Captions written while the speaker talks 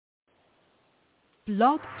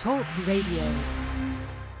Blog Talk Radio.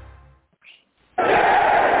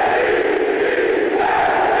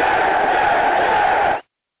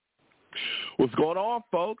 What's going on,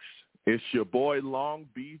 folks? It's your boy Long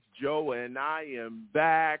Beach Joe, and I am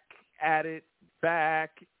back at it.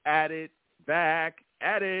 Okay.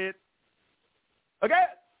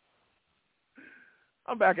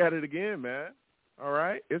 I'm back at it again, man. All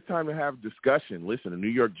right. It's time to have discussion. Listen, the New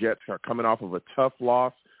York Jets are coming off of a tough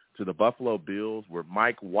loss to the Buffalo Bills where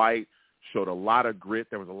Mike White showed a lot of grit.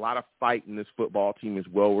 There was a lot of fight in this football team as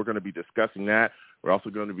well. We're going to be discussing that. We're also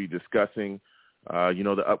going to be discussing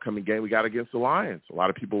the upcoming game we got against the Lions. A lot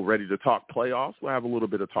of people ready to talk playoffs. We'll have a little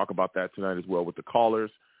bit of talk about that tonight as well with the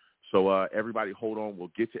callers. So everybody hold on.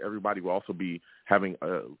 We'll get to everybody. We'll also be having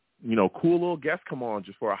a, cool little guest come on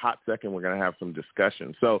just for a hot second. We're going to have some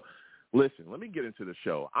discussion. So listen, let me get into the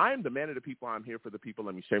show. I am the man of the people. I'm here for the people.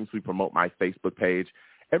 Let me shamelessly promote my Facebook page.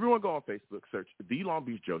 Everyone go on Facebook, search The Long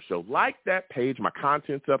Beach Joe Show. Like that page. My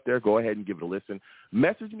content's up there. Go ahead and give it a listen.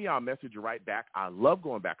 Message me. I'll message you right back. I love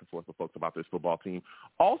going back and forth with folks about this football team.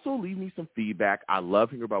 Also, leave me some feedback. I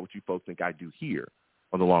love hearing about what you folks think I do here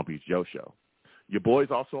on The Long Beach Joe Show. Your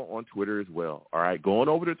boy's also on Twitter as well. All right, going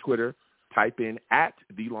over to Twitter, type in at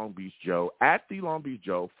The Long Beach Joe, at The Long Beach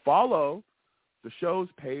Joe. Follow the show's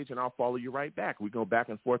page, and I'll follow you right back. We go back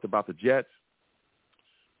and forth about the Jets.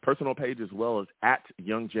 Personal page as well as at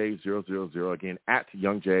YoungJ000. Again, at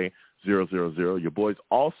YoungJ000. Your boy's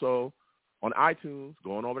also on iTunes.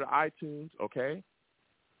 Going over to iTunes, okay?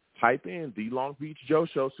 Type in The Long Beach Joe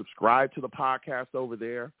Show. Subscribe to the podcast over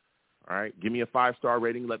there. All right? Give me a 5-star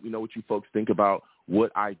rating. Let me know what you folks think about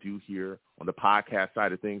what I do here on the podcast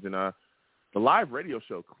side of things. And the live radio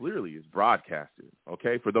show clearly is broadcasted,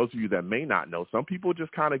 okay? For those of you that may not know, some people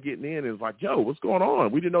just kind of getting in and it's like, yo, what's going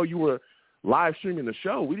on? We didn't know you were live streaming the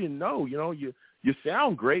show. We didn't know, you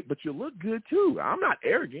sound great, but you look good too. I'm not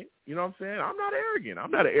arrogant. You know what I'm saying? I'm not arrogant. I'm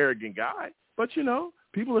not an arrogant guy. But,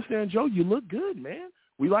 people are saying, Joe, you look good, man.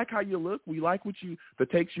 We like how you look. We like the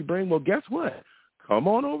takes you bring. Well, guess what? Come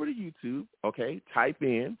on over to YouTube, okay? Type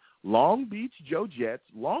in Long Beach Joe Jets,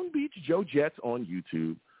 Long Beach Joe Jets on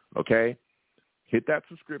YouTube, okay? Hit that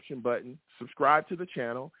subscription button. Subscribe to the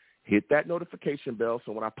channel. Hit that notification bell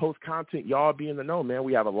so when I post content, y'all be in the know, man.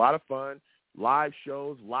 We have a lot of fun. Live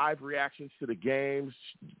shows, live reactions to the games.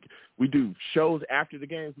 We do shows after the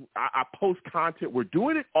games. I post content. We're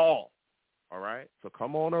doing it all right? So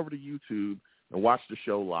come on over to YouTube and watch the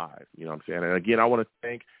show live. You know what I'm saying? And, again, I want to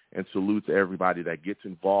thank and salute to everybody that gets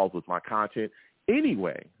involved with my content any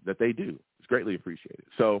way that they do. It's greatly appreciated.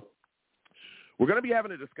 So we're going to be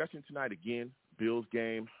having a discussion tonight again. Bills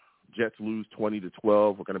game. Jets lose 20-12.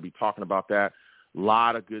 We're going to be talking about that. A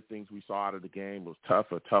lot of good things we saw out of the game. It was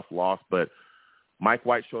a tough loss, but Mike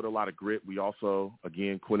White showed a lot of grit. We also,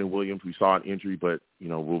 again, Quentin Williams, we saw an injury, but,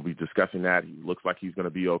 we'll be discussing that. He looks like he's going to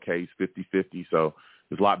be okay. He's 50-50, so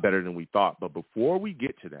it's a lot better than we thought. But before we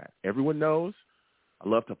get to that, everyone knows I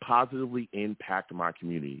love to positively impact my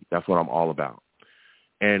community. That's what I'm all about.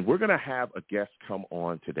 And we're going to have a guest come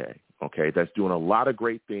on today, okay, that's doing a lot of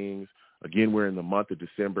great things. Again, we're in the month of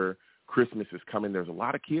December. Christmas is coming. There's a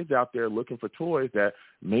lot of kids out there looking for toys that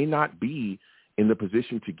may not be in the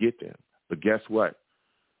position to get them. But guess what?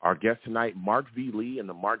 Our guest tonight, Mark V. Lee, and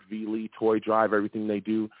the Mark V. Lee Toy Drive, everything they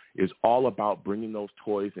do is all about bringing those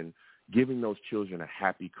toys and giving those children a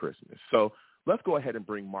happy Christmas. So let's go ahead and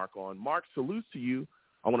bring Mark on. Mark, salutes to you.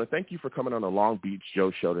 I want to thank you for coming on the Long Beach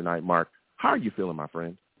Joe Show tonight, Mark. How are you feeling, my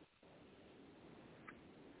friend?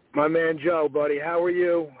 My man Joe, buddy, how are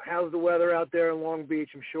you? How's the weather out there in Long Beach?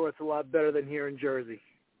 I'm sure it's a lot better than here in Jersey.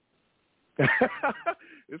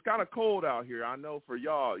 It's kind of cold out here. I know for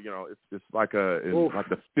y'all, it's like like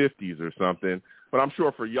the 50s or something. But I'm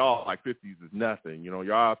sure for y'all, like 50s is nothing.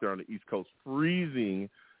 Y'all out there on the East Coast freezing,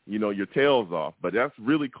 your tails off. But that's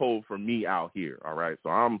really cold for me out here. All right, so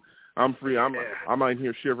I'm free. I'm out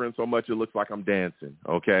here shivering so much it looks like I'm dancing.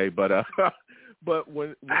 Okay, but but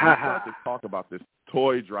when we start to talk about this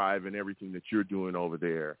toy drive and everything that you're doing over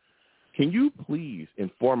there, can you please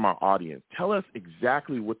inform our audience? Tell us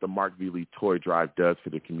exactly what the Mark V. Lee Toy Drive does for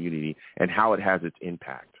the community and how it has its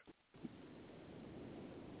impact.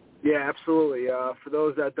 Yeah, absolutely. For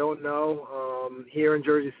those that don't know, here in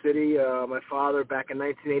Jersey City, my father back in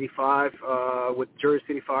 1985 with Jersey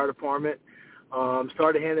City Fire Department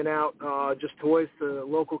started handing out just toys to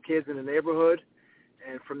local kids in the neighborhood.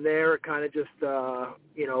 And from there, it kind of just,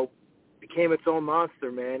 became its own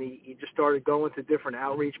monster, man. He just started going to different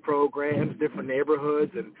outreach programs, different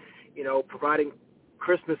neighborhoods, and, providing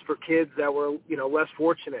Christmas for kids that were, less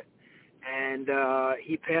fortunate. and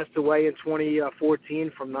he passed away in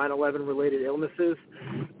 2014 from 9/11 related illnesses.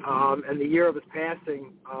 And the year of his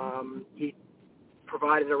passing, he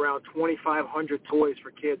provided around 2,500 toys for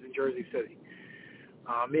kids in Jersey City.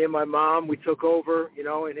 Me and my mom, we took over,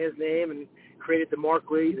 in his name and created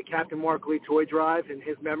the Captain Mark Lee Toy Drive in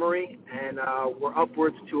his memory, and we're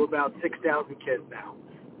upwards to about 6,000 kids now.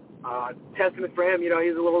 Testament for him, he's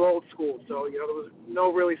a little old school, so, there was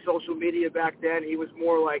no really social media back then. He was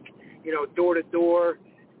more like, door to door,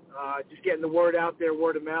 just getting the word out there,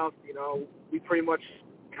 word of mouth. We pretty much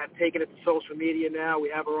have taken it to social media now. We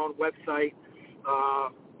have our own website.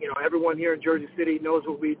 Everyone here in Jersey City knows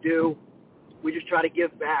what we do. We just try to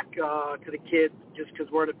give back to the kids just because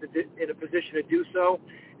we're in a position to do so,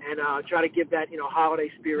 and try to give that, holiday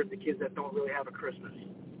spirit to kids that don't really have a Christmas.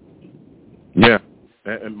 Yeah.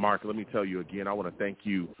 And Mark, let me tell you again, I want to thank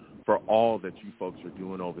you for all that you folks are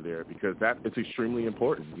doing over there, because it's extremely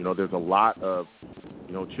important. There's a lot of,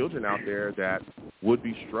 children out there that would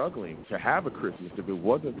be struggling to have a Christmas if it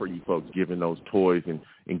wasn't for you folks giving those toys and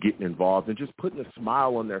getting involved and just putting a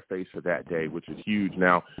smile on their face for that day, which is huge.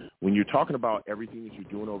 Now, when you're talking about everything that you're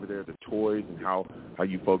doing over there, the toys and how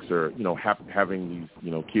you folks are, having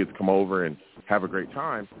these, kids come over and have a great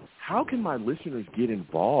time, how can my listeners get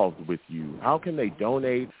involved with you? How can they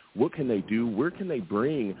donate? What can they do? Where can they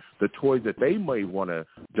bring the toys that they may want to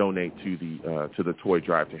donate to the toy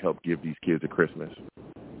drive to help give these kids a Christmas?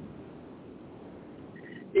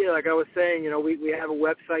 Yeah, like I was saying, we have a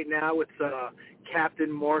website now. It's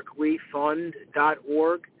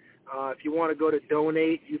CaptainMarkLeeFund.org. If you want to go to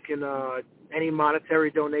donate, you can any monetary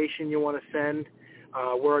donation you want to send.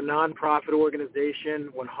 We're a nonprofit organization.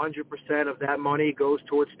 100% of that money goes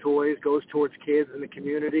towards toys, goes towards kids in the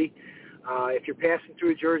community. If you're passing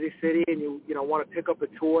through Jersey City and you want to pick up a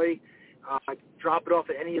toy, drop it off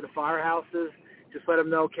at any of the firehouses. Just let them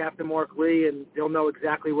know Captain Mark Lee, and they'll know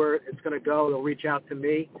exactly where it's going to go. They'll reach out to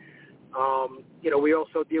me. We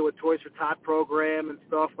also deal with Toys for Tot program and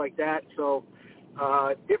stuff like that. So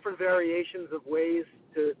different variations of ways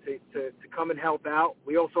to come and help out.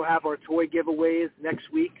 We also have our toy giveaways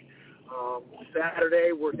next week.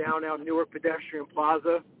 Saturday, we're down at Newark Pedestrian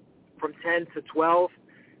Plaza from 10 to 12.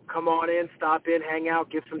 Come on in, stop in, hang out,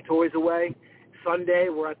 give some toys away. Sunday,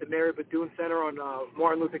 we're at the Mary Bethune Center on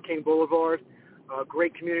Martin Luther King Boulevard. A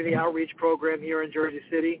great community outreach program here in Jersey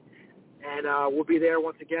City. And we'll be there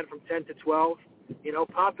once again from 10 to 12.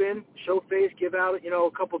 Pop in, show face, give out,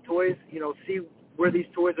 a couple toys, see where these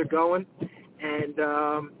toys are going. And,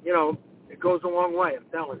 it goes a long way, I'm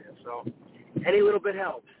telling you. So any little bit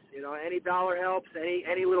helps. Any dollar helps,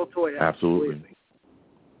 any little toy helps. Absolutely.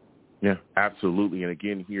 Yeah, absolutely. And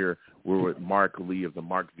again, here we're with Mark Lee of the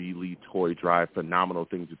Mark V. Lee Toy Drive. Phenomenal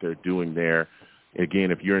things that they're doing there.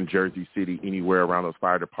 Again, if you're in Jersey City, anywhere around those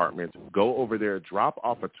fire departments, go over there, drop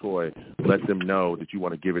off a toy, let them know that you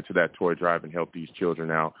want to give it to that toy drive and help these children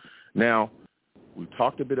out. Now, we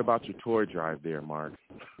talked a bit about your toy drive there, Mark.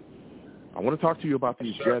 I want to talk to you about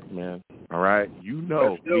these Jets, man. All right? Me and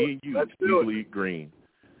you, we bleed green.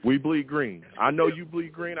 We bleed green. I know you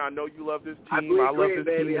bleed green. I know you love this team. I love this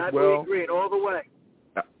team as well. I bleed green all the way.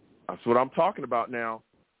 That's what I'm talking about now.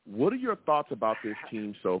 What are your thoughts about this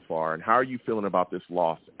team so far, and how are you feeling about this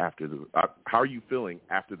loss after how are you feeling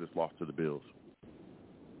after this loss to the Bills?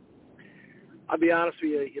 I'll be honest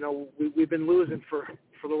with you. We've been losing for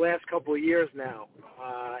the last couple of years now,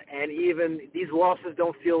 and even these losses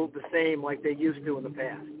don't feel the same like they used to in the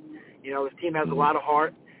past. This team has a lot of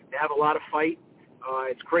heart. They have a lot of fight.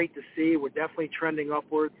 It's great to see. We're definitely trending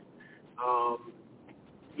upwards.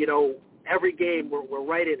 Every game we're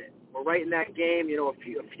right in it. We're right in that game. A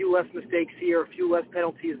few less mistakes here, a few less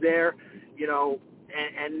penalties there.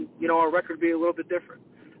 And our record would be a little bit different.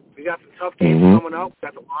 We got some tough games coming up. We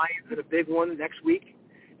got the Lions in a big one next week.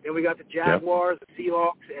 Then we got the Jaguars, the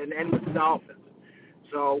Seahawks, and end with the Dolphins.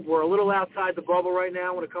 So we're a little outside the bubble right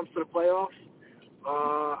now when it comes to the playoffs.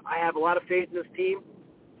 I have a lot of faith in this team.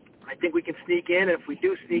 I think we can sneak in. And if we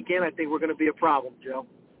do sneak in, I think we're going to be a problem, Joe.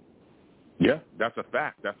 Yeah, that's a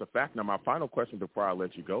fact. That's a fact. Now, my final question before I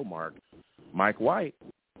let you go, Mark. Mike White,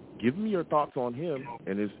 give me your thoughts on him.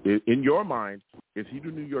 And in your mind, is he the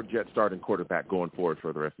New York Jets starting quarterback going forward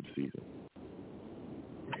for the rest of the season?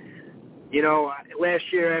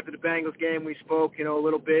 Last year after the Bengals game, we spoke, a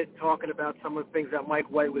little bit, talking about some of the things that Mike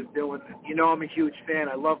White was doing. I'm a huge fan.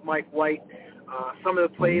 I love Mike White. Some of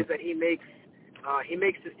the plays that he makes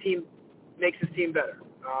his team better.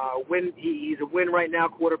 He's a win right now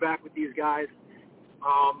quarterback with these guys.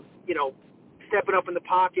 Stepping up in the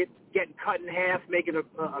pocket, getting cut in half, making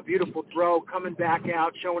a beautiful throw, coming back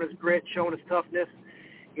out, showing his grit, showing his toughness.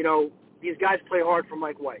 These guys play hard for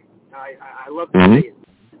Mike White. I love to see it.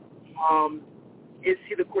 Is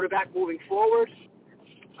he the quarterback moving forward?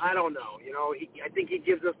 I don't know. I think he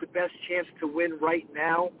gives us the best chance to win right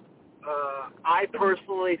now. I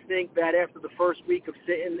personally think that after the first week of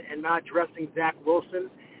sitting and not dressing Zach Wilson,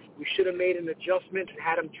 we should have made an adjustment and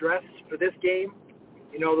had him dress for this game.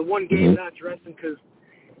 The one game not dressing because,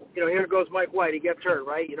 here goes Mike White. He gets hurt,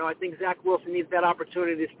 right? I think Zach Wilson needs that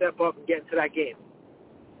opportunity to step up and get into that game,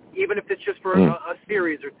 even if it's just for a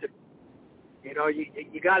series or two. You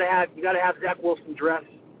gotta have Zach Wilson dress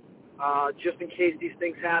just in case these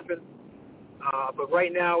things happen. But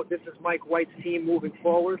right now, this is Mike White's team moving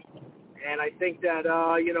forward, and I think that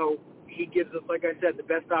he gives us, like I said, the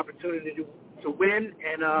best opportunity to win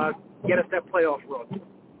and get us that playoff run.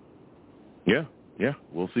 Yeah,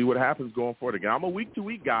 we'll see what happens going forward. Again, I'm a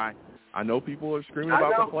week-to-week guy. I know people are screaming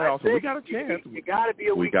about the playoffs, so we got a chance. You got to be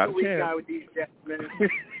a week-to-week guy with these Jets, man.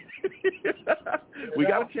 We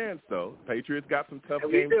got a chance, though. Patriots got some tough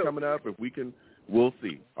games coming up. If we can, we'll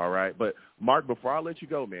see. All right. But, Mark, before I let you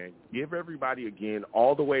go, man, give everybody, again,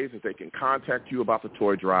 all the ways that they can contact you about the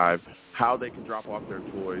toy drive, how they can drop off their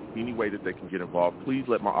toys, any way that they can get involved. Please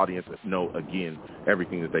let my audience know, again,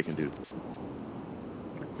 everything that they can do.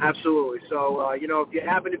 Absolutely. So, if you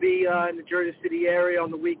happen to be in the Jersey City area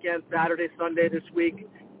on the weekend, Saturday, Sunday this week,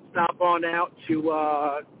 stop on out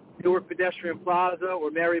to Newark Pedestrian Plaza or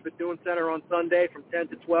Mary Bethune Center on Sunday from 10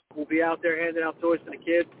 to 12. We'll be out there handing out toys to the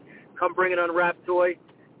kids. Come bring an unwrapped toy.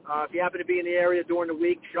 If you happen to be in the area during the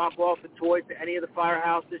week, drop off the toy to any of the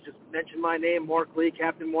firehouses. Just mention my name, Mark Lee,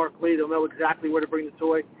 Captain Mark Lee. They'll know exactly where to bring the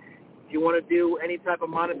toy. If you want to do any type of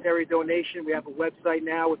monetary donation, we have a website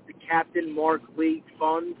now. It's the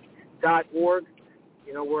CaptainMarkLeeFund.org.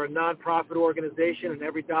 We're a nonprofit organization, and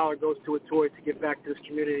every dollar goes to a toy to give back to this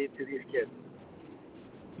community and to these kids.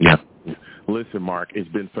 Yeah. Listen, Mark, it's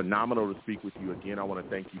been phenomenal to speak with you again. I want to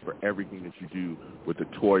thank you for everything that you do with the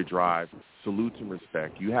toy drive. Salute and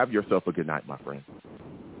respect. You have yourself a good night, my friend.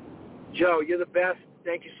 Joe, you're the best.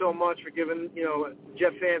 Thank you so much for giving,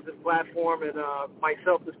 Jet fans this platform and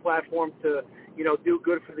myself this platform to, do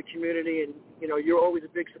good for the community. And, you're always a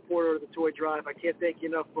big supporter of the toy drive. I can't thank you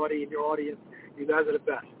enough, buddy, and your audience. You guys are the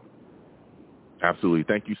best. Absolutely.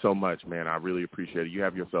 Thank you so much, man. I really appreciate it. You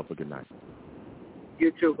have yourself a good night.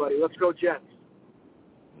 You too, buddy. Let's go Jets.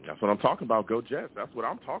 That's what I'm talking about. Go Jets. That's what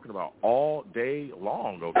I'm talking about all day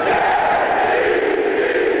long. Okay?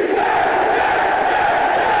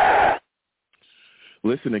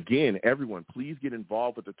 Listen, again, everyone, please get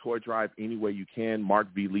involved with the toy drive any way you can. Mark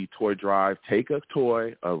V. Lee Toy Drive. Take a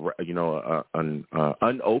toy, an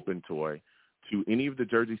unopened toy, to any of the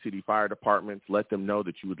Jersey City Fire Departments. Let them know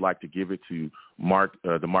that you would like to give it to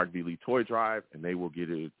the Mark V. Lee Toy Drive, and they will get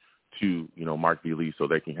it to, Mark V. Lee so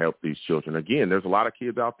they can help these children. Again, there's a lot of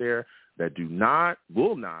kids out there that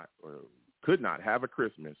will not, or could not have a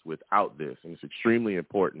Christmas without this, and it's extremely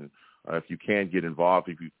important. If you can get involved,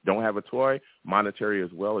 if you don't have a toy, monetary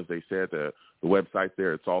as well, as they said, the website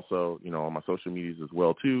there. It's also, on my social medias as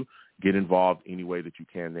well, too. Get involved any way that you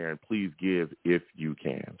can there, and please give if you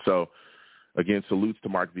can. So, again, salutes to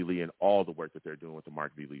Mark V. Lee and all the work that they're doing with the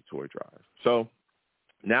Mark V. Lee Toy Drive. So,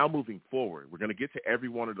 now moving forward, we're going to get to every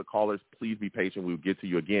one of the callers. Please be patient. We'll get to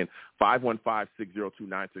you again.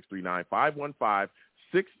 515-602-9639.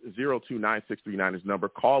 515-602-9639 is number.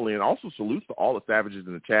 Call in. Also, salutes to all the savages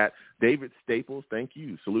in the chat. David Staples, thank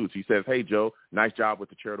you. Salutes. He says, hey, Joe, nice job with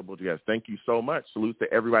the charitable guest. Thank you so much. Salutes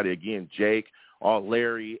to everybody again. Jake,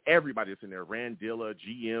 Larry, everybody that's in there. Randilla,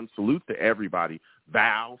 GM, salutes to everybody.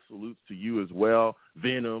 Val, salutes to you as well.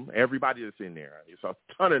 Venom, everybody that's in there. It's a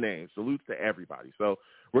ton of names. Salutes to everybody. So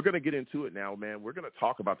we're going to get into it now, man. We're going to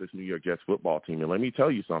talk about this New York Jets football team. And let me tell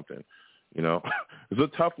you something. It was a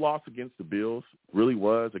tough loss against the Bills. Really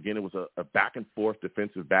was. Again, it was a back-and-forth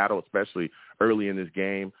defensive battle, especially early in this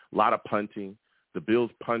game. A lot of punting. The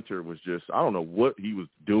Bills punter was just, I don't know what he was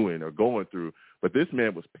doing or going through, but this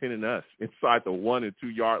man was pinning us inside the 1 and 2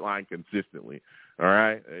 yard line consistently. All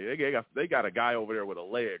right. They got a guy over there with a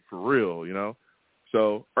leg for real,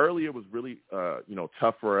 So early it was really,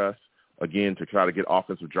 tough for us, again, to try to get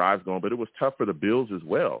offensive drives going, but it was tough for the Bills as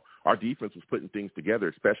well. Our defense was putting things together,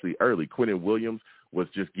 especially early. Quentin Williams was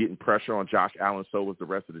just getting pressure on Josh Allen. So was the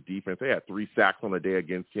rest of the defense. They had 3 sacks on the day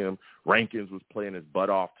against him. Rankins was playing his butt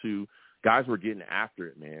off too. Guys were getting after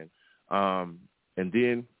it, man. And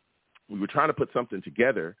then we were trying to put something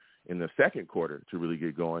together in the second quarter to really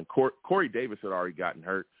get going. Corey Davis had already gotten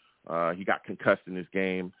hurt. He got concussed in this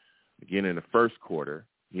game. Again, in the first quarter,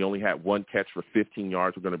 he only had 1 catch for 15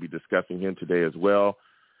 yards. We're going to be discussing him today as well.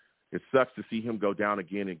 It sucks to see him go down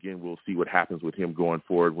again. Again, we'll see what happens with him going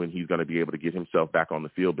forward when he's going to be able to get himself back on the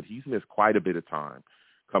field. But he's missed quite a bit of time.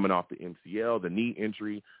 coming off the MCL, the knee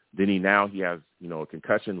injury. Then he has, a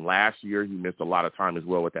concussion. Last year he missed a lot of time as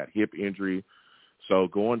well with that hip injury. So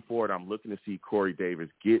going forward, I'm looking to see Corey Davis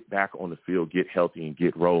get back on the field, get healthy, and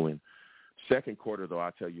get rolling. Second quarter, though,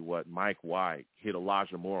 I tell you what, Mike White hit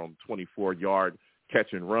Elijah Moore on 24-yard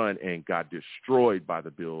catch and run and got destroyed by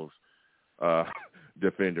the Bills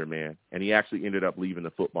defender, man. And he actually ended up leaving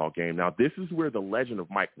the football game. Now, this is where the legend of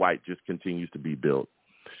Mike White just continues to be built,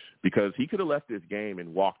 because he could have left this game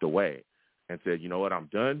and walked away and said, you know what, I'm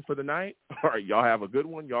done for the night. All right, y'all have a good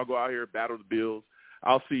one. Y'all go out here, battle the Bills.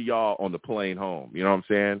 I'll see y'all on the plane home. You know what I'm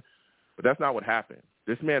saying? But that's not what happened.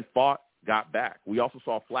 This man fought, got back. We also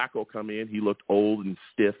saw Flacco come in. He looked old and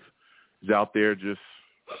stiff. He's out there just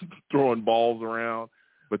throwing balls around.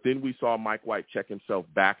 But then we saw Mike White check himself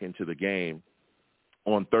back into the game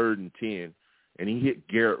on 3rd and 10, and he hit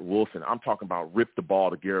Garrett Wilson. I'm talking about ripped the ball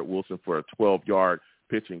to Garrett Wilson for a 12-yard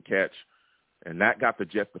pitch and catch, and that got the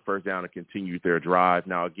Jets the first down and continued their drive.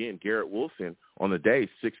 Now, again, Garrett Wilson on the day,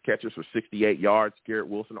 6 catches for 68 yards. Garrett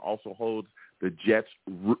Wilson also holds the Jets'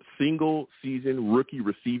 single-season rookie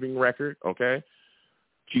receiving record, okay?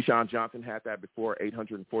 Keyshawn Johnson had that before,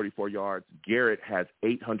 844 yards. Garrett has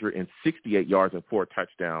 868 yards and 4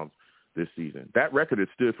 touchdowns this season. That record has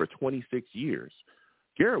stood for 26 years.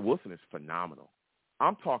 Garrett Wilson is phenomenal.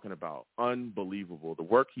 I'm talking about unbelievable. The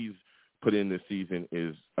work he's put in this season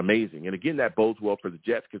is amazing. And, again, that bodes well for the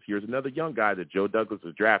Jets, because here's another young guy that Joe Douglas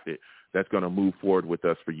has drafted that's going to move forward with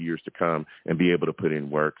us for years to come and be able to put in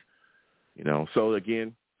work. So,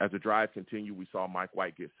 again, as the drive continued, we saw Mike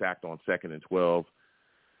White get sacked on 2nd and 12.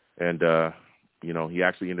 And, he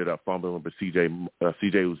actually ended up fumbling, but C.J.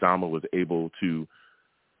 Uzomah was able to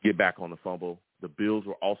get back on the fumble. The Bills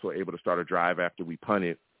were also able to start a drive after we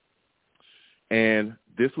punted. And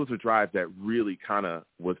this was a drive that really kind of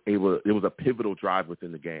was able – it was a pivotal drive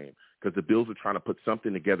within the game, because the Bills were trying to put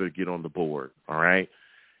something together to get on the board, all right?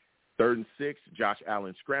 3rd and 6, Josh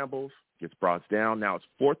Allen scrambles, gets brought down. Now it's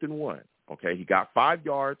 4th and 1, okay? He got 5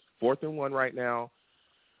 yards, 4th and 1 right now.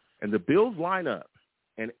 And the Bills line up,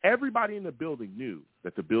 and everybody in the building knew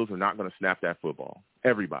that the Bills were not going to snap that football.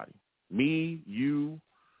 Everybody. Me, you,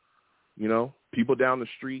 people down the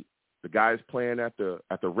street, the guys playing at the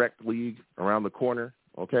rec league around the corner,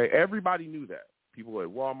 okay? Everybody knew that. People at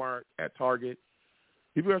Walmart, at Target,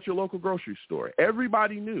 people at your local grocery store.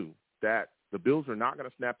 Everybody knew that the Bills are not going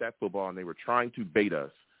to snap that football, and they were trying to bait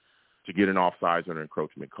us to get an offsides or an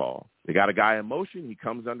encroachment call. They got a guy in motion. He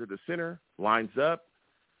comes under the center, lines up,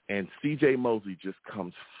 and C.J. Mosley just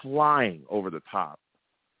comes flying over the top.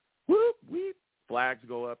 Whoop, whoop. Flags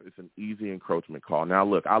go up. It's an easy encroachment call. Now,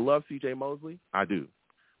 look, I love C.J. Mosley. I do.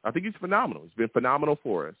 I think he's phenomenal. He's been phenomenal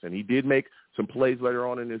for us, and he did make some plays later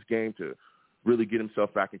on in this game to really get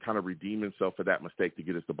himself back and kind of redeem himself for that mistake to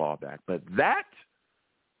get us the ball back. But that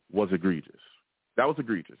was egregious. That was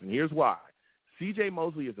egregious, and here's why. C.J.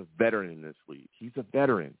 Mosley is a veteran in this league. He's a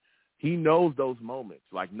veteran. He knows those moments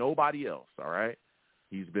like nobody else, all right?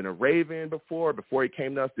 He's been a Raven before he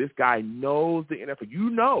came to us. This guy knows the NFL. You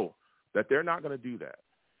know that they're not going to do that.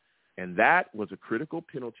 And that was a critical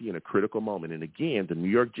penalty in a critical moment. And, again, the New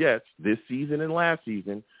York Jets this season and last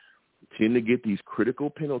season tend to get these critical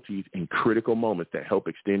penalties in critical moments that help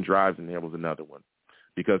extend drives, and there was another one.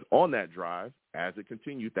 Because on that drive, as it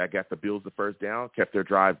continued, that got the Bills the first down, kept their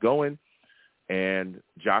drive going, and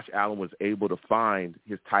Josh Allen was able to find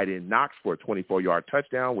his tight end Knox for a 24-yard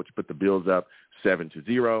touchdown, which put the Bills up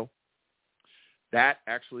 7-0. That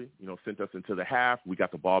actually, sent us into the half. We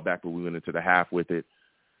got the ball back, but we went into the half with it.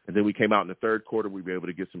 And then we came out in the third quarter. We were able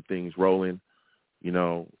to get some things rolling. We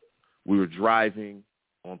were driving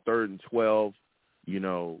on 3rd and 12.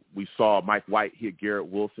 We saw Mike White hit Garrett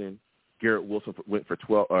Wilson. Garrett Wilson went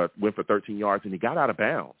for 13 yards, and he got out of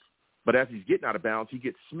bounds. But as he's getting out of bounds, he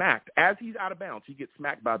gets smacked. As he's out of bounds, he gets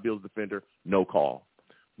smacked by a Bills defender. No call.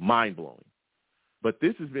 Mind-blowing. But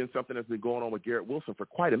this has been something that's been going on with Garrett Wilson for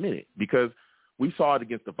quite a minute, because we saw it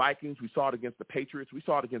against the Vikings. We saw it against the Patriots. We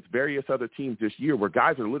saw it against various other teams this year where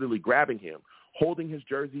guys are literally grabbing him, holding his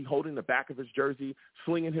jersey, holding the back of his jersey,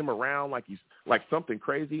 slinging him around like he's like something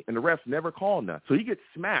crazy, and the refs never call nothing. So he gets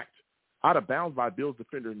smacked out of bounds by a Bills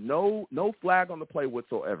defender. No flag on the play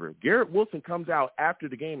whatsoever. Garrett Wilson comes out after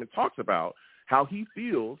the game and talks about how he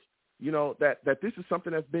feels, that this is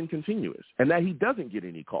something that's been continuous and that he doesn't get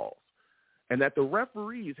any calls. And that the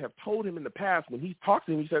referees have told him in the past, when he talks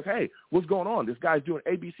to him, he says, hey, what's going on? This guy's doing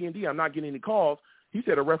A, B, C, and D. I'm not getting any calls. He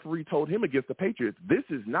said a referee told him against the Patriots, this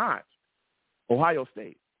is not Ohio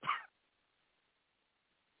State.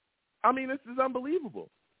 I mean, this is unbelievable.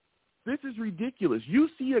 This is ridiculous. You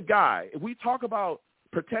see a guy, if we talk about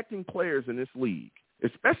protecting players in this league,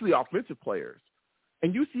 especially offensive players,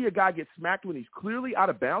 And you see a guy get smacked when he's clearly out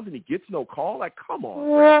of bounds and he gets no call? Like, come on,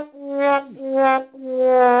 Fred.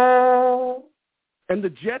 And the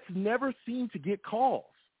Jets never seem to get calls.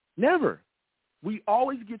 Never. We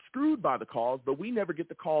always get screwed by the calls, but we never get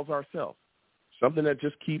the calls ourselves. Something that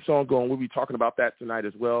just keeps on going. We'll be talking about that tonight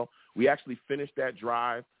as well. We actually finished that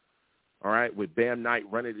drive, all right, with Bam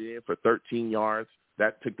Knight running it in for 13 yards.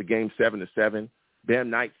 That took the game 7-7. Bam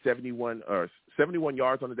Knight 71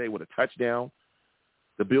 yards on the day with a touchdown.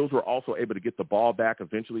 The Bills were also able to get the ball back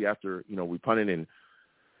eventually after, we punted, and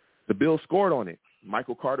the Bills scored on it.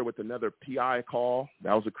 Michael Carter with another PI call.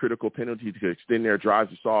 That was a critical penalty to extend their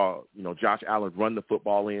drives. You saw, Josh Allen run the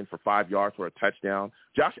football in for 5 yards for a touchdown.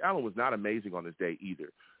 Josh Allen was not amazing on this day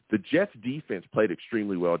either. The Jets defense played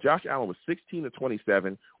extremely well. Josh Allen was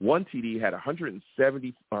 16-27, one TD, had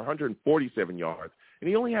 147 yards, and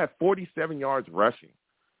he only had 47 yards rushing.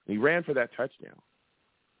 And he ran for that touchdown.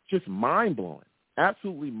 Just mind-blowing,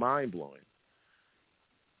 absolutely mind-blowing.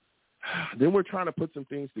 Then we're trying to put some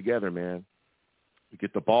things together, man. We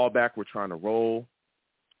get the ball back. We're trying to roll.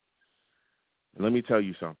 And let me tell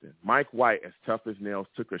you something. Mike White, as tough as nails,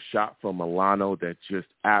 took a shot from Milano that just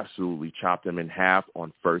absolutely chopped him in half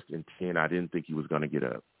on 1st and 10. I didn't think he was going to get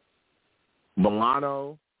up.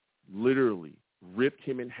 Milano literally ripped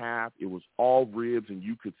him in half. It was all ribs, and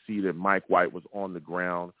you could see that Mike White was on the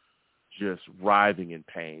ground just writhing in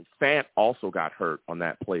pain. Fant also got hurt on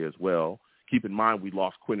that play as well. Keep in mind, we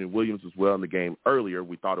lost Quentin Williams as well in the game earlier.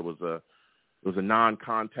 We thought it was a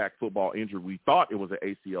non-contact football injury. We thought it was an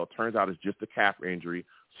ACL. Turns out it's just a calf injury.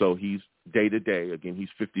 So he's day-to-day. Again, he's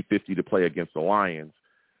 50-50 to play against the Lions.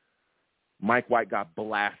 Mike White got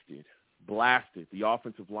blasted. The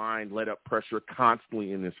offensive line let up pressure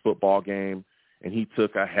constantly in this football game, and he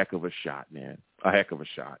took a heck of a shot, man. A heck of a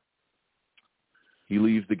shot. He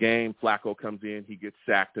leaves the game. Flacco comes in. He gets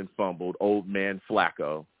sacked and fumbled. Old man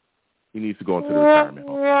Flacco. He needs to go into the retirement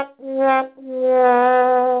home.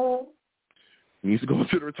 He needs to go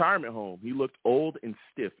to the retirement home. He looked old and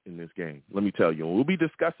stiff in this game, let me tell you. And we'll be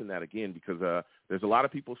discussing that again because there's a lot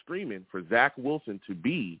of people screaming for Zach Wilson to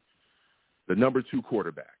be the number 2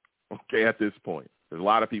 quarterback, okay, at this point. There's a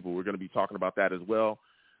lot of people. We're going to be talking about that as well.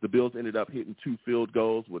 The Bills ended up hitting 2 field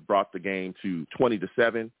goals, which brought the game to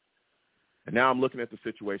 20-7. And now I'm looking at the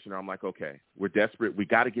situation, and I'm like, okay, we're desperate. We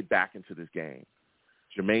got to get back into this game.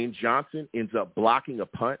 Jermaine Johnson ends up blocking a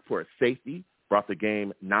punt for a safety, brought the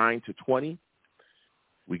game 9-20.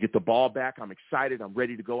 We get the ball back. I'm excited. I'm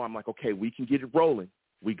ready to go. I'm like, okay, we can get it rolling.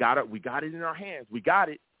 We got it in our hands. We got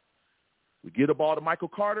it. We get the ball to Michael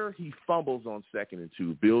Carter. He fumbles on 2nd and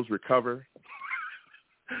 2. Bills recover.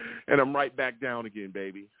 And I'm right back down again,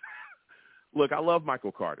 baby. Look, I love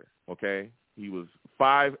Michael Carter, okay? He had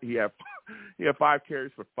 5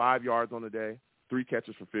 carries for 5 yards on the day, 3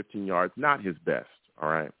 catches for 15 yards. Not his best, all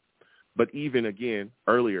right? But even, again,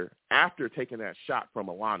 earlier, after taking that shot from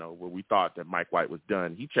Milano where we thought that Mike White was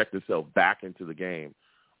done, he checked himself back into the game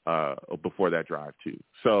before that drive too.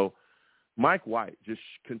 So Mike White just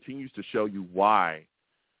continues to show you why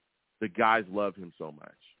the guys love him so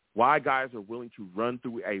much, why guys are willing to run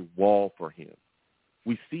through a wall for him.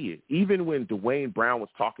 We see it. Even when Dwayne Brown was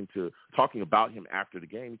talking about him after the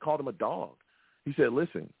game, he called him a dog. He said,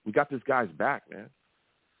 listen, we got this guy's back, man.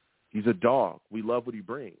 He's a dog. We love what he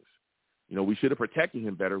brings. We should have protected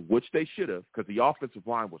him better, which they should have, because the offensive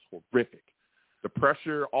line was horrific. The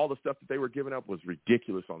pressure, all the stuff that they were giving up was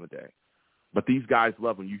ridiculous on the day. But these guys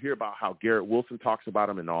love him. You hear about how Garrett Wilson talks about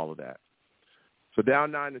him and all of that. So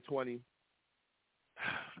down 9-20,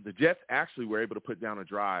 the Jets actually were able to put down a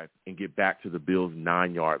drive and get back to the Bills'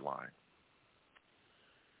 9-yard line.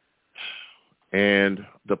 And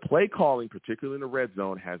the play calling, particularly in the red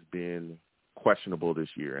zone, has been questionable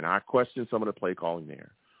this year. And I question some of the play calling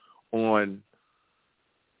there. On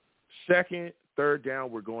 2nd, 3rd down,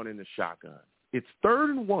 we're going in the shotgun. It's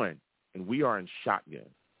 3rd and 1, and we are in shotgun.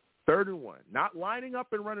 3rd and 1. Not lining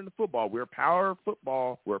up and running the football. We're a power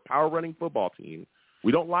running football team.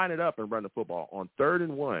 We don't line it up and run the football. On 3rd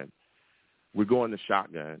and 1, we're going to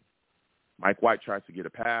shotgun. Mike White tries to get a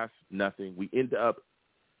pass. Nothing. We end up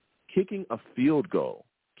kicking a field goal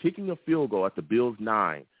at the Bills'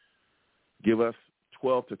 9, give us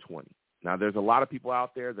 12-20. Now, there's a lot of people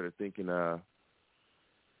out there that are thinking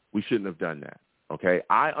we shouldn't have done that, okay?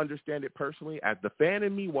 I understand it personally. As the fan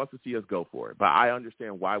in me wants to see us go for it, but I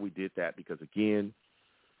understand why we did that because, again,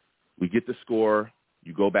 we get the score,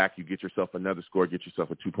 you go back, you get yourself another score, get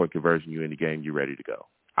yourself a 2-point conversion, you in the game, you're ready to go.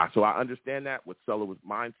 So I understand that, what Sullivan's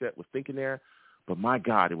mindset was thinking there, but, my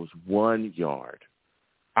God, it was 1 yard.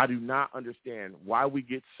 I do not understand why we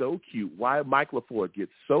get so cute, why Mike LaFleur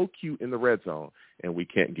gets so cute in the red zone, and we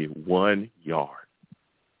can't get 1 yard.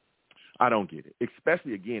 I don't get it,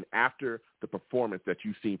 especially, again, after the performance that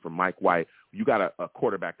you've seen from Mike White. You got a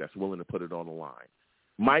quarterback that's willing to put it on the line.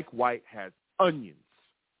 Mike White has onions,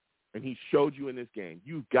 and he showed you in this game.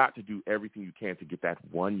 You've got to do everything you can to get that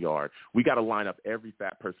 1 yard. We got to line up every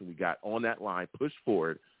fat person we got on that line, push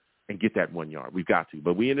forward, and get that 1 yard. We've got to.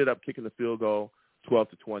 But we ended up kicking the field goal,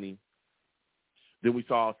 12-20. Then we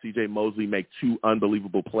saw C.J. Mosley make 2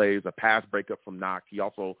 unbelievable plays, a pass breakup from Knox. He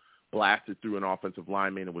also blasted through an offensive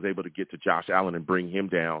lineman and was able to get to Josh Allen and bring him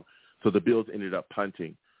down. So the Bills ended up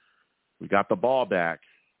punting. We got the ball back,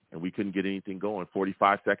 and we couldn't get anything going.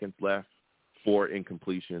 45 seconds left, 4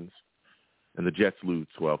 incompletions, and the Jets lose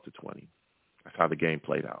 12-20. That's how the game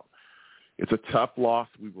played out. It's a tough loss.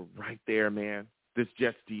 We were right there, man. This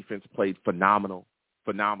Jets defense played phenomenal.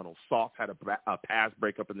 Sauce had a pass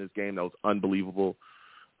breakup in this game that was unbelievable.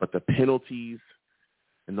 But the penalties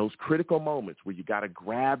and those critical moments where you got to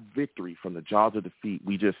grab victory from the jaws of defeat,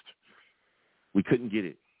 we couldn't get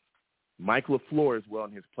it. Mike LaFleur as well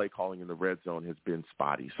in his play calling in the red zone has been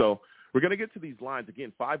spotty. So we're going to get to these lines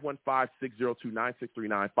again,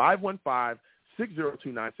 515-602-9639,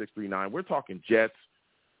 515-602-9639. We're talking Jets.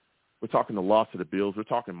 We're talking the loss of the Bills. We're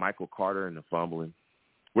talking Michael Carter and the fumbling.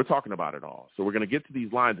 We're talking about it all. So we're going to get to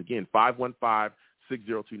these lines again, 515-602-9639,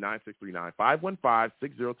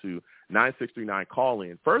 515-602-9639. Call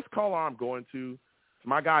in. First caller I'm going to is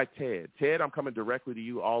my guy Ted. Ted, I'm coming directly to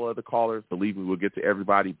you. All other callers, believe me, we'll get to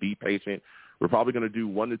everybody. Be patient. We're probably going to do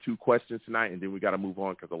 1 to 2 questions tonight, and then we got to move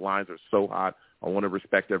on because the lines are so hot. I want to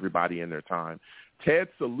respect everybody in their time. Ted,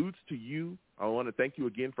 salutes to you. I want to thank you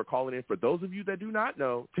again for calling in. For those of you that do not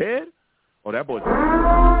know, Ted, that boy's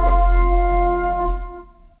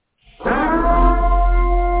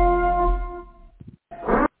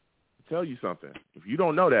tell you something. If you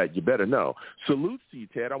don't know that, you better know. Salutes to you,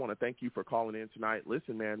 Ted. I want to thank you for calling in tonight.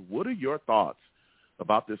 Listen, man, what are your thoughts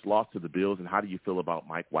about this loss to the Bills, and how do you feel about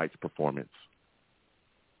Mike White's performance?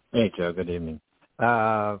 Hey, Joe. Good evening.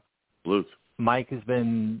 Blues. Mike has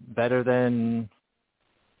been better than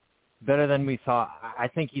we thought. I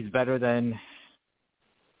think he's better than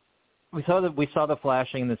we saw. We saw the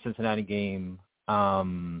flashing in the Cincinnati game,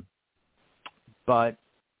 but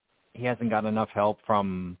he hasn't got enough help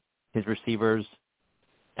from his receivers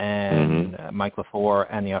and Mike LaFleur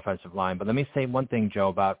and the offensive line. But let me say one thing, Joe,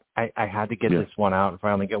 about I had to get this one out if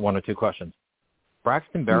I only get 1 or 2 questions.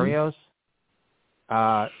 Braxton Berrios,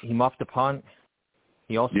 he muffed a punt.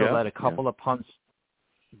 He also led a couple of punts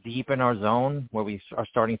deep in our zone where our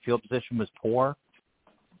starting field position was poor.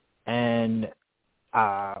 And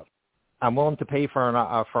I'm willing to pay for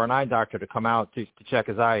an eye doctor to come out to check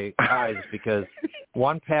his eyes because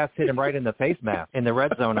one pass hit him right in the face mask in the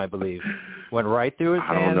red zone, I believe. Went right through his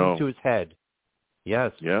hand to his head.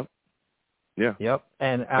 Yes. Yeah. Yeah. Yep.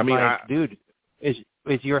 And I'm dude, is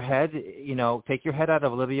your head, take your head out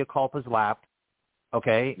of Olivia Culpa's lap,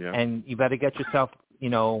 okay? Yeah. And you better get yourself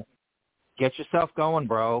going,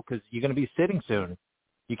 bro, because you're going to be sitting soon.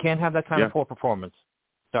 You can't have that kind of poor performance.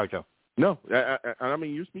 Sorry, Joe. No, I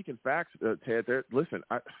mean, you're speaking facts, Ted. Listen,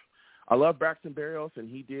 I love Braxton Berrios, and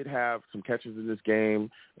he did have some catches in this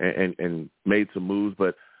game and made some moves,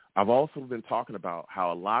 but I've also been talking about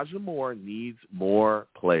how Elijah Moore needs more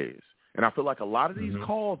plays. And I feel like a lot of these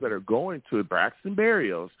calls that are going to Braxton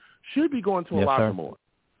Berrios should be going to Elijah Moore.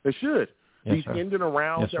 They should. Yes, these ending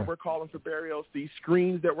arounds that we're calling for Berrios, these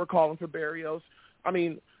screens that we're calling for Berrios. I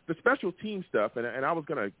mean, the special team stuff, and I was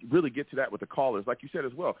going to really get to that with the callers, like you said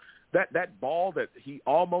as well. That ball that he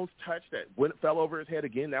almost touched that fell over his head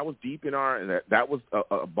again, that was deep in that was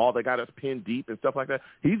a ball that got us pinned deep and stuff like that.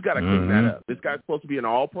 He's got to clean that up. This guy's supposed to be an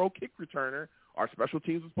all-pro kick returner. Our special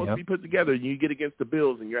teams are supposed to be put together, and you get against the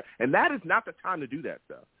Bills, and that is not the time to do that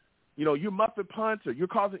stuff. You're muffing punts or you're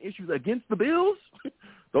causing issues against the Bills.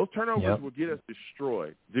 Those turnovers will get us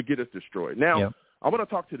destroyed. Now, I want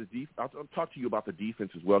to talk to I'll talk to you about the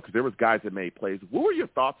defense as well, because there was guys that made plays. What were your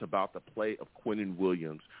thoughts about the play of Quinnen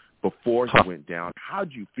Williams before he went down? How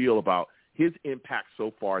did you feel about his impact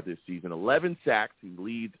so far this season? 11 sacks. He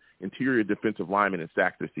leads interior defensive linemen in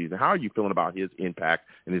sacks this season. How are you feeling about his impact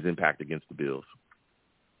and his impact against the Bills?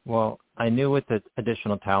 Well, I knew with the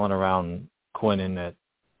additional talent around Quinnen that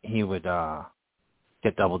he would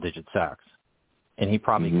get double-digit sacks. And he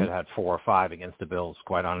probably could have had 4 or 5 against the Bills,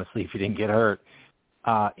 quite honestly, if he didn't get hurt.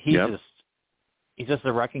 He's just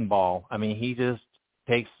a wrecking ball. I mean, he just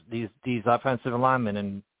takes these offensive linemen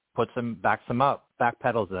and backs them up,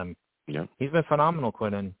 backpedals them. Yeah. He's been phenomenal,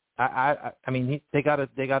 Quinnen. I mean, they got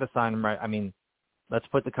to sign him right. I mean, let's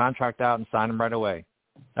put the contract out and sign him right away.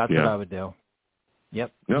 That's what I would do.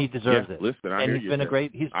 Yep. He deserves it. Listen, and he's been a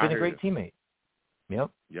great teammate. Yep.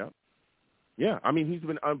 Yep. Yeah, I mean, he's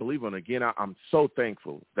been unbelievable. And, again, I'm so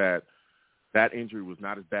thankful that injury was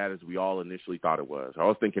not as bad as we all initially thought it was. I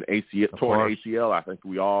was thinking torn ACL. I think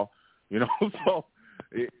we all, so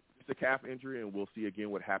it's a calf injury, and we'll see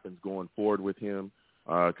again what happens going forward with him.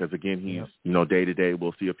 Because, again, he's, day-to-day.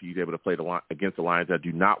 We'll see if he's able to play against the Lions. I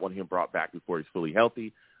do not want him brought back before he's fully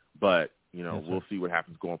healthy. But, we'll see what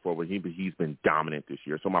happens going forward with him. But he's been dominant this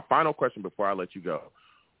year. So my final question before I let you go,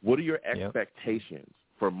 what are your expectations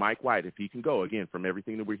for Mike White if he can go? Again, from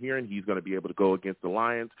everything that we're hearing, he's going to be able to go against the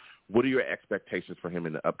Lions. What are your expectations for him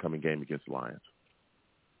in the upcoming game against the Lions?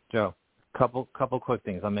 Joe, couple quick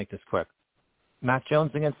things. I'll make this quick. Mac Jones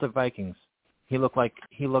against the Vikings, he looked like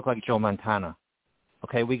Joe Montana.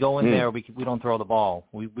 Okay, we go in there, we don't throw the ball.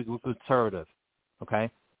 We're conservative. Okay.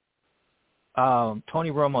 Tony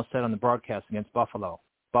Romo said on the broadcast against Buffalo,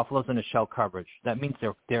 Buffalo's in a shell coverage. That means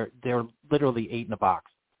they're literally 8 in a box.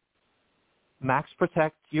 Max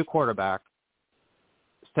protect your quarterback.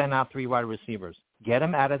 Send out 3 wide receivers. Get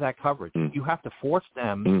them out of that coverage. You have to force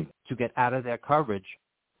them to get out of their coverage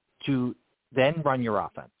to then run your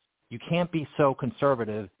offense. You can't be so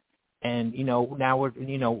conservative. And now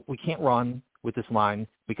we can't run with this line.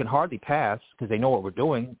 We can hardly pass because they know what we're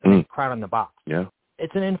doing, and they crowd in the box. Yeah,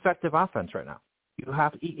 it's an ineffective offense right now. You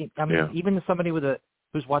have, even somebody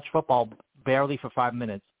who's watched football barely for 5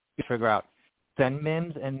 minutes, you figure out send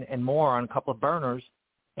Mims and more on a couple of burners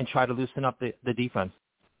and try to loosen up the defense.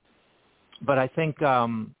 But I think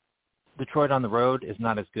Detroit on the road is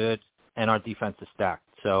not as good, and our defense is stacked.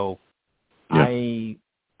 So I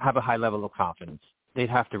have a high level of confidence. They'd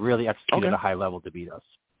have to really execute at a high level to beat us,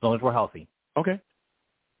 as long as we're healthy. Okay.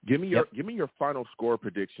 Give me your final score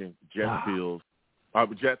prediction, Jets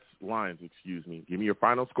Lions, excuse me. Give me your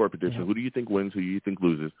final score prediction. Who do you think wins? Who do you think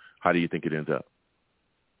loses? How do you think it ends up?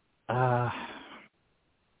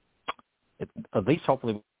 At least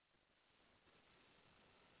hopefully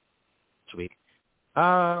this week.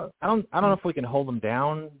 I don't know if we can hold them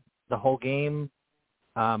down the whole game,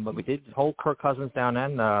 but we did hold Kirk Cousins down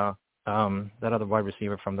and that other wide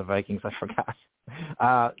receiver from the Vikings. I forgot.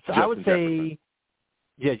 So I would say,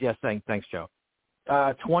 thanks, Joe.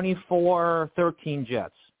 24-13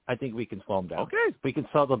 Jets. I think we can slow them down. Okay. We can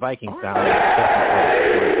slow the Vikings down.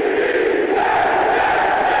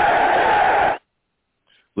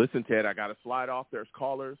 Listen, Ted, I got to slide off. There's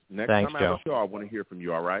callers. Next Thanks, time I have a show, I want to hear from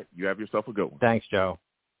you, all right? You have yourself a good one. Thanks, Joe.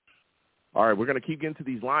 All right, we're going to keep getting to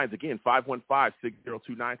these lines. Again,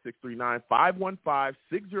 515-602-9639.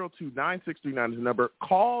 515-602-9639 is the number.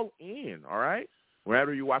 Call in, all right?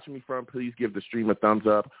 Wherever you're watching me from, please give the stream a thumbs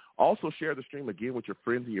up. Also, share the stream again with your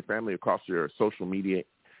friends and your family across your social media.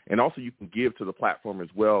 And also, you can give to the platform as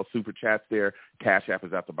well. Super Chat's there. Cash App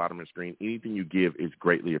is at the bottom of the screen. Anything you give is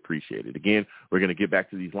greatly appreciated. Again, we're going to get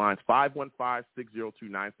back to these lines.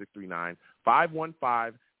 515-602-9639.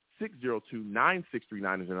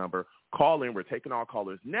 515-602-9639 is the number. Call in. We're taking all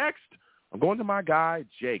callers. Next, I'm going to my guy,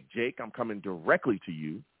 Jake. Jake, I'm coming directly to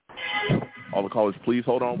you. All the callers, please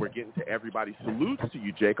hold on. We're getting to everybody. Salutes to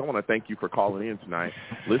you, Jake. I want to thank you for calling in tonight.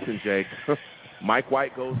 Listen, Jake, Mike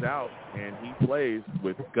White goes out, and he plays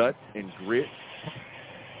with guts and grit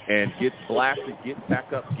and gets blasted, gets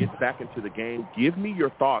back up, gets back into the game. Give me your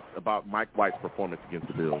thoughts about Mike White's performance against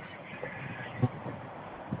the Bills.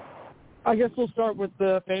 I guess we'll start with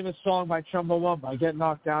the famous song by Chumbawamba. I get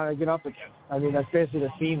knocked down, I get up again. I mean, that's basically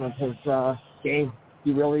the theme of his game.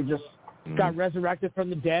 He really just got resurrected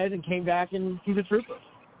from the dead and came back, and he's a trooper.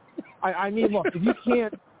 I mean, look,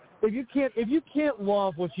 if you can't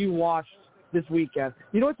love what you watched this weekend,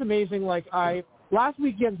 you know what's amazing? Like last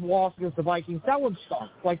weekend's loss against the Vikings, that one stung.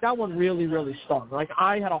 Like that one really, really stung. Like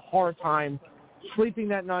I had a hard time sleeping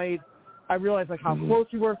that night. I realized like how close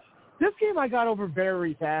we were. This game I got over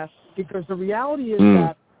very fast because the reality is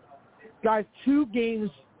that, guys, 2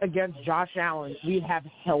 games against Josh Allen, we have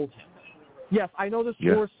held him. Yes, I know the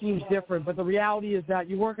score seems different, but the reality is that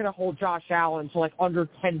you weren't going to hold Josh Allen to like under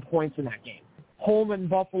 10 points in that game. Home in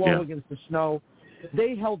Buffalo against the snow,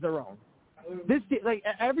 they held their own. This, like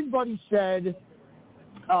everybody said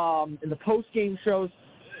in the post-game shows,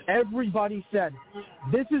 everybody said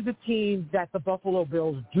this is a team that the Buffalo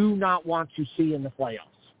Bills do not want to see in the playoffs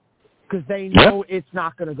because they know it's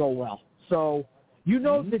not going to go well. So you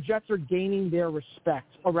know the Jets are gaining their respect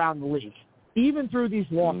around the league. Even through these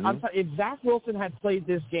losses, if Zach Wilson had played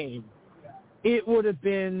this game, it would have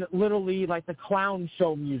been literally like the clown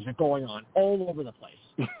show music going on all over the place.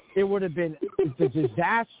 It would have been a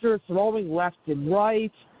disaster, throwing left and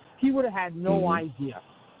right. He would have had no idea.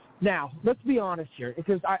 Now, let's be honest here,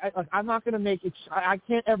 because I'm not going to I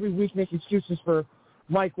can't every week make excuses for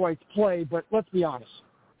Mike White's play, but let's be honest.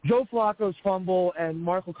 Joe Flacco's fumble and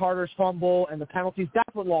Michael Carter's fumble and the penalties,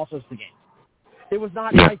 that's what lost us the game. It was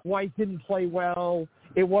not Mike White didn't play well.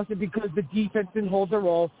 It wasn't because the defense didn't hold their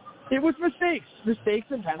role. It was mistakes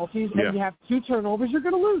and penalties, and you have 2 turnovers, you're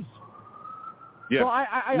going to lose. Yeah. So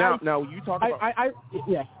now you talk about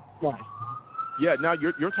yeah. Go ahead. Yeah. Now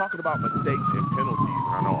you're talking about mistakes and penalties.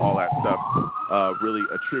 I know all that stuff really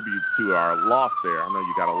attributes to our loss there. I know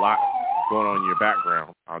you got a lot going on in your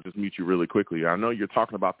background. I'll just mute you really quickly. I know you're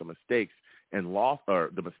talking about the mistakes and loss, or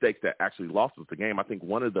the mistakes that actually lost us the game. I think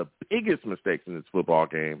one of the biggest mistakes in this football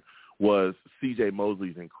game was C.J.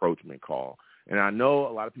 Mosley's encroachment call. And I know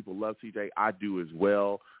a lot of people love C.J. I do as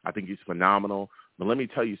well. I think he's phenomenal. But let me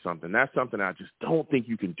tell you something. That's something I just don't think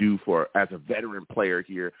you can do as a veteran player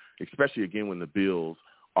here, especially, again, when the Bills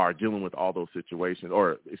are dealing with all those situations,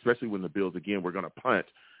 or especially when the Bills, again, we're going to punt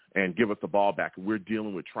and give us the ball back. And we're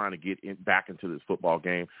dealing with trying to get back into this football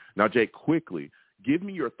game. Now, Jake, quickly, give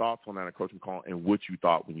me your thoughts on that encroachment call and what you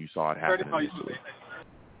thought when you saw it happen.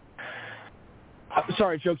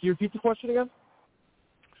 Sorry, Joe, can you repeat the question again?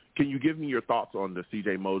 Can you give me your thoughts on the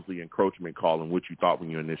C.J. Mosley encroachment call and what you thought when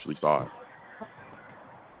you initially saw it?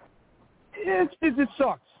 It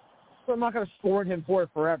sucks. So I'm not going to scorn him for it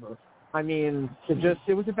forever. I mean,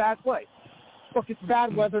 it was a bad play. Look, it's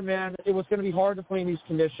bad weather, man. It was going to be hard to play in these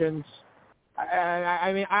conditions.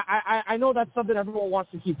 I mean, I know that's something everyone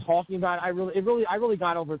wants to keep talking about. I really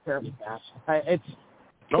got over it fairly fast. It's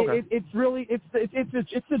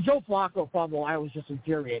the Joe Flacco fumble I was just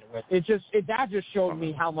infuriated with. That just showed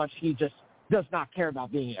me how much he just does not care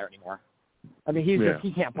about being there anymore. I mean,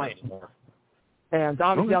 he can't play anymore. And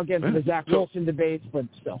obviously, I'll get into the Zach Wilson debates, but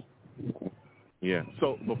still. Yeah.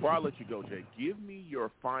 So before I let you go, Jay, give me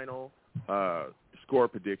your final score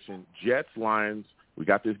prediction. Jets, Lions. We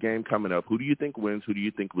got this game coming up. Who do you think wins? Who do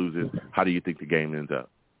you think loses? How do you think the game ends up?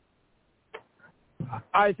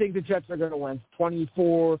 I think the Jets are going to win,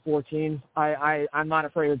 24-14. I'm not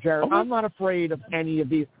afraid of Jared. Okay. I'm not afraid of any of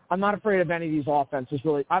these. I'm not afraid of any of these offenses,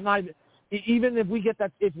 really. I'm not even if we get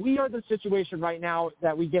that. If we are in the situation right now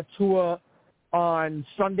that we get Tua on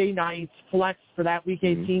Sunday night flex for that Week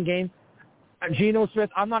 18 game, Geno Smith,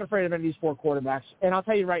 I'm not afraid of any of these 4 quarterbacks. And I'll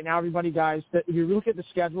tell you right now, everybody, guys, that if you look at the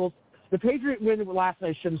schedules, the Patriot win last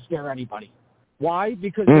night shouldn't scare anybody. Why?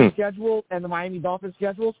 Because the schedule and the Miami Dolphins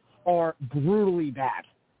schedules are brutally bad.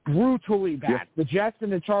 Yeah. The Jets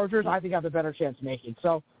and the Chargers, I think, have a better chance of making.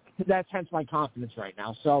 So that's hence my confidence right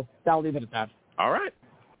now. So I'll leave it at that. All right.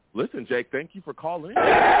 Listen, Jake, thank you for calling in.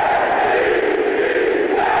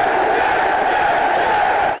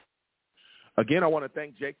 Again, I want to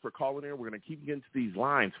thank Jake for calling in. We're going to keep getting to these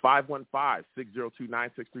lines.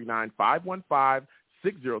 515-602-9639.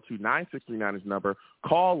 515-602-9639 is number.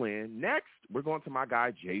 Call in. Next, we're going to my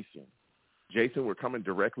guy, Jason. Jason, we're coming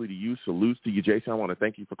directly to you. Salutes to you, Jason. I want to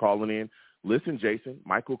thank you for calling in. Listen, Jason,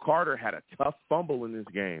 Michael Carter had a tough fumble in this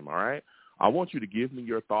game, all right? I want you to give me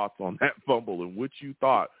your thoughts on that fumble and what you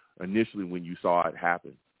thought initially when you saw it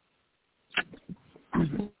happen.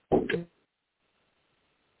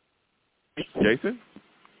 Jason?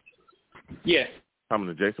 Yes.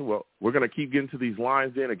 Coming to Jason. Well, we're going to keep getting to these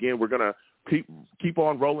lines in. Again, we're going to keep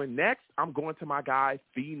on rolling. Next, I'm going to my guy,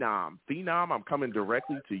 Phenom. Phenom, I'm coming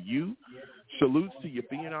directly to you. Salutes to you,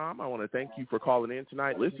 Phenom. I want to thank you for calling in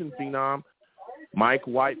tonight. Listen, Phenom, Mike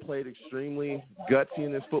White played extremely gutsy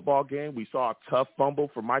in this football game. We saw a tough fumble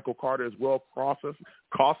for Michael Carter as well. Cost us.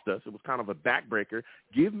 It was kind of a backbreaker.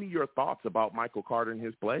 Give me your thoughts about Michael Carter and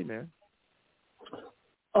his play, man.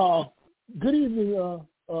 Good evening,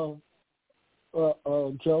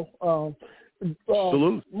 Joe.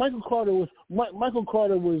 Salute. Michael Carter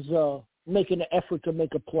was making an effort to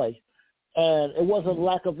make a play, and it wasn't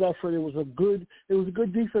lack of effort. It was a good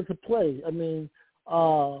defensive play. I mean,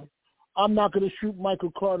 I'm not going to shoot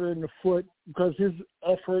Michael Carter in the foot because his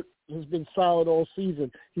effort has been solid all season.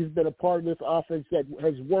 He's been a part of this offense that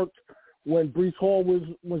has worked. When Breece Hall was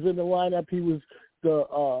in the lineup, he was the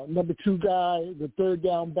number 2 guy, the third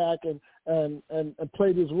down back, and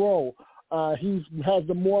played his role. He's had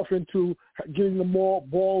to morph into getting the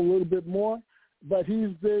ball a little bit more, but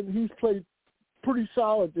he's played pretty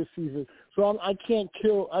solid this season. So I can't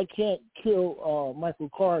kill Michael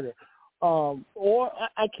Carter, or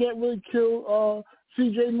I can't really kill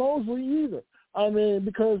C.J. Mosley either. I mean,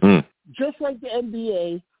 because just like the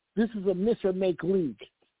NBA, this is a miss or make league.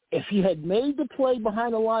 If he had made the play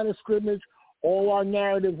behind the line of scrimmage, all our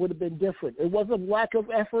narrative would have been different. It wasn't lack of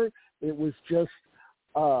effort. It was just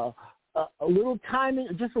a little timing,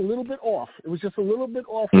 just a little bit off. It was just a little bit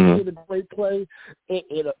off. He did a great play.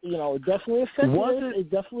 It definitely affected it.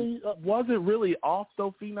 It definitely was it really off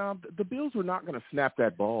though, Phenom? The Bills were not going to snap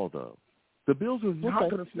that ball though. The Bills are not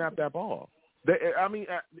going to snap that ball.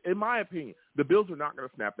 In my opinion, the Bills are not going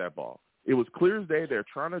to snap that ball. It was clear as day. They're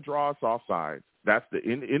trying to draw us off sides. That's the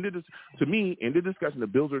end of this. To me, in the discussion, the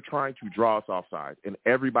Bills are trying to draw us off sides, and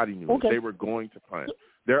everybody knew it. They were going to punt.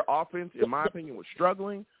 Their offense, in my opinion, was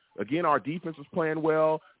struggling. Again, our defense was playing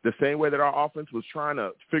well the same way that our offense was trying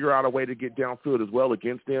to figure out a way to get downfield as well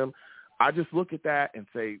against them. I just look at that and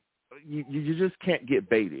say you just can't get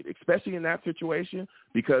baited, especially in that situation,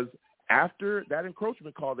 because after that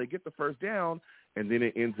encroachment call, they get the first down, and then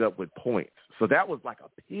it ends up with points. So that was like a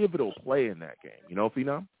pivotal play in that game. You know,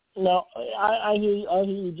 Phenom? No, I hear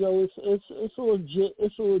you, Joe. It's a legit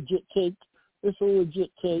take. It's a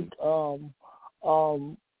legit take.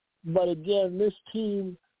 But again, this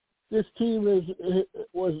team has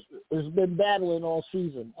been battling all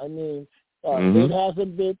season. I mean, it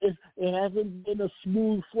hasn't been a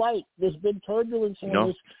smooth flight. There's been turbulence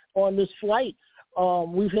on this flight.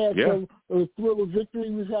 We've had some thrill of victory.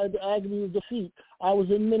 We've had the agony of defeat. I was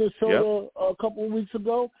in Minnesota a couple of weeks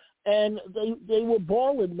ago, and they were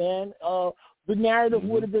balling, man. The narrative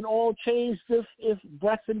would have been all changed if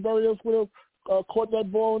Braxton Berrios would have caught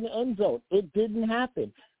that ball in the end zone. It didn't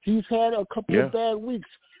happen. He's had a couple of bad weeks.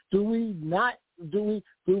 Do we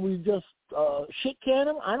just shit can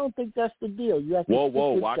him? I don't think that's the deal. You have to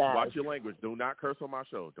watch your language. Do not curse on my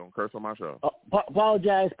show. Don't curse on my show.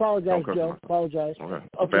 Apologize, Joe. Apologize. Okay.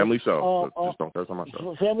 Family show. Just don't curse on my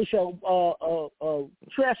show. Family show.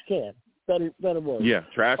 Trash can. Better word. Yeah,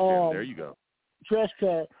 trash can. There you go. Trash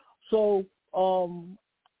can. So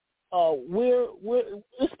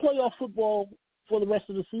it's playoff football for the rest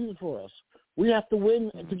of the season for us. We have to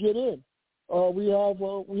win to get in. We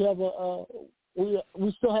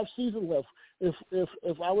still have season left.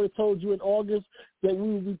 If I would have told you in August that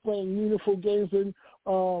we would be playing meaningful games in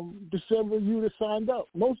December, you would have signed up.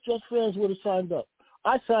 Most Jets fans would have signed up.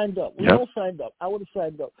 I signed up. We all signed up. I would have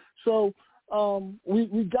signed up. So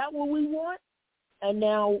we got what we want, and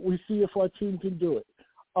now we see if our team can do it.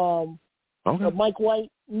 Mike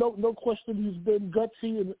White, no question, he's been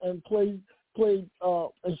gutsy and played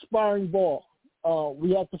inspiring ball.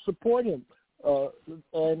 We have to support him.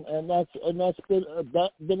 And that's been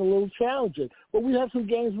a little challenging. But we have some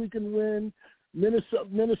games we can win. Minnesota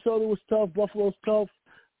was tough. Buffalo's tough.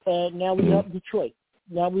 And now we have Detroit.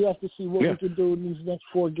 Now we have to see what we can do in these next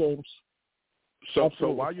 4 games. So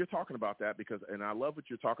while you're talking about that, and I love what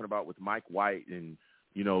you're talking about with Mike White and,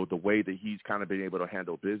 you know, the way that he's kind of been able to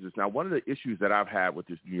handle business. Now, one of the issues that I've had with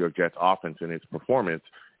this New York Jets offense and its performance,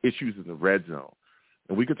 issues in the red zone.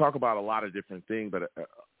 And we could talk about a lot of different things, but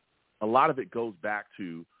a lot of it goes back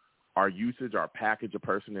to our usage, our package of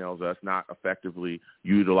personnel, us not effectively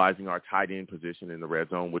utilizing our tight end position in the red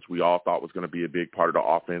zone, which we all thought was going to be a big part of the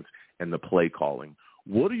offense, and the play calling.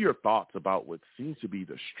 What are your thoughts about what seems to be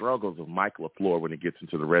the struggles of Mike LaFleur when it gets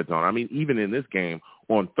into the red zone? I mean, even in this game,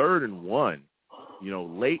 on 3rd and 1, you know,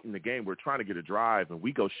 late in the game, we're trying to get a drive, and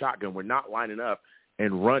we go shotgun. We're not lining up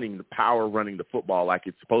and running the football like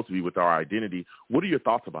it's supposed to be with our identity. What are your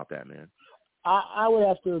thoughts about that, man? I would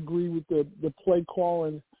have to agree with the play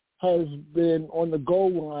calling has been on the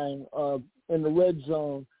goal line in the red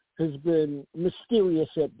zone has been mysterious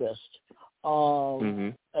at best.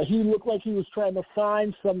 He looked like he was trying to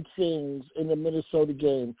find some things in the Minnesota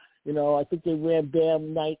game. You know, I think they ran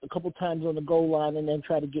Bam Knight a couple times on the goal line and then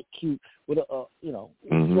try to get cute with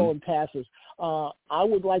throwing passes. I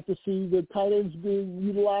would like to see the tight ends being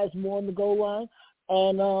utilized more on the goal line.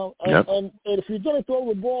 And if you're going to throw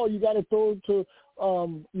the ball, you got to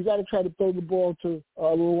try to throw the ball to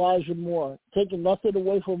Elijah Moore, taking nothing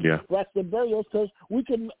away from Braxton Berrios, because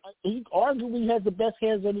he arguably has the best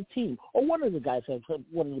hands on the team, or one of the guys has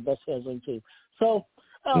one of the best hands on the team. So,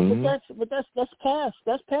 but that's past.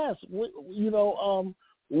 That's past.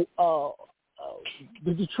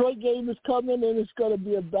 The Detroit game is coming, and it's going to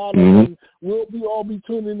be a battle, and we'll all be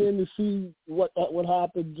tuning in to see what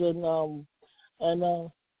happens. And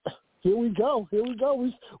here we go.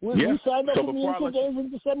 We signed up for meaningful games in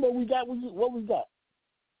December. We got what we got.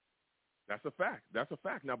 That's a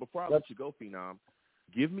fact. Now, before I let you go, Phenom,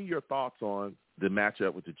 give me your thoughts on the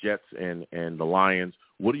matchup with the Jets and the Lions.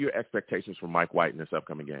 What are your expectations for Mike White in this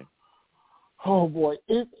upcoming game? Oh boy,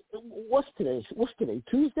 what's today?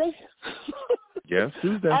 Tuesday? Yes,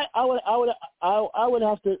 Tuesday. I would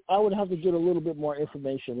have to get a little bit more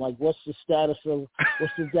information. Like, what's the status of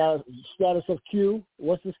Q?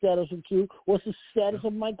 What's the status of Q? What's the status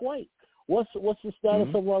of Mike White? What's the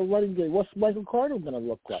status of our running game? What's Michael Carter going to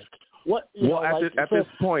look like? At this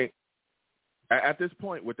point, At this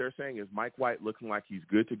point, what they're saying is Mike White looking like he's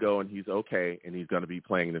good to go and he's okay, and he's going to be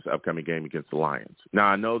playing in this upcoming game against the Lions. Now,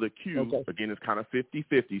 I know that Q, again, is kind of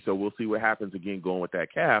 50-50, so we'll see what happens again going with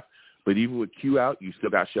that calf. But even with Q out, you still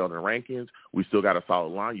got Sheldon Rankins. We still got a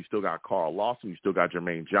solid line. You still got Carl Lawson. You still got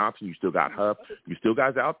Jermaine Johnson. You still got Huff. You still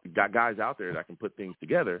got guys out there that can put things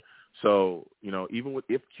together. So, even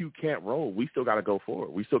if Q can't roll, we still got to go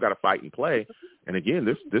forward. We still got to fight and play. And, again,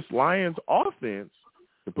 this Lions offense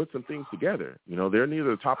can put some things together. They're near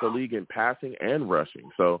the top of the league in passing and rushing.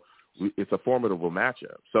 So it's a formidable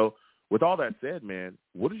matchup. So, with all that said, man,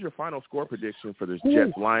 what is your final score prediction for this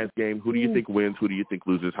Jets-Lions game? Who do you think wins? Who do you think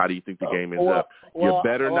loses? How do you think the game ends up? You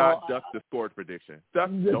better not duck the score prediction.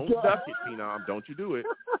 Don't duck it, Phenom. Don't you do it.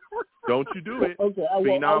 Don't you do it. Okay,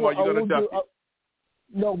 Phenom, are you going to duck it?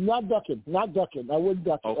 No, not ducking. Not ducking. I wouldn't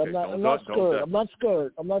duck it. Okay, I'm not scared.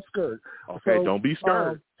 I'm not scared. Okay, so, don't be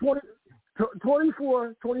scared.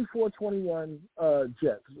 24-21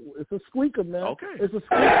 Jets. It's a squeaker, man. Okay. It's a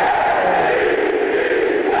squeaker.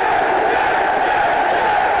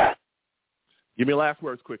 Give me last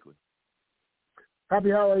words quickly. Happy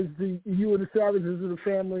holidays to you and the Savages and the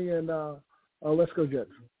family, and let's go Jets.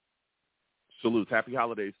 Salutes. Happy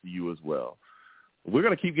holidays to you as well. We're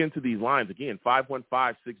going to keep getting to these lines again.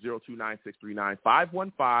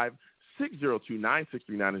 515-602-9639.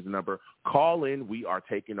 515-602-9639 is the number. Call in. We are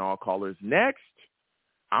taking all callers. Next,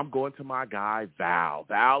 I'm going to my guy, Val.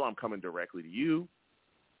 Val, I'm coming directly to you.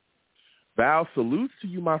 Val, salutes to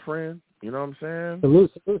you, my friend. You know what I'm saying?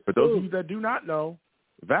 Salute. For those of you that do not know,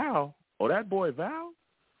 Val, that boy Val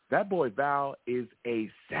is a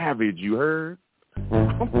savage, you heard?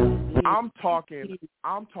 I'm talking straight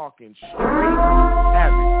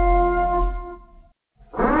savage.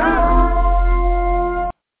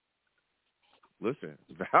 Listen,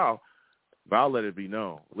 Val, let it be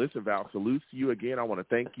known. Listen, Val, salutes to you again. I want to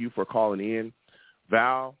thank you for calling in.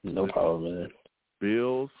 Val. No problem, man.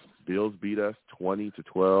 Bills beat us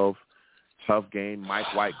 20-12. Tough game.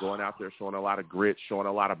 Mike White going out there showing a lot of grit, showing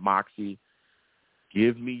a lot of moxie.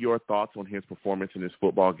 Give me your thoughts on his performance in this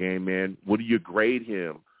football game, man. What do you grade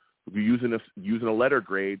him? If you're using a letter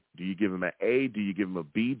grade, do you give him an A? Do you give him a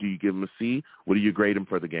B? Do you give him a C? What do you grade him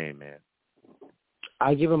for the game, man?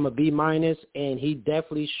 I give him a B-, and he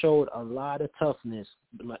definitely showed a lot of toughness,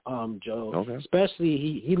 Joe. Okay.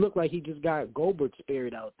 Especially he looked like he just got Goldberg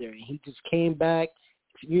spirit out there, and he just came back,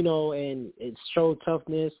 and it showed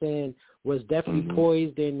toughness and was definitely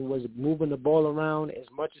poised and was moving the ball around as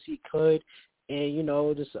much as he could. And,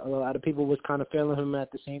 just a lot of people was kind of failing him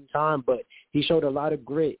at the same time, but he showed a lot of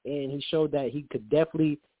grit, and he showed that he could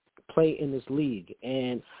definitely play in this league.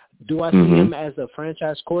 And do I see him as a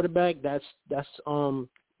franchise quarterback? That's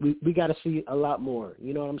we got to see a lot more.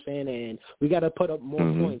 You know what I'm saying? And we got to put up more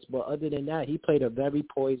points. But other than that, he played a very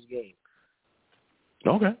poised game.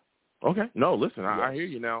 Okay. No, listen, I hear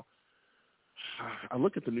you now. I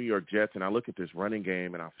look at the New York Jets and I look at this running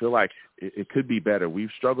game, and I feel like it could be better. We've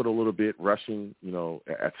struggled a little bit rushing,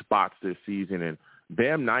 at spots this season. And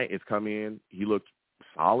Bam Knight has come in. He looked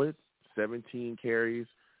solid, 17 carries,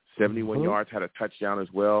 71 yards, had a touchdown as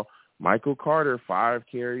well. Michael Carter, 5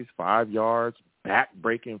 carries, 5 yards,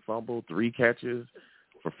 back-breaking fumble, 3 catches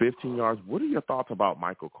for 15 yards. What are your thoughts about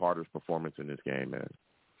Michael Carter's performance in this game, man?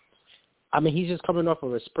 I mean, he's just coming off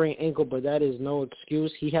of a sprained ankle, but that is no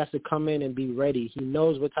excuse. He has to come in and be ready. He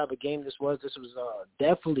knows what type of game this was. This was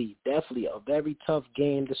definitely a very tough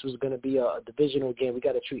game. This was going to be a divisional game. We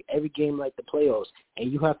got to treat every game like the playoffs, and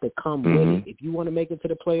you have to come with it. If you want to make it to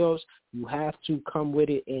the playoffs, you have to come with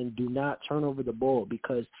it and do not turn over the ball,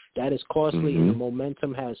 because that is costly, and the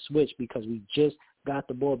momentum has switched because we just got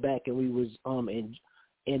the ball back, and we was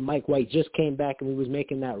and Mike White just came back, and we was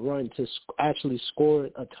making that run to actually score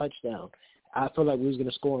a touchdown. I feel like we was going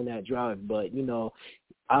to score on that drive, but,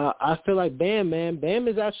 I feel like Bam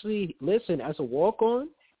is actually, listen, as a walk-on,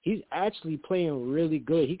 he's actually playing really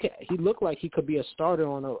good. He looked like he could be a starter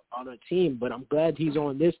on a team, but I'm glad he's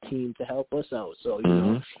on this team to help us out. So,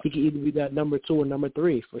 he could either be that number 2 or number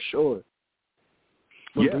 3 for sure.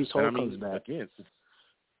 When Breece Hall comes back. Again,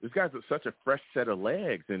 this guy's such a fresh set of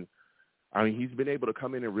legs, and he's been able to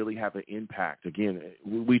come in and really have an impact. Again,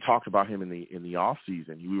 we talked about him in the off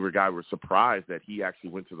season. We were surprised that he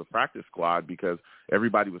actually went to the practice squad, because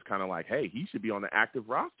everybody was kind of like, hey, he should be on the active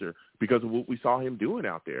roster because of what we saw him doing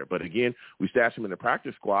out there. But again, we stashed him in the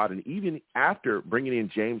practice squad, and even after bringing in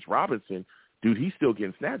James Robinson, dude, he's still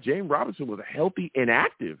getting snapped. James Robinson was a healthy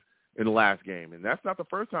inactive in the last game, and that's not the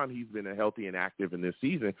first time he's been a healthy and active in this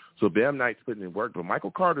season. So Bam Knight's putting in work, but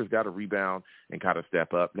Michael Carter's got to rebound and kind of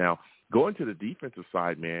step up. Now, going to the defensive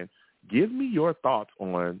side, man, give me your thoughts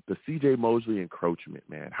on the C.J. Mosley encroachment,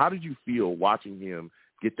 man. How did you feel watching him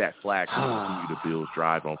get that flag to continue the Bills'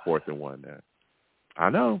 drive on 4th and 1, man? I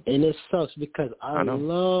know. And it sucks because I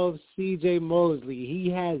love C.J. Mosley. He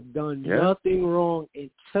has done nothing wrong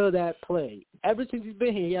until that play. Ever since he's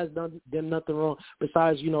been here, he has done nothing wrong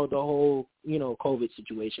besides, the whole, COVID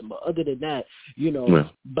situation. But other than that,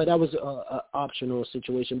 but that was a optional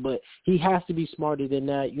situation. But he has to be smarter than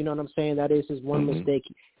that. You know what I'm saying? That is his one mistake.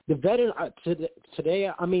 The veteran today,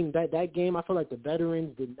 I mean, that game, I feel like the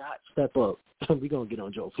veterans did not step up. We're going to get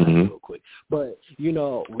on Joe Flacco real quick. But,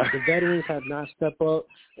 the veterans have not stepped up.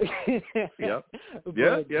 Yeah.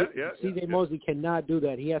 C.J. Mosley cannot do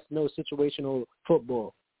that. He has to know situational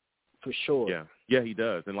football for sure. Yeah, he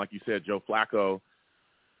does. And like you said, Joe Flacco,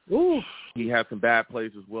 he had some bad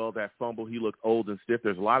plays as well. That fumble, he looked old and stiff.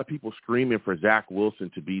 There's a lot of people screaming for Zach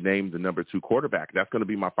Wilson to be named the number 2 quarterback. That's going to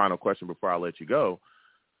be my final question before I let you go.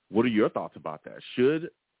 What are your thoughts about that?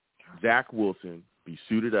 Should Zach Wilson be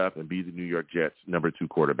suited up and be the New York Jets' number 2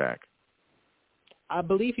 quarterback? I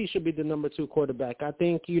believe he should be the number 2 quarterback. I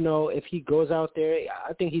think, if he goes out there,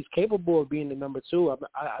 I think he's capable of being the number 2.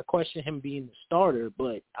 I question him being the starter,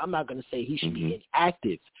 but I'm not going to say he should be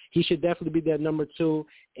inactive. He should definitely be that number 2,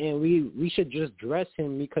 and we should just dress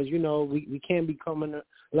him because, we can't be coming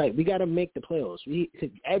 – we got to make the playoffs.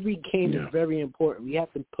 Every game is very important. We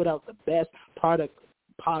have to put out the best product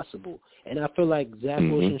possible, and I feel like Zach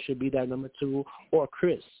Wilson should be that number 2 or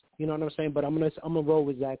Chris. You know what I'm saying? But I'm gonna roll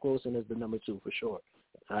with Zach Wilson as the number 2 for sure.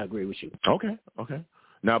 I agree with you. Okay.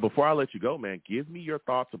 Now, before I let you go, man, give me your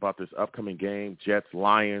thoughts about this upcoming game,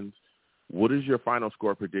 Jets-Lions. What is your final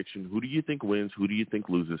score prediction? Who do you think wins? Who do you think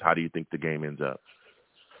loses? How do you think the game ends up?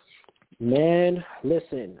 Man,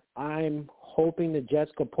 listen, I'm hoping the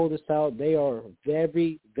Jets could pull this out. They are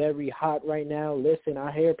very, very hot right now. Listen,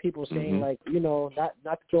 I hear people saying, not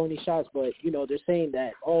to throw any shots, but, they're saying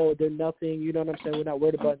that, they're nothing. You know what I'm saying? We're not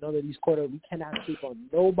worried about none of these quarters. We cannot sleep on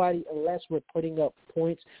nobody unless we're putting up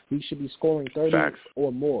points. We should be scoring 30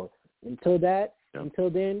 or more. Until then,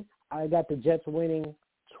 I got the Jets winning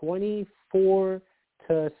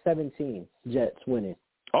 24-17. Jets winning.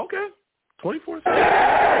 Okay.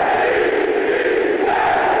 24-17.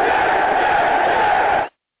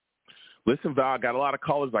 Listen, Val, I got a lot of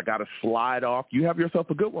callers. I got to slide off. You have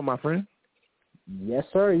yourself a good one, my friend. Yes,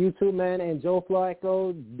 sir. You too, man. And Joe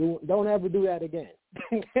Flacco, don't ever do that again.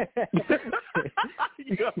 You have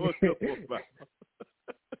a good one, Val.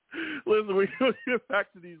 Listen, we're going to get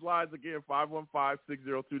back to these lines again.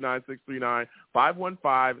 515-602-9639.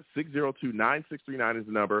 515-602-9639 is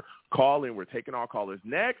the number. Call in. We're taking all callers.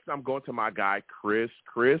 Next, I'm going to my guy, Chris.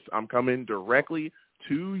 Chris, I'm coming directly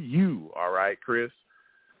to you. All right, Chris.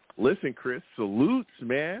 Listen, Chris, salutes,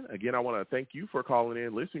 man. Again, I want to thank you for calling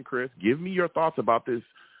in. Listen, Chris, give me your thoughts about this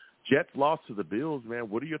Jets loss to the Bills, man.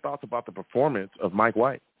 What are your thoughts about the performance of Mike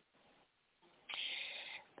White?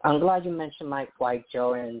 I'm glad you mentioned Mike White,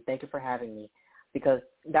 Joe, and thank you for having me because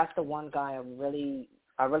that's the one guy I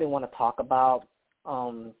really want to talk about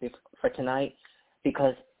for tonight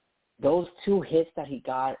because those 2 hits that he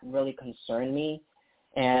got really concerned me.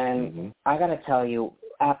 And I got to tell you,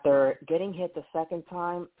 after getting hit the second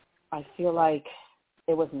time, I feel like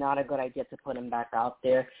it was not a good idea to put him back out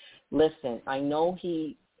there. Listen, I know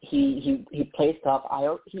he plays tough.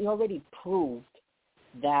 He already proved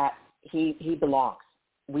that he belongs.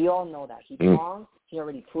 We all know that. He belongs. He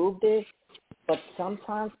already proved it. But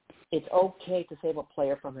sometimes it's okay to save a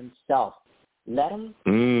player from himself. Let him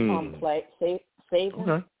play. Save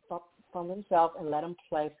him from himself and let him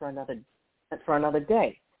play for another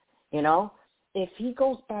day. If he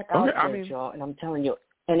goes back out there, Joe, and I'm telling you,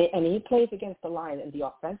 and he plays against the line, and the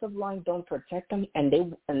offensive line don't protect him, and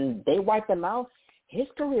they wipe him out, his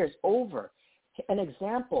career is over. An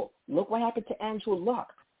example: look what happened to Andrew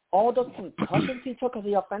Luck. All those concussions he took because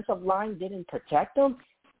the offensive line didn't protect him.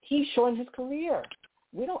 He's showing his career.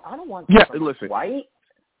 I don't want listen, White.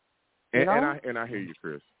 And I hear you,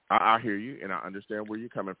 Chris. I hear you, and I understand where you're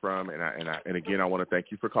coming from, and again, I want to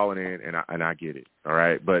thank you for calling in, and I get it. All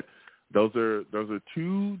right, but those are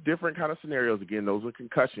 2 different kind of scenarios. Again, those are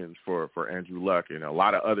concussions for Andrew Luck and a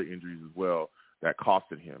lot of other injuries as well that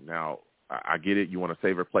costed him. Now, I get it. You want to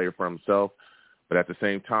save a player for himself, but at the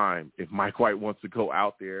same time, if Mike White wants to go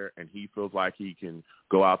out there and he feels like he can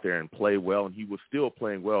go out there and play well, and he was still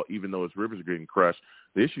playing well even though his ribs are getting crushed,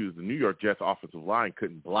 the issue is the New York Jets offensive line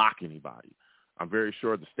couldn't block anybody. I'm very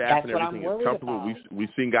sure the staff and everything is comfortable. We've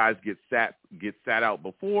seen guys get sat out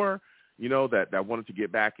before, that wanted to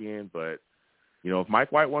get back in, but if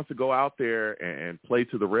Mike White wants to go out there and play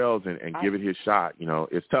to the rails and give it his shot,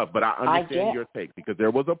 it's tough. But I understand your take, because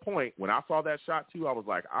there was a point when I saw that shot too, I was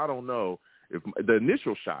like, I don't know if the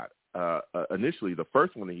initial shot, initially the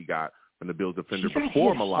first one that he got from the Bills defender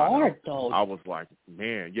before Milano, I was like,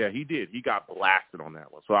 man, yeah, he did. He got blasted on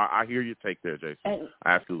that one. So I hear your take there, Jason. And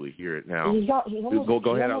I absolutely hear it now.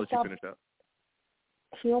 Go ahead. I'll let you finish up.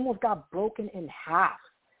 He almost got broken in half.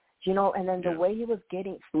 And then the way he was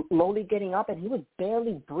slowly getting up, and he was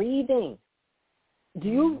barely breathing.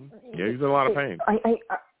 Yeah, he's in a lot of pain.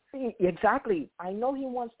 Exactly. I know he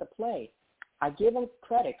wants to play. I give him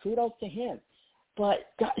credit. Kudos to him.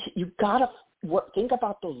 But you gotta think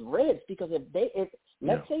about those ribs, because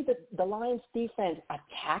let's say that the Lions defense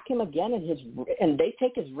attack him again and they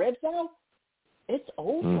take his ribs out, it's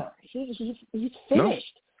over. He's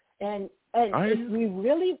finished. No. And if we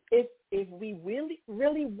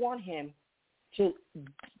really want him to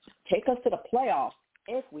take us to the playoffs,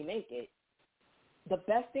 if we make it, the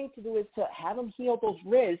best thing to do is to have him heal those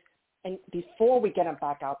ribs and before we get him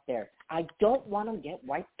back out there. I don't want him to get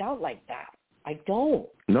wiped out like that. I don't.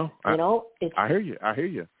 No, I hear you. I hear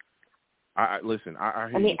you. Listen, I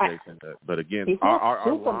hear you, Jason. But again, he's our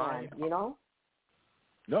Superman, line,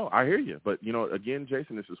 No, I hear you. But, again,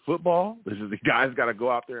 Jason, this is football. This is the guy's got to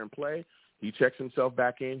go out there and play. He checks himself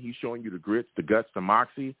back in. He's showing you the grits, the guts, the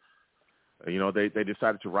moxie. They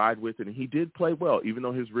decided to ride with it, and he did play well. Even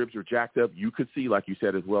though his ribs were jacked up, you could see, like you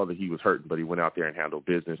said as well, that he was hurting, but he went out there and handled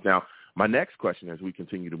business. Now, my next question as we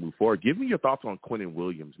continue to move forward, give me your thoughts on Quinnen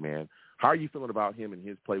Williams, man. How are you feeling about him and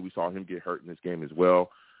his play? We saw him get hurt in this game as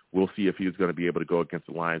well. We'll see if he's going to be able to go against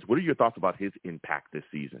the Lions. What are your thoughts about his impact this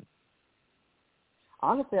season?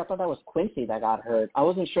 Honestly, I thought that was Quincy that got hurt. I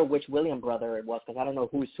wasn't sure which William brother it was, because I don't know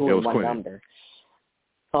who's who in one number.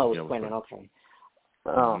 Oh, it was Quinnen. Okay.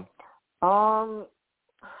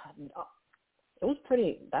 It was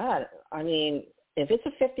pretty bad. I mean, if it's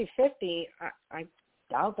a 50-50, I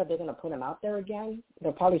doubt that they're going to put him out there again.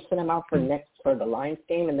 They'll probably send him out for the Lions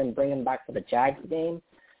game and then bring him back for the Jags game.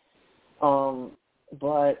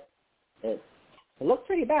 But it looked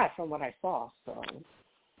pretty bad from what I saw. So.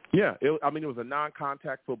 Yeah, it was a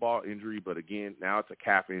non-contact football injury, but again, now it's a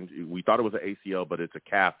calf injury. We thought it was an ACL, but it's a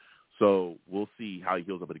calf. So we'll see how he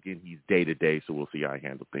heals up. But again, he's day-to-day, so we'll see how he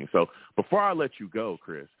handles things. So before I let you go,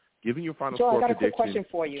 Chris, giving your final score prediction. I got a quick question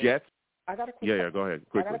for you. Jets. I got a quick go ahead.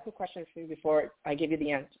 Quickly. I got a quick question for you before I give you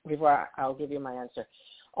the answer. Before I'll give you my answer.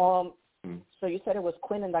 So you said it was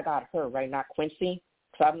Quinnen that got hurt, right? Not Quincy.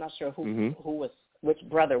 So I'm not sure which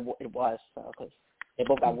brother it was, because they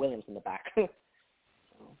both got Williams in the back.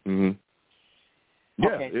 Yeah,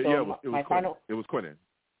 okay, so it was Quinnen. It was Quinnen.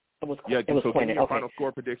 It was so Quinnen. Give me your final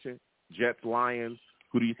score prediction. Jets, Lions.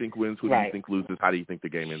 Who do you think wins? Who do you think loses? How do you think the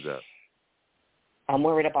game ends up? I'm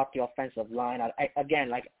worried about the offensive line. I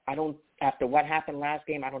don't. After what happened last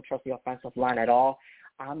game, I don't trust the offensive line at all.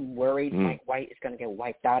 I'm worried Mike White is going to get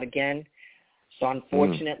wiped out again. So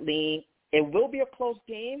unfortunately, it will be a close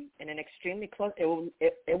game and an extremely close. It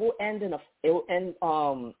will end in a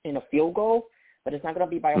field goal, but it's not going to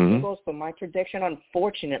be by a field goal. So my prediction,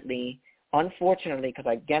 unfortunately, because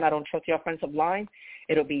again I don't trust the offensive line,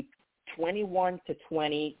 it'll be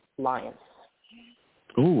 21-20 Lions.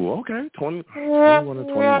 Ooh, okay.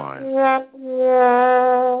 21-20 Lions.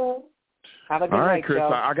 Have a good night, right, Chris.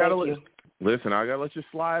 Joe. I gotta let you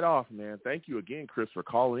slide off, man. Thank you again, Chris, for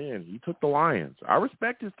calling in. He took the Lions. I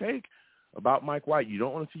respect his take about Mike White. You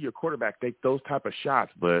don't want to see your quarterback take those type of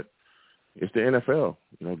shots, but it's the NFL.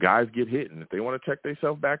 Guys get hit, and if they want to check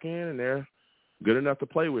themselves back in and they're good enough to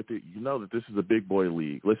play with it, you know that this is a big boy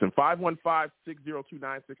league. Listen,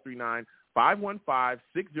 515-602-9639. 515-602-9639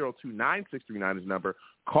 is the number.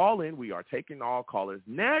 Call in. We are taking all callers.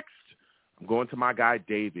 Next, I'm going to my guy,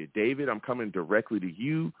 David. David, I'm coming directly to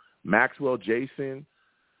you. Maxwell, Jason,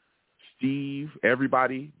 Steve,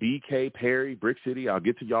 everybody, BK, Perry, Brick City. I'll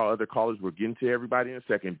get to y'all other callers. We're getting to everybody in a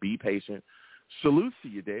second. Be patient. Salute to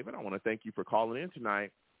you, David. I want to thank you for calling in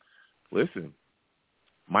tonight. Listen,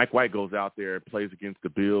 Mike White goes out there and plays against the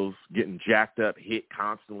Bills, getting jacked up, hit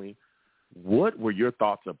constantly. What were your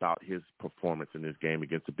thoughts about his performance in this game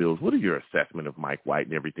against the Bills? What are your assessment of Mike White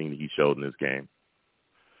and everything that he showed in this game?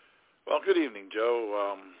 Well, good evening,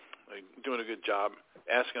 Joe. Doing a good job,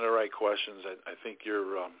 asking the right questions. I think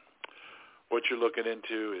what you're looking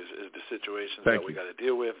into is the situations that we got to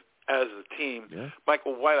deal with as a team. Yeah.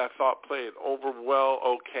 Michael White, I thought, played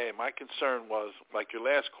okay. My concern was, like your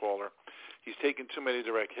last caller, he's taking too many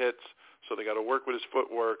direct hits, so they got to work with his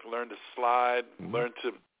footwork, learn to slide, learn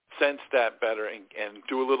to sense that better, and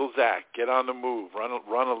do a little Zach, get on the move, run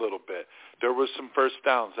a little bit. There was some first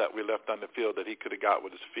downs that we left on the field that he could have got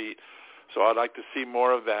with his feet. So I'd like to see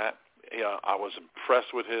more of that. I was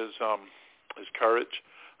impressed with his courage.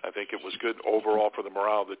 I think it was good overall for the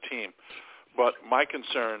morale of the team. But my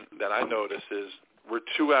concern that I notice is we're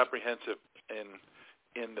too apprehensive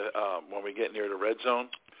in the when we get near the red zone.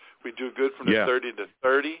 We do good from the 30 to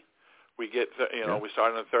 30. We get, we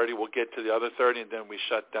start on the 30, we'll get to the other 30, and then we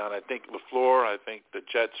shut down. I think LaFleur, I think the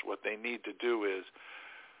Jets, what they need to do is,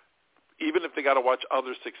 even if they got to watch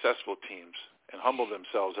other successful teams and humble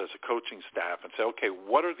themselves as a coaching staff and say, okay,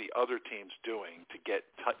 what are the other teams doing to get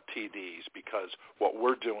TDs because what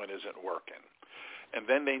we're doing isn't working? And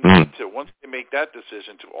then they need to, once they make that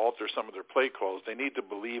decision to alter some of their play calls, they need to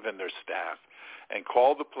believe in their staff and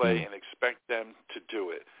call the play and expect them to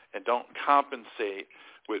do it, and don't compensate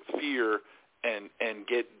with fear and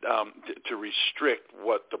get to restrict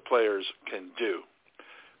what the players can do.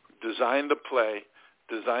 Design the play,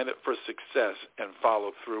 design it for success, and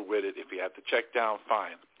follow through with it. If you have to check down,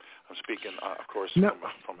 fine. I'm speaking, of course,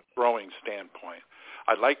 from a throwing standpoint.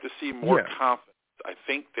 I'd like to see more confidence. I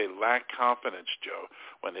think they lack confidence, Joe,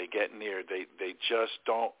 when they get near. They just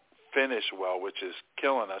don't finish well, which is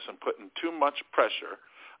killing us and putting too much pressure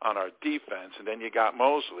on our defense. And then you got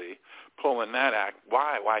Mosley pulling that act.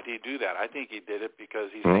 Why? Why did he do that? I think he did it because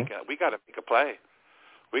he's thinking, we got to make a play.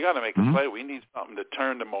 We got to make a play. We need something to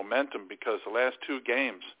turn the momentum, because the last two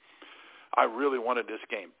games, I really wanted this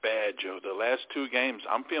game bad, Joe. The last two games,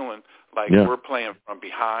 I'm feeling like we're playing from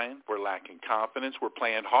behind. We're lacking confidence. We're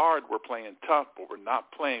playing hard. We're playing tough, but we're not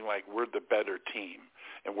playing like we're the better team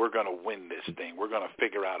and we're going to win this thing. We're going to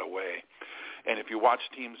figure out a way. And if you watch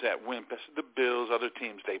teams that win, the Bills, other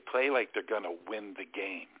teams, they play like they're going to win the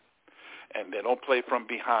game. And they don't play from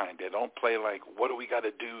behind. They don't play like, what do we got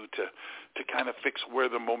to do to kind of fix where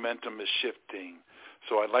the momentum is shifting?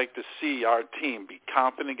 So I'd like to see our team be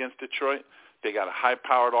confident against Detroit. They got a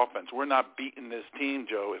high-powered offense. We're not beating this team,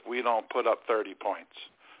 Joe, if we don't put up 30 points,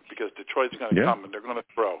 because Detroit's going to come and they're going to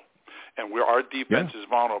throw. And our defense is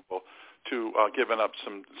vulnerable to giving up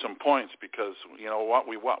some points, because you know what?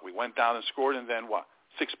 We went down and scored, and then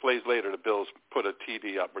 6 plays later, the Bills put a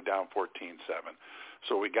TD up. We're down 14-7.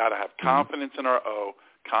 So we got to have confidence in our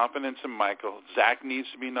confidence in Michael. Zach needs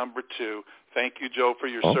to be number 2. Thank you, Joe, for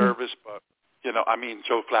your service, but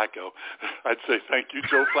Joe Flacco. I'd say thank you,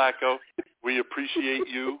 Joe Flacco. We appreciate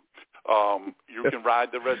you. You can ride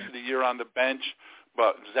the rest of the year on the bench,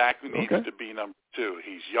 but Zach needs to be number 2.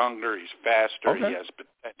 He's younger. He's faster. He has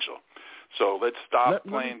potential. So let's stop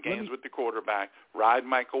playing games with the quarterback. Ride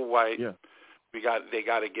Michael White. Yeah. They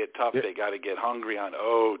got to get tough. They got to get hungry on.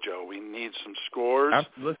 Joe, we need some scores.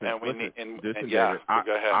 Go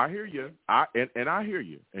ahead. I hear you. I hear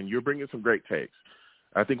you, and you're bringing some great takes.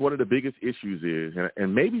 I think one of the biggest issues is,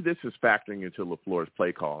 and maybe this is factoring into LaFleur's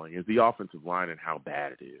play calling, is the offensive line and how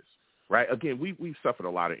bad it is. Right? Again, we've suffered a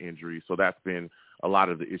lot of injuries, so that's been a lot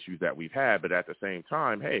of the issues that we've had. But at the same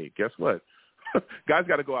time, hey, guess what? Guys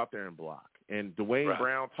got to go out there and block. And Dwayne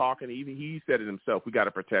Brown talking, even he said it himself, we got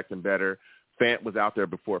to protect him better. Fant was out there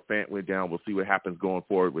before Fant went down. We'll see what happens going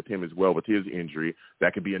forward with him as well with his injury.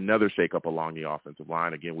 That could be another shakeup along the offensive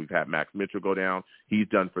line. Again, we've had Max Mitchell go down. He's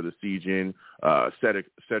done for the season.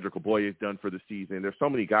 Cedric Oboye is done for the season. There's so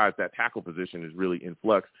many guys. That tackle position is really in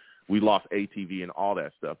flux. We lost ATV and all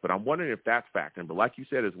that stuff. But I'm wondering if that's factoring. But like you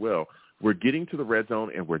said as well, we're getting to the red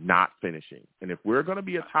zone and we're not finishing. And if we're going to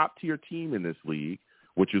be a top-tier team in this league,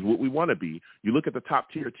 which is what we want to be, you look at the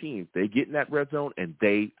top-tier teams, they get in that red zone and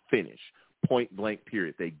they finish. Point blank,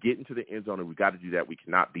 period. They get into the end zone, and we got to do that. We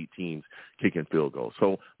cannot beat teams kicking field goals.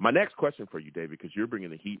 So my next question for you, David, because you're bringing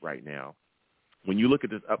the heat right now, when you look at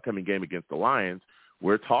this upcoming game against the Lions,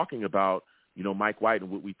 we're talking about, Mike White and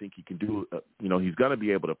what we think he can do. He's going to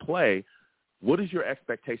be able to play. What is your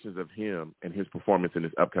expectations of him and his performance in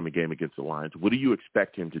this upcoming game against the Lions? What do you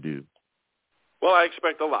expect him to do? Well, I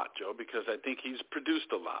expect a lot, Joe, because I think he's produced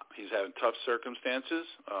a lot. He's had tough circumstances,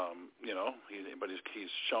 but he's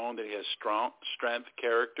shown that he has strength,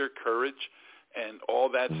 character, courage, and all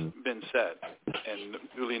that's been said and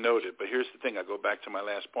duly noted. But here's the thing. I go back to my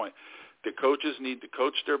last point. The coaches need to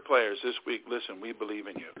coach their players this week. Listen, we believe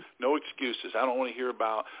in you. No excuses. I don't want to hear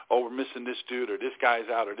about, we're missing this dude or this guy's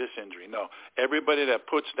out or this injury. No. Everybody that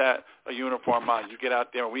puts that uniform on, you get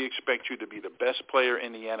out there and we expect you to be the best player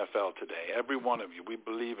in the NFL today. Every one of you. We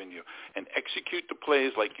believe in you. And execute the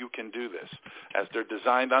plays like you can do this. As they're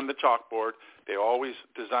designed on the chalkboard, they always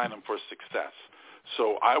design them for success.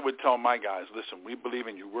 So I would tell my guys, listen, we believe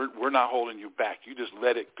in you. We're not holding you back. You just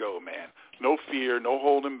let it go, man. No fear, no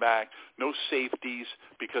holding back, no safeties,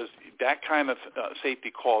 because that kind of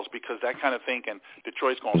safety calls, because that kind of thinking,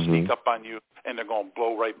 Detroit's going to sneak up on you and they're going to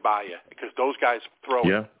blow right by you, because those guys throw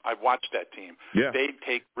it. I've watched that team. They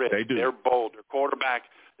take risks. They're bold. Their quarterback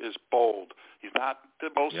is bold. He's not the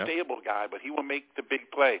most stable guy, but he will make the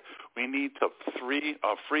big play. We need to free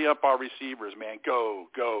up our receivers, man. Go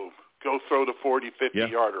throw the 40,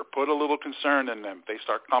 50-yarder. Put a little concern in them. They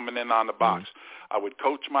start coming in on the box. I would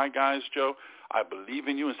coach my guys, Joe. I believe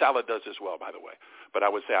in you, and Salah does as well, by the way. But I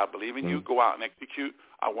would say I believe in you. Go out and execute.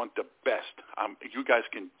 I want the best. You guys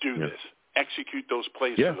can do this. Execute those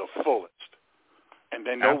plays to the fullest, and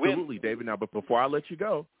then they'll win. Absolutely, David. Now, but before I let you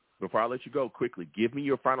go, quickly, give me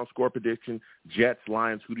your final score prediction. Jets,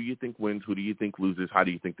 Lions, who do you think wins? Who do you think loses? How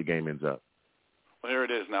do you think the game ends up? Well, here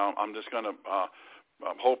it is now. I'm just going to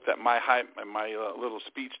hope that my hype and my little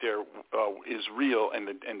speech there is real, and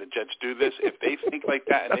the Jets do this. If they think like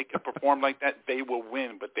that and they can perform like that, they will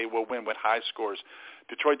win, but they will win with high scores.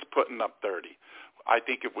 Detroit's putting up 30. I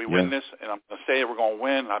think if we win this, and I'm going to say we're going to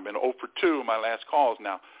win, I've been 0 for 2 in my last calls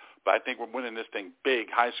now, but I think we're winning this thing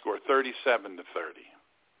big, high score, 37-30.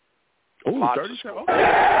 Oh, 37.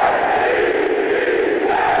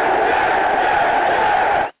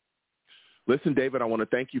 Listen, David, I want to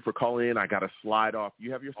thank you for calling in. I got to slide off.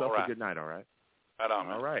 You have yourself a good night, all right? Right on,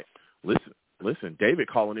 man. All right. Listen, David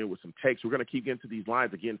calling in with some takes. We're going to keep getting to these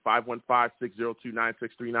lines. Again,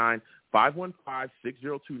 515-602-9639.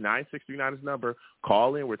 515-602-9639 is the number.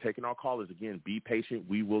 Call in. We're taking all callers. Again, be patient.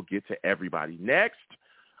 We will get to everybody. Next,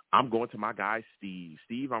 I'm going to my guy, Steve.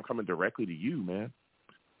 Steve, I'm coming directly to you, man.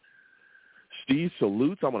 Steve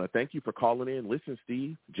salutes. I want to thank you for calling in. Listen,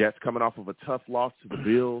 Steve, Jets coming off of a tough loss to the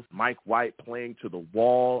Bills. Mike White playing to the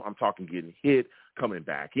wall. I'm talking getting hit, coming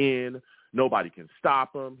back in. Nobody can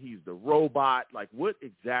stop him. He's the robot. Like, what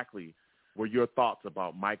exactly were your thoughts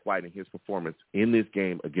about Mike White and his performance in this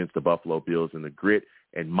game against the Buffalo Bills and the grit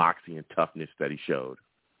and moxie and toughness that he showed?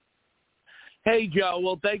 Hey, Joe.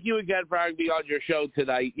 Well, thank you again for having me on your show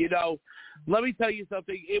tonight. You know, let me tell you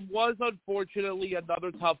something. It was unfortunately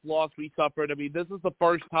another tough loss we suffered. I mean, this is the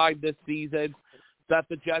first time this season that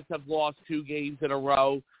the Jets have lost 2 games in a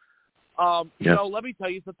row. You know, let me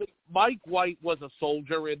tell you something. Mike White was a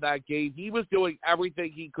soldier in that game. He was doing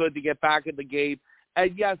everything he could to get back in the game.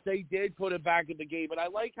 And, yes, they did put him back in the game. And I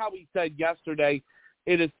like how he said yesterday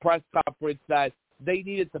in his press conference that they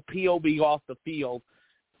needed to peel me off the field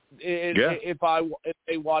if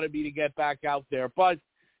they wanted me to get back out there. But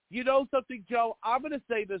you know something, Joe? I'm going to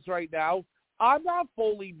say this right now. I'm not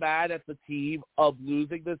fully mad at the team of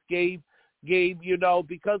losing this game, you know,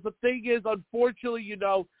 because the thing is, unfortunately, you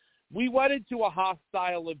know, we went into a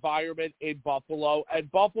hostile environment in Buffalo,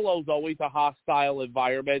 and Buffalo's always a hostile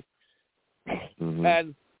environment.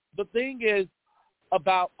 And the thing is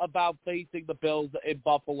about facing the Bills in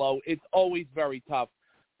Buffalo, it's always very tough.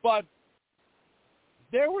 But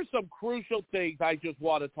there were some crucial things I just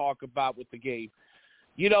want to talk about with the game.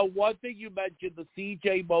 You know, one thing you mentioned, the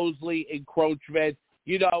C.J. Mosley encroachment.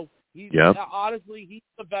 You know, honestly, he's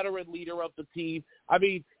the veteran leader of the team. I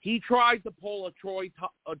mean, he tried to pull a Troy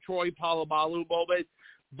Polamalu moment,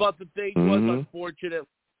 but the thing was, unfortunate,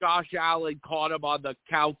 Josh Allen caught him on the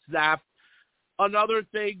count snap. Another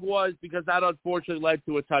thing was, because that unfortunately led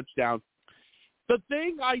to a touchdown. The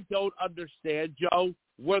thing I don't understand, Joe,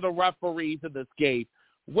 were the referees in this game.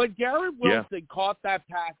 When Garrett Wilson caught that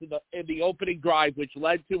pass in the opening drive, which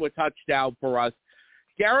led to a touchdown for us,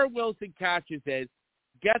 Garrett Wilson catches it,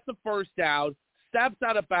 gets a first down, steps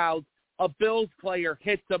out of bounds, a Bills player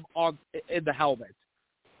hits him in the helmet.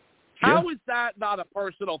 How is that not a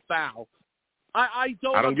personal foul? I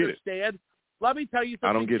don't understand. Let me tell you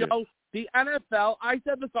something, Joe. The NFL, I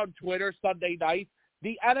said this on Twitter Sunday night,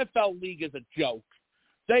 the NFL league is a joke.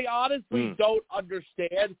 They honestly don't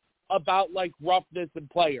understand about, like, roughness in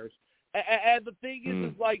players. And the thing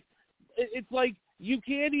is, it's like you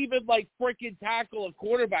can't even, like, freaking tackle a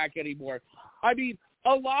quarterback anymore. I mean,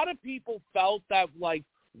 a lot of people felt that, like,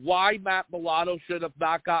 why Matt Milano should have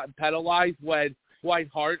not gotten penalized when White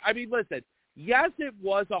Hart. I mean, listen, yes, it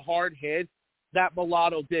was a hard hit that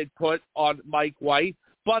Milano did put on Mike White,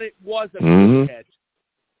 but it was a good hit.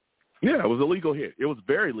 Yeah, it was a legal hit. It was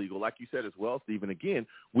very legal, like you said as well, Stephen. Again,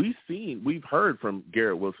 we've heard from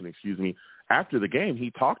Garrett Wilson, after the game. He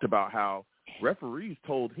talked about how referees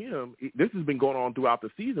told him, this has been going on throughout the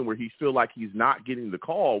season, where he feel like he's not getting the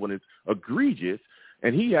call when it's egregious,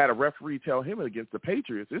 and he had a referee tell him against the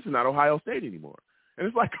Patriots, this is not Ohio State anymore. And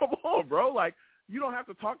it's like, come on, bro. Like, you don't have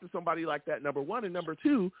to talk to somebody like that, number one. And number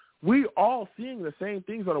two, we all seeing the same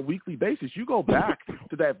things on a weekly basis. You go back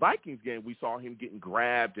to that Vikings game, we saw him getting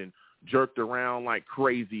grabbed and jerked around like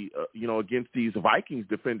crazy, against these Vikings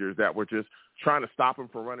defenders that were just trying to stop him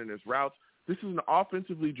from running his routes. This is an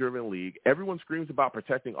offensively driven league. Everyone screams about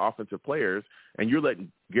protecting offensive players, and you're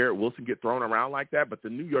letting Garrett Wilson get thrown around like that, but the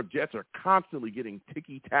New York Jets are constantly getting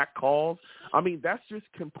ticky-tack calls. I mean, that's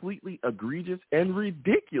just completely egregious and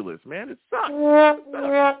ridiculous, man. It sucks.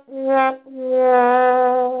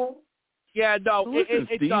 Yeah, no, Listen,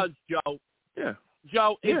 it does, Joe. Yeah.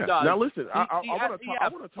 Joe, it does. Now, listen, I want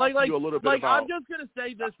to talk to you a little bit about... I'm just going to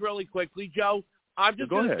say this really quickly, Joe. I'm just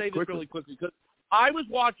going to say this really quickly because I was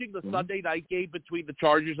watching the Sunday night game between the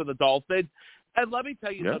Chargers and the Dolphins, and let me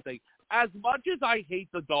tell you something. As much as I hate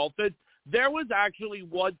the Dolphins, there was actually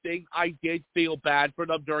one thing I did feel bad for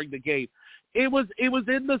them during the game. It was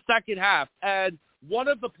in the second half, and one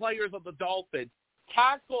of the players of the Dolphins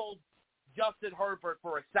tackled Justin Herbert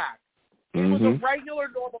for a sack. It was a regular,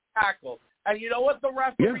 normal tackle. And you know what the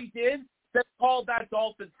referee did? They called that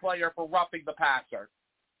Dolphins player for roughing the passer.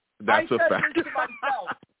 That's a fact. I said this to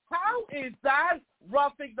myself. How is that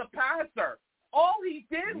roughing the passer? All he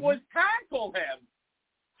did was tackle him.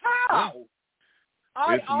 How?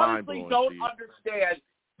 I honestly don't understand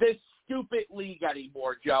this stupid league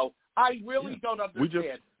anymore, Joe. I really don't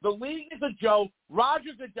understand. The league is a joke.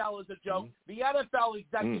 Roger Goodell is a joke. The NFL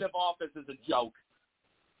executive office is a joke.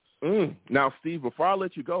 Now, Steve, before I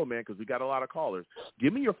let you go, man, because we got a lot of callers,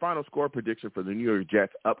 give me your final score prediction for the New York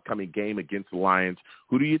Jets' upcoming game against the Lions.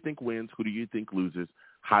 Who do you think wins? Who do you think loses?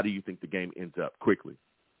 How do you think the game ends up? Quickly.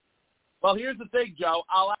 Well, here's the thing, Joe.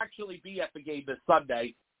 I'll actually be at the game this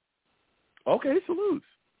Sunday. Okay, salutes.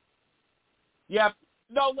 Yep.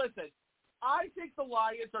 No, listen. I think the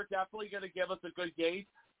Lions are definitely going to give us a good game.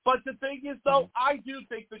 But the thing is, though, I do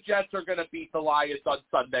think the Jets are going to beat the Lions on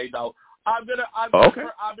Sunday, though. I'm gonna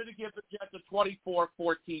give the Jets a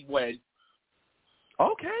 24-14 win.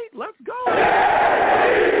 Okay, let's go.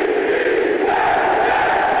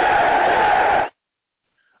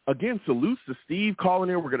 Again, salutes to Steve calling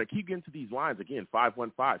in. We're going to keep getting to these lines. Again,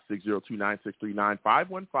 515-602-9639.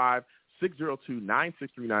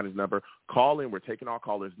 515-602-9639 is number. Call in. We're taking all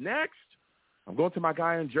callers. Next, I'm going to my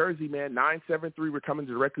guy in Jersey, man, 973. We're coming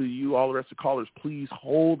directly to you. All the rest of the callers, please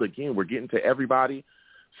hold. Again, we're getting to everybody.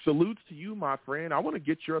 Salutes to you, my friend. I want to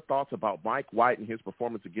get your thoughts about Mike White and his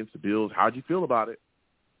performance against the Bills. How'd you feel about it?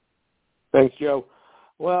 Thanks, Joe.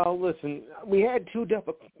 Well, listen, we had two tough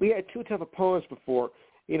opponents before.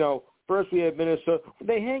 First we had Minnesota.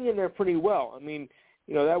 They hang in there pretty well. I mean,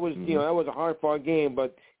 that was that was a hard-fought game,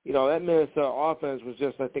 but that Minnesota offense was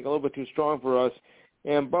just, I think, a little bit too strong for us.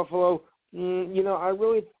 And Buffalo, I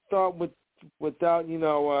really thought without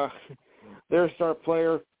their star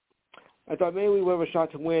player, I thought maybe we would have a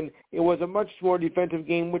shot to win. It was a much more defensive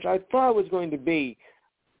game, which I thought it was going to be.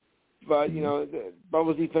 But,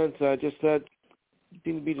 Buffalo's defense just seemed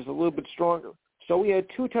to be just a little bit stronger. So we had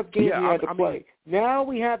two tough games we had to play. Now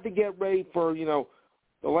we have to get ready for, the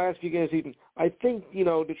last few games of the season. I think,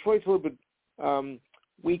 Detroit's a little bit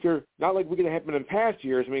weaker, not like we're going to happen in past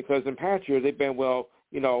years. because in past years they've been, in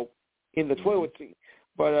the toilet seat.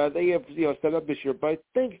 But they have, stepped up this year. But I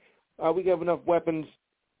think we have enough weapons.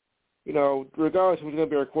 Regardless of who's going to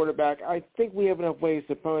be our quarterback, I think we have enough ways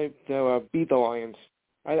to probably beat the Lions.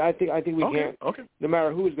 I think we can, no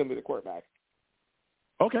matter who's going to be the quarterback.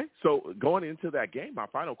 Okay, so going into that game, my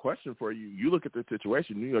final question for you, you look at the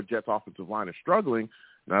situation, New York Jets offensive line is struggling.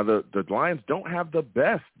 Now, the Lions don't have the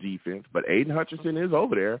best defense, but Aiden Hutchinson is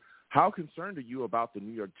over there. How concerned are you about the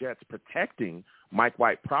New York Jets protecting Mike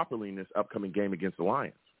White properly in this upcoming game against the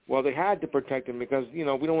Lions? Well, they had to protect him because, we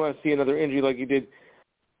don't want to see another injury like he did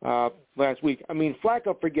last week. I mean,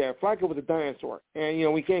 Flacco was a dinosaur,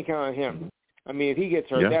 and, we can't count on him. I mean, if he gets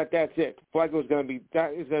hurt, that's it. Flacco is going to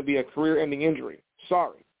be a career-ending injury.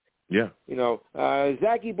 Sorry. Yeah.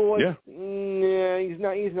 Zachy boy, he's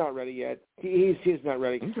not ready yet. He's not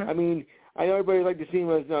ready. Okay. I mean, I know everybody would like to see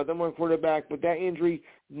him as number one quarterback, but that injury,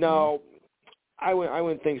 no, I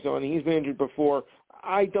wouldn't think so. And he's been injured before.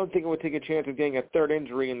 I don't think it would take a chance of getting a third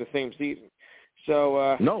injury in the same season.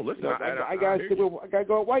 So no, listen, I got to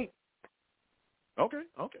go at White. Okay.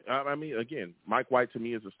 I mean, again, Mike White to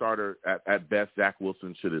me is a starter. At best, Zach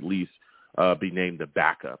Wilson should at least be named the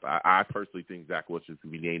backup. I personally think Zach Wilson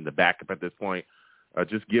should be named the backup at this point.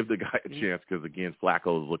 Just give the guy a chance because, again,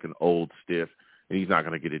 Flacco is looking old, stiff, and he's not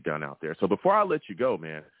going to get it done out there. So before I let you go,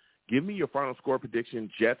 man, give me your final score prediction.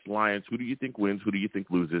 Jets, Lions, who do you think wins? Who do you think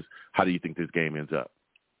loses? How do you think this game ends up?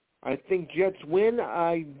 I think Jets win.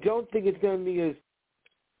 I don't think it's going to be as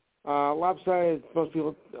lopsided as most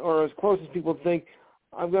people, or as close as people think.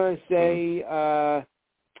 I'm going to say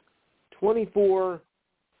 24-14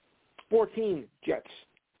 Jets.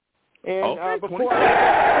 And before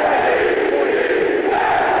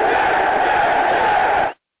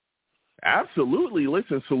Absolutely.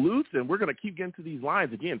 Listen, salutes, and we're going to keep getting to these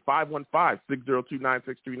lines. Again,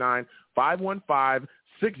 515-602-9639. 515-602-9639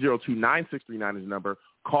 is the number.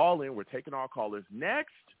 Call in. We're taking all callers.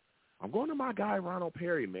 Next, I'm going to my guy, Ronald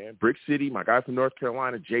Perry, man. Brick City, my guy from North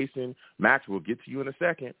Carolina, Jason, Max, we'll get to you in a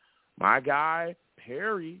second. My guy,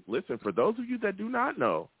 Perry, listen, for those of you that do not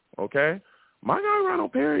know, okay, my guy,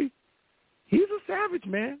 Ronald Perry, he's a savage,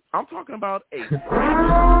 man. I'm talking about a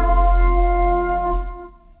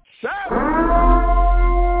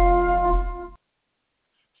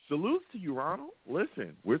salute to you, Ronald.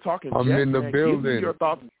 Listen, we're talking I'm Jets, in the man. building. Give me your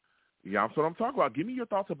thoughts. Yeah, that's what I'm talking about. Give me your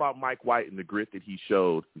thoughts about Mike White and the grit that he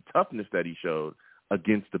showed, the toughness that he showed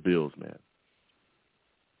against the Bills, man.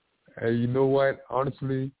 Hey, you know what?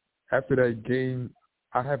 Honestly, after that game,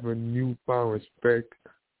 I have a newfound respect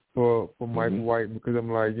for Mike White, because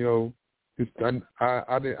I'm like, you know, I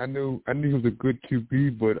knew he was a good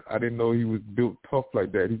QB, but I didn't know he was built tough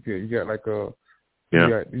like that. He got like a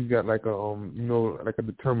he's got like a you know, like a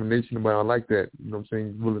determination about it. I like that. You know what I'm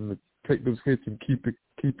saying? He's willing to take those hits and keep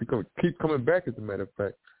coming back, as a matter of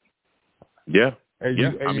fact. Yeah. And he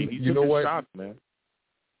took know his what? shots, man.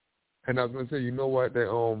 And I was gonna say, you know what? That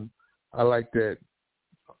I like that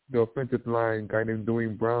the offensive line guy named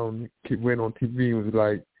Dwayne Brown went on TV and was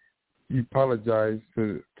like, he apologized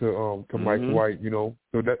to Mike White, you know.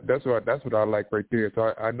 So that's what I like right there.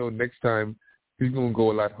 So I know next time he's gonna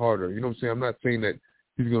go a lot harder. You know what I'm saying? I'm not saying that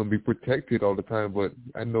he's gonna be protected all the time, but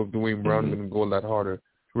I know Dwayne Brown is gonna go a lot harder.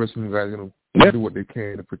 The rest of them guys are gonna do what they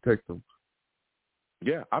can to protect him.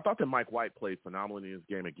 Yeah, I thought that Mike White played phenomenally in this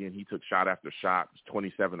game. Again, he took shot after shot. It was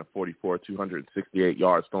 27-44, 268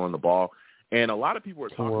 yards throwing the ball. And a lot of people are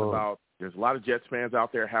talking about, there's a lot of Jets fans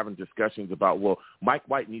out there having discussions about, well, Mike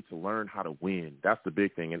White needs to learn how to win. That's the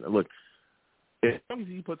big thing. And look, as long as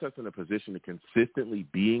he puts us in a position to consistently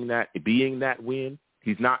being that win,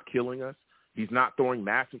 he's not killing us. He's not throwing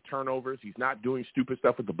massive turnovers. He's not doing stupid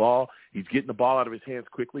stuff with the ball. He's getting the ball out of his hands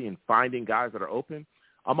quickly and finding guys that are open.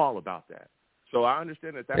 I'm all about that. So I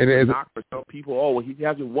understand that that's a knock for some people. Oh, well, he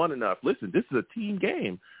hasn't won enough. Listen, this is a team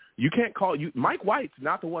game. You can't call – Mike White's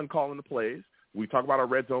not the one calling the plays. We talk about our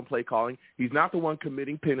red zone play calling. He's not the one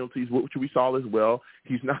committing penalties, which we saw as well.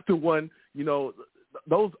 He's not the one – you know,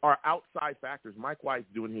 those are outside factors. Mike White's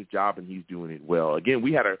doing his job, and he's doing it well. Again,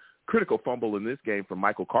 we had a critical fumble in this game from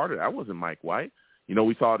Michael Carter. That wasn't Mike White. You know,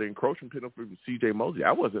 we saw the encroachment penalty from C.J. Mosley.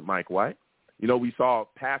 That wasn't Mike White. You know, we saw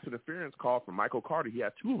pass interference call from Michael Carter. He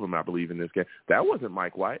had two of them, I believe, in this game. That wasn't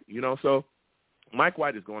Mike White. You know, so Mike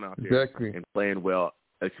White is going out there and playing well,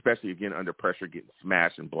 especially, again, under pressure, getting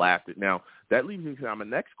smashed and blasted. Now, that leads me to my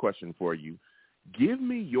next question for you. Give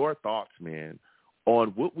me your thoughts, man, on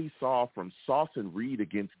what we saw from Sauson Reed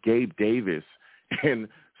against Gabe Davis and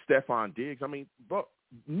Stephon Diggs. I mean, but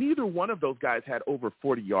neither one of those guys had over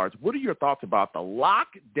 40 yards. What are your thoughts about the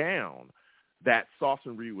lockdown that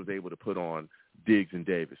Sauson Reed was able to put on Diggs and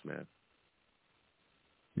Davis, man?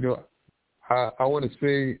 You know, I want to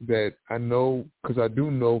say that I know, because I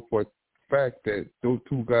do know for a fact that those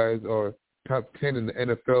two guys are top 10 in the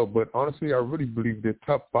NFL, but honestly, I really believe they're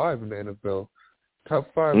top 5 in the NFL.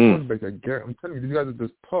 Top 5 quarterbacks. I'm telling you, these guys are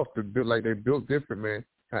just tough. They're built different, man.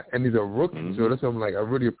 And these are rookies, so that's what I'm like. I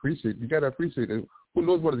really appreciate. You gotta appreciate it. Who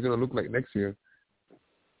knows what it's gonna look like next year?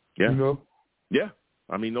 Yeah. You know? Yeah.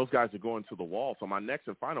 I mean, those guys are going to the wall. So my next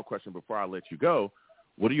and final question before I let you go,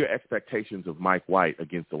 what are your expectations of Mike White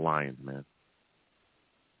against the Lions, man?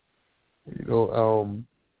 You know,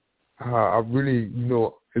 I really, you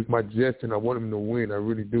know, it's my Jets and I want them to win. I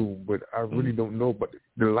really do, but I really don't know. But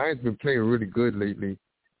the Lions been playing really good lately.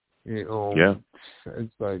 And,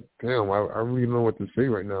 it's like, damn, I really don't know what to say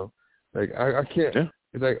right now. Like, I can't. Yeah.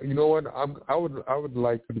 It's like, you know what? I would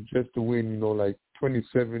like for the Jets to win, you know, like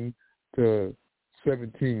 27-17,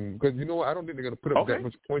 because you know what? I don't think they're gonna put up that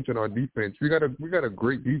much points on our defense. We got a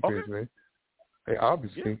great defense, man. Hey,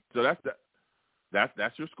 obviously. Yeah. So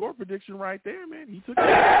that's your score prediction right there, man. He took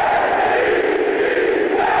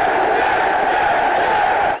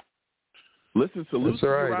Listen, salute to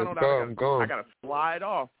you, Ronald. I got to slide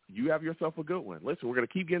off. You have yourself a good one. Listen, we're going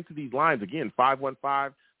to keep getting to these lines. Again,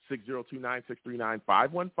 515-602-9639.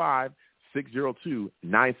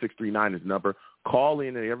 515-602-9639 is the number. Call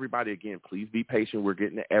in, and everybody, again, please be patient. We're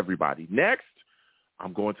getting to everybody. Next,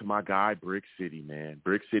 I'm going to my guy, Brick City, man.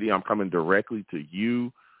 Brick City, I'm coming directly to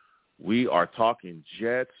you. We are talking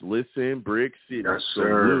Jets. Listen, Brick City. Yes,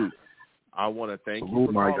 sir. I want to thank Salute, you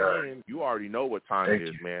for my calling guy. in. You already know what time Thank it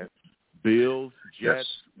is, you. man. Bills, Jets, Yes.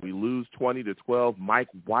 we lose 20-12. Mike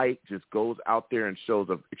White just goes out there and shows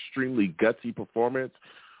an extremely gutsy performance.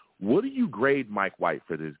 What do you grade Mike White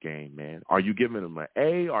for this game, man? Are you giving him an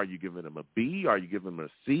A? Are you giving him a B? Are you giving him a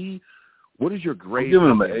C? What is your grade? I'm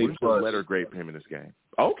giving him an for A+. What is your letter grade for him in this game?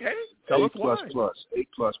 Okay, tell us why. A++.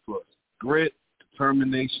 Grit,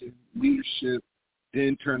 determination, leadership,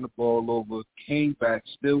 didn't turn the ball over, came back,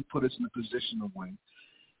 still put us in a position to win.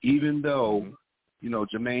 Even though,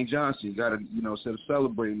 Jermaine Johnson, you got to, instead of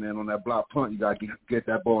celebrating, man, on that block punt, you got to get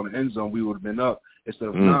that ball in the end zone. We would have been up. Instead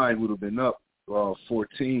of 9, we would have been up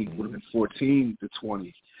 14. Would have been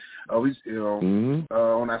 14-20.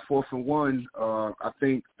 On that 4th and 1, I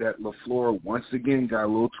think that LaFleur once again got a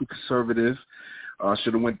little too conservative.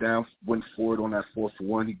 Should have went for it on that 4th and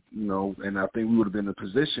 1, and I think we would have been in a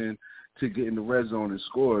position to get in the red zone and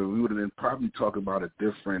score. We would have been probably talking about a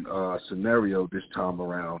different scenario this time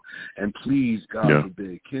around. And please, God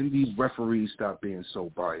forbid, can these referees stop being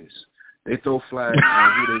so biased? They throw flags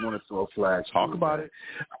on who they want to throw flags. Talk about it.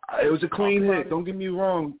 It was a clean hit. Don't get me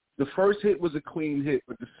wrong. The first hit was a clean hit,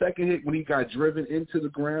 but the second hit when he got driven into the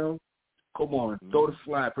ground, come on, throw the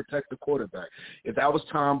flag, protect the quarterback. If that was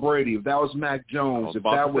Tom Brady, if that was Mac Jones, if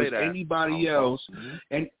that was anybody else,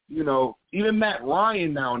 and, even Matt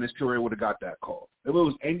Ryan now in his career would have got that call. And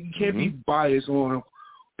you can't be biased on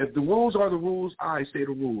if the rules are the rules, I say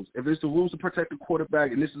the rules. If it's the rules to protect the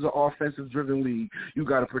quarterback, and this is an offensive-driven league, you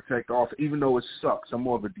got to protect off. Even though it sucks, I'm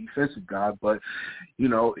more of a defensive guy, but you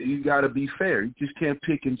got to be fair. You just can't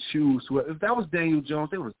pick and choose. If that was Daniel Jones,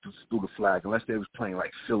 they would have threw the flag unless they was playing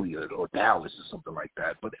like Philly or Dallas or something like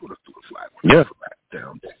that. But they would have threw the flag.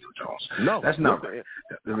 Down Daniel Jones. No, that's not right.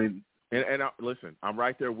 I mean. And listen, I'm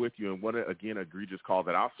right there with you. And what again egregious call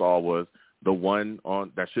that I saw was the one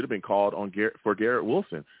on that should have been called on for Garrett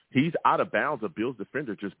Wilson. He's out of bounds. A Bills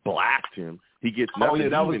defender just blacked him. He gets nothing. Oh yeah,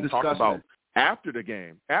 that was disgusting. Talk about after the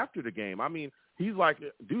game. I mean, he's like,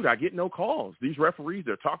 dude, I get no calls. These referees,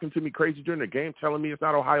 they're talking to me crazy during the game, telling me it's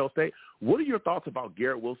not Ohio State. What are your thoughts about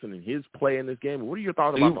Garrett Wilson and his play in this game? What are your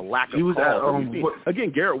thoughts about the lack of calls?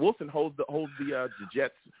 Again, Garrett Wilson holds the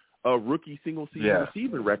Jets. A rookie single-season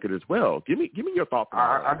receiving record as well. Give me your thoughts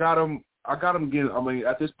on that. I got him again. I mean,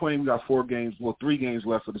 at this point, we got 3 games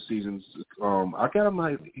left for the season. I got him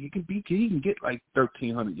like he can get like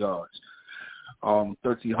 1,300 yards.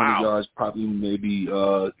 1,300 yards, probably maybe.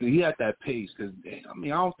 He had that pace because I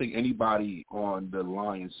don't think anybody on the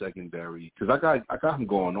Lions secondary because I got him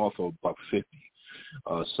going off of about 50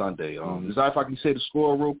 Sunday. Is that if I can say the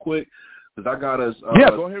score real quick? Because I got us.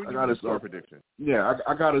 Go ahead with your score prediction. Yeah,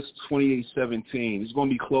 I got us 28-17. It's going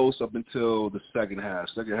to be close up until the second half.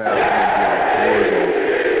 Second half is going to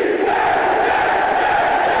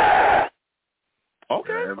be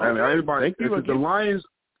okay. I mean, everybody. The Lions.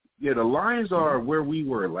 Yeah, the Lions are where we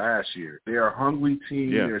were last year. They are a hungry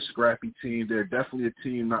team. They're a scrappy team. They're definitely a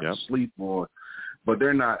team not to sleep on. But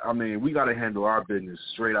they're not. I mean, we got to handle our business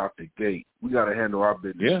straight out the gate. We straight out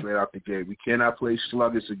the gate. We cannot play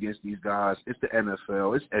sluggish against these guys. It's the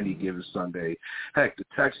NFL. It's any given Sunday. Heck, the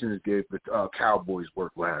Texans gave the Cowboys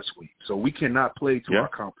work last week. So we cannot play to our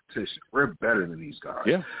competition. We're better than these guys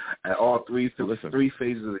at all three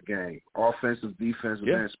phases of the game, offensive, defensive,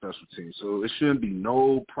 and special teams. So it shouldn't be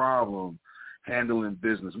no problem handling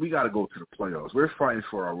business. We got to go to the playoffs. We're fighting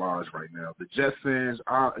for our lives right now. The Jet fans,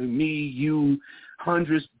 me, you,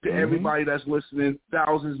 hundreds, everybody that's listening,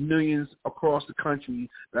 thousands, millions across the country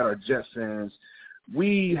that are Jet fans,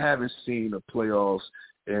 we haven't seen the playoffs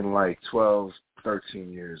in like 12,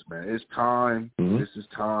 13 years, man. It's time. This is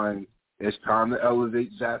time. It's time to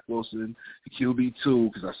elevate Zach Wilson to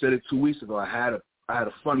QB2 because I said it 2 weeks ago. I had a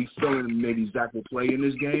funny feeling maybe Zach will play in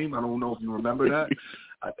this game. I don't know if you remember that.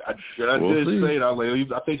 I did say it. I was like,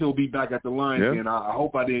 I think he'll be back at the Lions, and I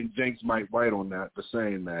hope I didn't jinx Mike White on that for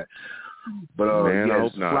saying that. But I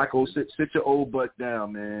hope not. Flacco, sit your old butt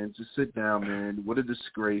down, man. Just sit down, man. What a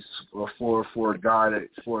disgrace for a guy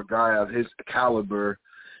of his caliber.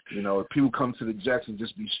 If people come to the Jets and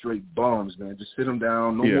just be straight bums, man. Just sit him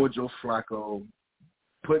down. No more Joe Flacco.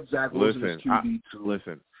 Put Zach Wilson as QB2.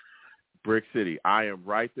 Listen. Brick City, I am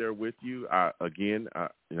right there with you. I'm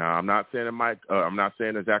not saying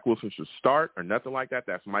that Zach Wilson should start or nothing like that.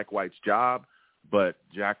 That's Mike White's job, but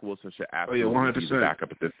Zach Wilson should absolutely be the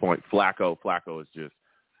backup at this point. Flacco is just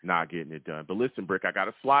not getting it done. But listen, Brick, I got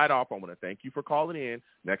to slide off. I want to thank you for calling in.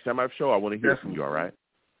 Next time I have a show, I want to hear from you. All right.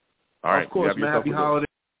 All right. Of course, man. Happy holidays.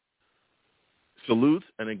 Salutes,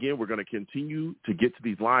 and again, we're going to continue to get to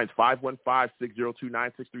these lines.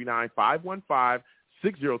 515-602-9639.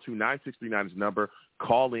 602-9639 is the number.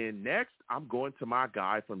 Call in. Next, I'm going to my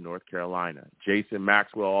guy from North Carolina, Jason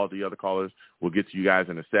Maxwell. All the other callers, we'll get to you guys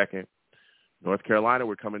in a second. North Carolina,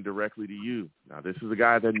 we're coming directly to you. Now, this is a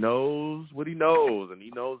guy that knows what he knows, and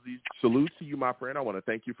he knows these. Salute to you, my friend. I want to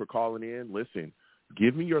thank you for calling in. Listen,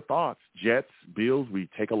 give me your thoughts. Jets, Bills, we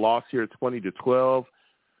take a loss here at 20-12.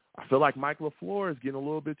 I feel like Mike LaFleur is getting a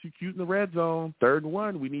little bit too cute in the red zone. 3rd and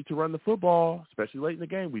 1, we need to run the football, especially late in the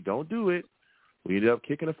game. We don't do it. We ended up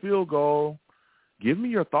kicking a field goal. Give me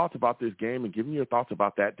your thoughts about this game and give me your thoughts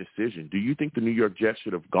about that decision. Do you think the New York Jets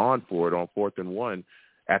should have gone for it on 4th and 1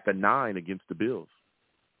 at the 9 against the Bills?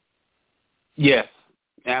 Yes,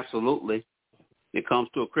 absolutely. It comes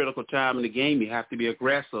to a critical time in the game. You have to be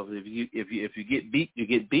aggressive. If you get beat, you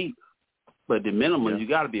get beat. But at the minimum, you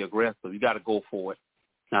got to be aggressive. You got to go for it.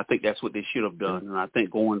 And I think that's what they should have done. And I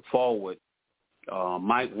think going forward,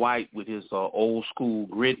 Mike White with his old school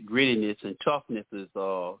grittiness and toughness is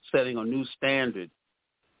setting a new standard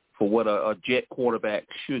for what a Jet quarterback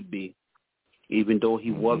should be. Even though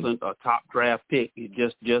he wasn't a top draft pick,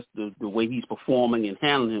 just the way he's performing and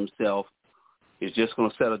handling himself is just going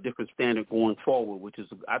to set a different standard going forward, which is,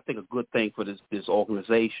 I think, a good thing for this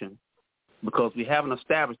organization, because we haven't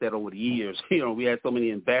established that over the years. We had so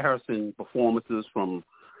many embarrassing performances from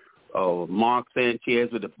Mark Sanchez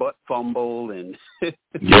with the butt fumble and that's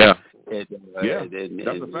a fact.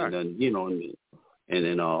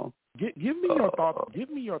 Give me your thoughts. Give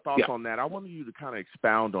me your thoughts on that. I wanted you to kind of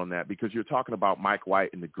expound on that, because you're talking about Mike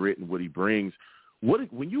White and the grit and what he brings.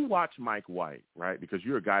 When you watch Mike White, right? Because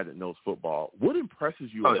you're a guy that knows football. What impresses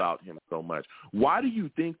you about him so much? Why do you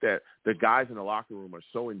think that the guys in the locker room are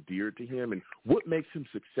so endeared to him, and what makes him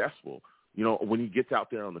successful? When he gets out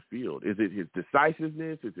there on the field, is it his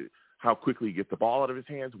decisiveness? Is it how quickly he gets the ball out of his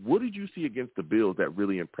hands? What did you see against the Bills that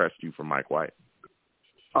really impressed you from Mike White?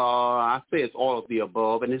 I say it's all of the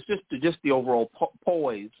above, and it's just the overall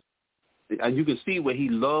poise. And you can see where he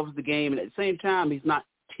loves the game, and at the same time, he's not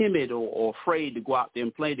timid or afraid to go out there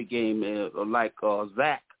and play the game like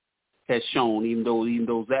Zach has shown, even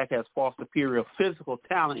though Zach has far superior physical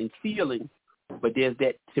talent and feeling. But there's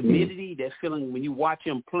that timidity, that feeling when you watch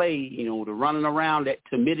him play, the running around, that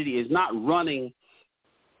timidity is not running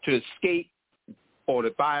to escape or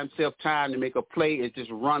to buy himself time to make a play. It's just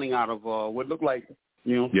running out of what looked like,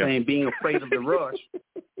 saying being afraid of the rush.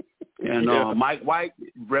 And Mike White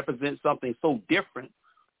represents something so different.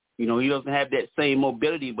 He doesn't have that same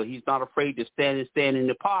mobility, but he's not afraid to stand in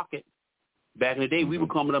the pocket. Back in the day, we were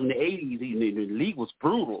coming up in the 80s. The league was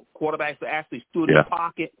brutal. Quarterbacks actually stood in the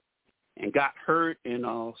pocket and got hurt. And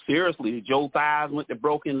seriously, Joe Theismann with the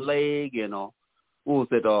broken leg, and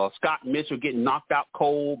Scott Mitchell getting knocked out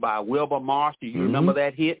cold by Wilbur Marsh. Do you remember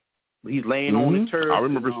that hit? He's laying on the turf. I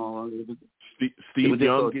remember Steve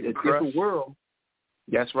Young getting crushed. Different world.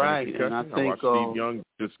 That's right. And I think Steve Young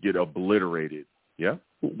just get obliterated. Yeah,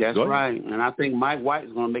 that's right. And I think Mike White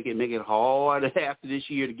is going to make it hard after this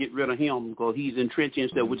year to get rid of him, because he's entrenching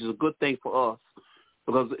himself, which is a good thing for us.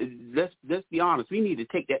 Because let's be honest, we need to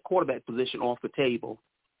take that quarterback position off the table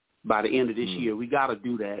by the end of this year. We got to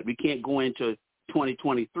do that. We can't go into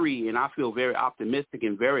 2023, and I feel very optimistic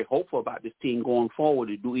and very hopeful about this team going forward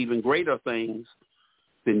to do even greater things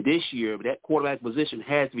than this year. But that quarterback position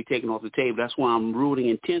has to be taken off the table. That's why I'm rooting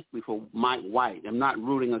intensely for Mike White. I'm not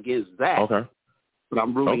rooting against Zach. Okay. But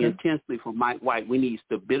I'm rooting intensely for Mike White. We need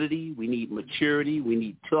stability. We need maturity. We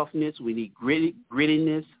need toughness. We need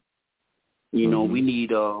grittiness. We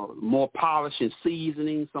need more polish and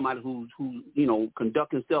seasoning, somebody who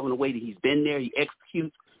conduct himself in a way that he's been there. He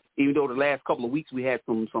executes. Even though the last couple of weeks we had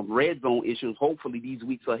some red zone issues, hopefully these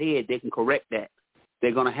weeks ahead they can correct that.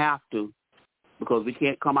 They're going to have to, because we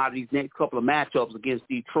can't come out of these next couple of matchups against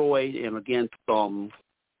Detroit and against,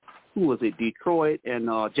 Detroit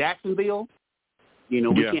and Jacksonville. We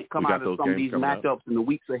can't come out of some of these matchups in the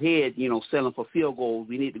weeks ahead, selling for field goals.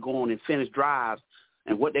 We need to go on and finish drives.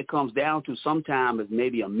 And what that comes down to sometimes is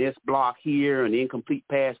maybe a missed block here, an incomplete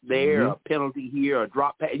pass there, a penalty here, a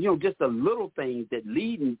drop pass, just the little things that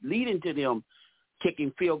leading to them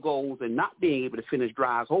kicking field goals and not being able to finish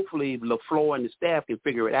drives. Hopefully LaFleur and the staff can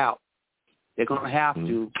figure it out. They're going to have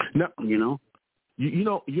to,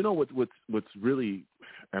 what's really,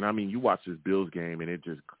 and I mean, you watch this Bills game and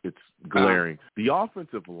it's glaring. The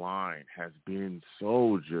offensive line has been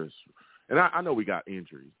so just, and I know we got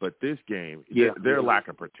injuries, but this game, their lack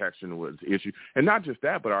of protection was the issue. And not just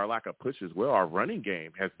that, but our lack of push as well. Our running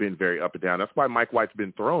game has been very up and down. That's why Mike White's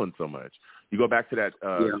been throwing so much. You go back to that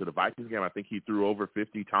to the Vikings game, I think he threw over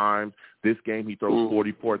 50 times. This game, he throws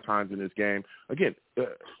 44 times in this game. Again,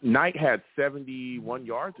 Knight had 71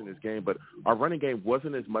 yards in this game, but our running game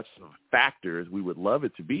wasn't as much of a factor as we would love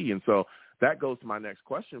it to be. And so that goes to my next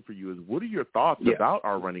question for you is, what are your thoughts about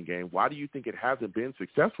our running game? Why do you think it hasn't been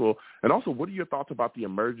successful? And also, what are your thoughts about the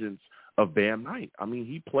emergence of Bam Knight? I mean,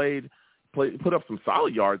 he put up some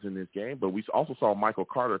solid yards in this game, but we also saw Michael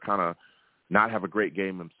Carter kind of not have a great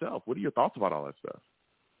game himself. What are your thoughts about all that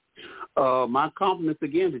stuff? My compliments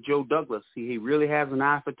again to Joe Douglas. He really has an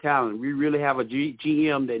eye for talent. We really have a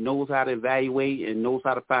GM that knows how to evaluate and knows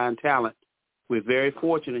how to find talent. We're very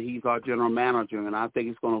fortunate he's our general manager, and I think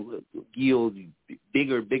it's going to yield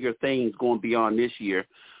bigger things going beyond this year.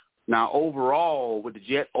 Now, overall, with the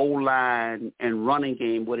Jet O-line and running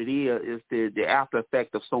game, what it is the after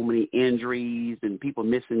effect of so many injuries and people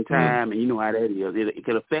missing time, and you know how that is. It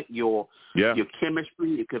could affect your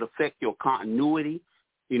chemistry. It could affect your continuity.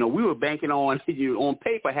 You know, we were banking on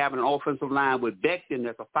paper having an offensive line with Becton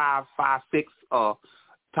that's a 5'6"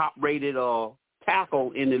 top-rated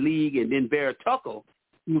tackle in the league, and then Vera Tucker,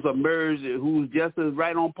 who's emerged, who's just as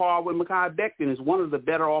right on par with Mekhi Becton, is one of the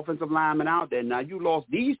better offensive linemen out there. Now, you lost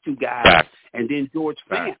these two guys, and then George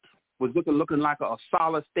Fant was looking like a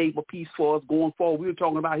solid, stable piece for us going forward. We were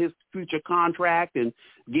talking about his future contract and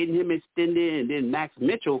getting him extended, and then Max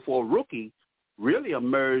Mitchell for a rookie really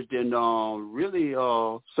emerged and really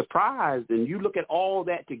surprised. And you look at all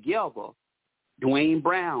that together, Dwayne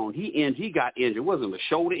Brown, he got injured. It wasn't a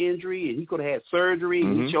shoulder injury, and he could have had surgery,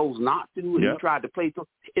 and he chose not to, and he tried to play through.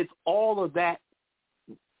 It's all of that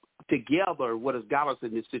together what has got us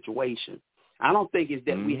in this situation. I don't think it's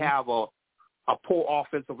that we have a poor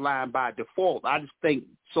offensive line by default. I just think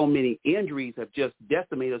so many injuries have just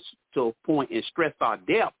decimated us to a point and stressed our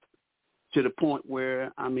depth to the point where,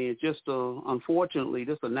 I mean, it's just unfortunately,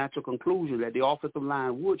 just a natural conclusion that the offensive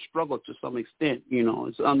line would struggle to some extent. You know,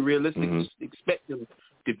 it's unrealistic to expect them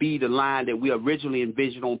to be the line that we originally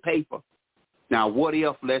envisioned on paper. Now, what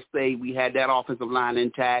if, let's say, we had that offensive line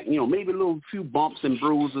intact, you know, maybe a few bumps and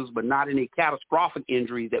bruises, but not any catastrophic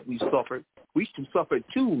injuries that we suffered. We suffered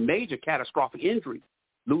two major catastrophic injuries,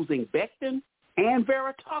 losing Becton and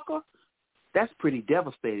Vera Tucker. That's pretty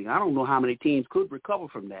devastating. I don't know how many teams could recover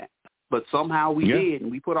from that. But somehow we did,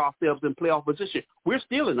 and we put ourselves in playoff position. We're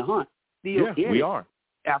still in the hunt. We are.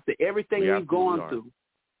 After everything we've gone through,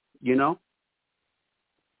 you know?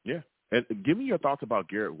 Yeah. And give me your thoughts about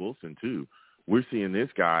Garrett Wilson, too. We're seeing this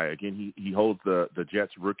guy, again, he holds the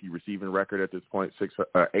Jets rookie receiving record at this point,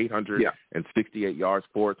 868 yards,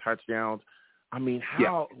 4 touchdowns. I mean,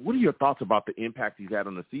 what are your thoughts about the impact he's had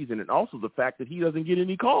on the season, and also the fact that he doesn't get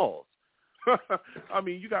any calls? I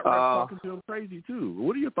mean, you got refs talking to him crazy, too.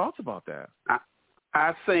 What are your thoughts about that?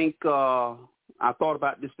 I think I thought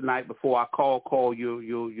about this tonight before I call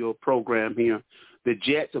your program here. The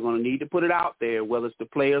Jets are going to need to put it out there, whether it's the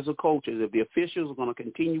players or coaches. If the officials are going to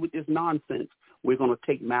continue with this nonsense, we're going to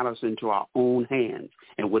take matters into our own hands.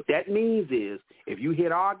 And what that means is if you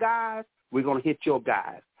hit our guys, we're going to hit your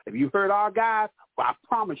guys. If you hurt our guys, well, I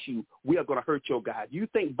promise you, we are going to hurt your guys. You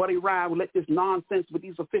think Buddy Ryan would let this nonsense with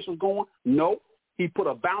these officials go on? No. He put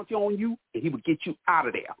a bounty on you, and he would get you out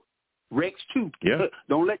of there. Rex, too. Yeah.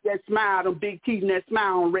 Don't let that smile, them big teeth and that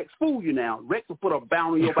smile on Rex fool you now. Rex will put a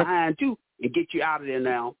bounty on your behind, too, and get you out of there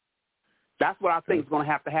now. That's what I think is going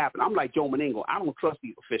to have to happen. I'm like Joe Meningo. I don't trust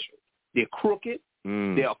these officials. They're crooked.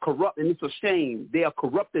 They are corrupt, and it's a shame. They are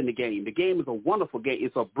corrupting the game. The game is a wonderful game.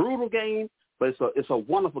 It's a brutal game, but it's a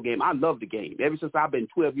wonderful game. I love the game. Ever since I've been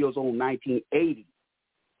 12 years old in 1980,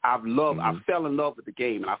 I fell in love with the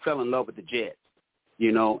game, and I fell in love with the Jets.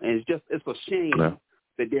 You know, and it's a shame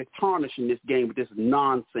that they're tarnishing this game with this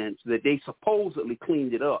nonsense that they supposedly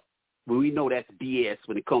cleaned it up. But we know that's BS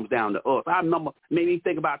when it comes down to us. I remember, made me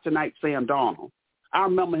think about tonight, Sam Darnold. I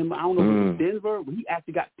remember him, I don't know if it was Denver, when he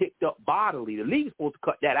actually got picked up bodily. The league's supposed to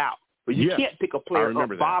cut that out. But you can't pick a player up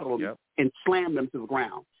bodily and slam them to the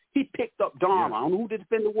ground. He picked up Darnold. I don't know who did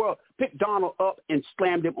defend the world. Picked Darnold up and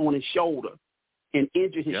slammed him on his shoulder and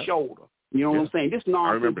injured his shoulder. You know what I'm saying? This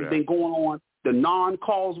nonsense has been going on, the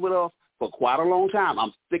non-calls with us, for quite a long time.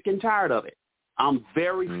 I'm sick and tired of it. I'm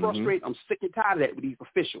very frustrated. I'm sick and tired of that with these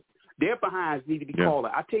officials. Their behinds need to be called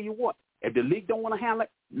out. I tell you what, if the league don't want to handle it,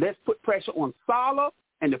 let's put pressure on Saleh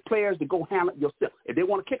and the players to go handle it yourself. If they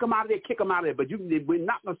want to kick them out of there, kick them out of there. But we're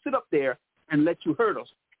not going to sit up there and let you hurt us.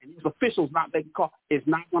 And these officials not making calls. It's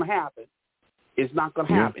not going to happen. It's not going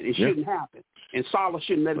to happen. It shouldn't happen. And Saleh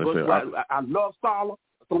shouldn't let it go. I love Saleh.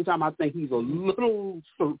 sometimes I think he's a little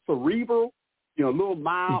cerebral, a little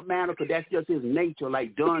mild-mannered, because that's just his nature,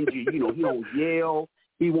 like Dungy. He don't yell.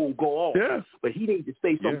 He won't go off. Yes. But he needs to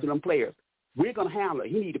say something to them players. We're going to handle it.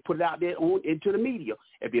 He needs to put it out there into the media.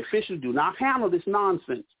 If the officials do not handle this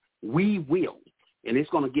nonsense, we will. And it's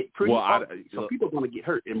going to get pretty ugly. So people are going to get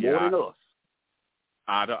hurt, and more than us.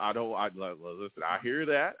 Listen, I hear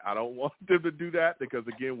that. I don't want them to do that because,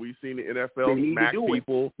 again, we've seen the NFL smack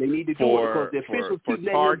people. They need to do it because the officials keep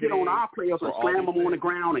letting them get on our players and slam them on the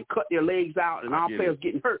ground and cut their legs out, and our players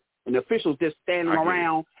getting hurt. And the officials just standing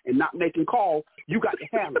around and not making calls. You got to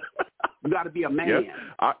handle it. You got to be a man.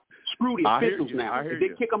 Yes. Screw the officials now. If they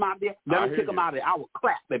kick them out there, let them kick them out there. I will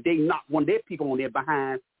clap. If they knock one of their people on their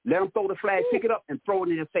behind, let them throw the flag, pick it up, and throw it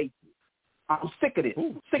in their face. I'm sick of this.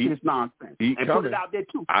 Sick of this nonsense. And put it out there,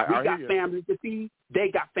 too. We got families to feed. They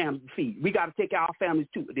got families to feed. We got to take care of our families,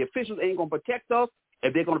 too. The officials ain't going to protect us.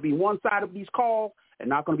 If they're going to be one side of these calls and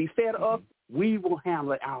not going to be fair to us, we will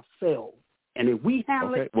handle it ourselves. And if we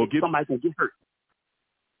handle it, somebody's going to get hurt.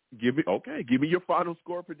 Give me your final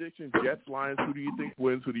score prediction. Jets, Lions, who do you think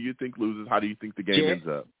wins? Who do you think loses? How do you think the game ends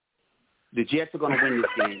up? The Jets are going to win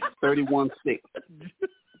this game, 31-6.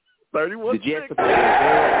 31-6. The Jets are going to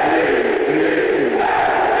win.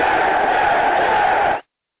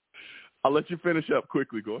 I'll let you finish up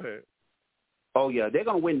quickly. Go ahead. Oh, yeah, they're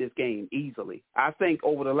going to win this game easily. I think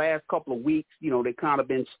over the last couple of weeks, they kind of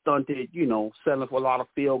been stunted, settling for a lot of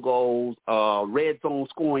field goals, red zone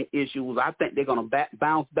scoring issues. I think they're going to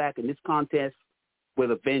bounce back in this contest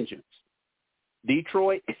with a vengeance.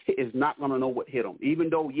 Detroit is not going to know what hit them. Even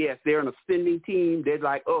though, yes, they're an ascending team, they're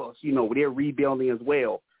like us, they're rebuilding as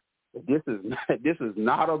well. This is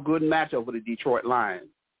not a good matchup for the Detroit Lions.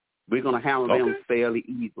 We're going to handle them fairly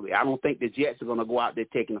easily. I don't think the Jets are going to go out there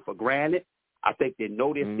taking it for granted. I think they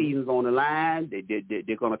know their season's on the line.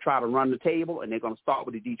 They're going to try to run the table, and they're going to start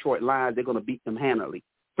with the Detroit Lions. They're going to beat them handily,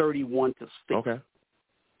 31-6. Okay.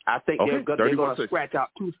 I think they're going to scratch out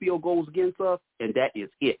 2 field goals against us, and that is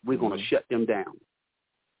it. We're going to shut them down.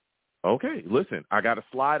 Okay. Listen, I got to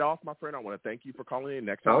slide off, my friend. I want to thank you for calling in.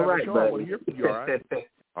 Next time I want to hear from you, all right?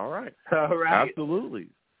 All right. All right. Absolutely.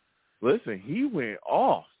 Listen, he went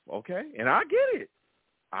off, okay? And I get it.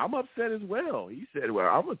 I'm upset as well. He said, well,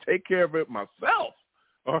 I'm going to take care of it myself.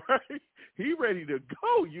 All right? He ready to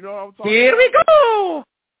go. You know what I'm talking about? Here we go.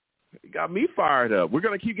 He got me fired up. We're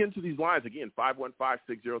going to keep getting to these lines. Again,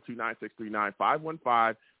 515-602-9639.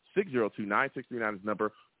 515-602-9639 is the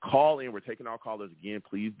number. Call in. We're taking our callers again.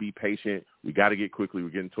 Please be patient. We got to get quickly. We're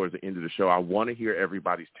getting towards the end of the show. I want to hear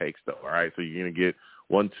everybody's takes, though, all right? So you're going to get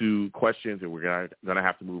 1-2 questions, and we're going to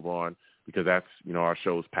have to move on, because that's, our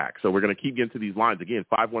show's packed. So we're going to keep getting to these lines. Again,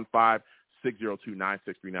 515-602-9639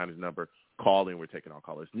 is the number. Call in. We're taking our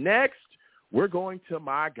callers. Next, we're going to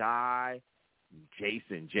my guy,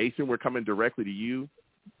 Jason. Jason, we're coming directly to you.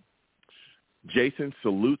 Jason,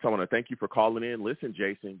 salutes. I want to thank you for calling in. Listen,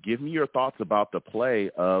 Jason, give me your thoughts about the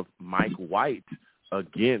play of Mike White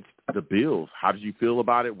against the Bills. How did you feel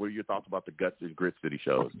about it? What are your thoughts about the guts and grits that he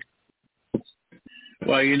showed?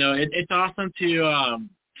 Well, it's awesome to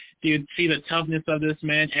see the toughness of this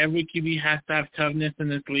man. Every QB has to have toughness in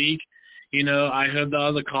this league. I heard the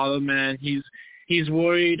other caller, man. He's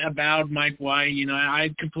worried about Mike White.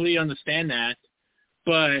 I completely understand that,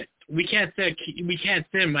 but we can't sit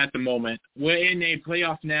him at the moment. We're in a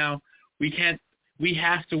playoff now. We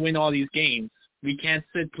have to win all these games. We can't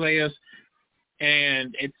sit players,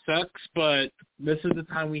 and it sucks, but this is the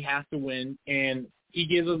time we have to win, and he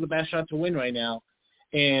gives us the best shot to win right now.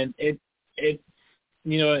 And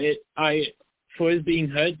for his being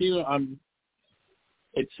hurt, dude,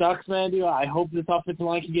 it sucks, man, dude. I hope this offensive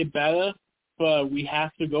line can get better, but we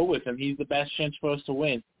have to go with him. He's the best chance for us to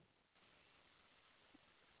win.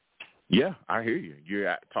 Yeah, I hear you.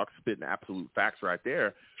 You're spitting absolute facts right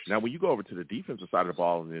there. Now, when you go over to the defensive side of the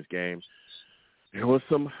ball in this game, there was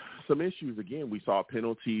some issues. Again, we saw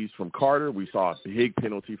penalties from Carter. We saw a big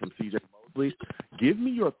penalty from C.J. Mosley. Give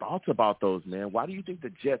me your thoughts about those, man. Why do you think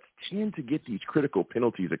the Jets tend to get these critical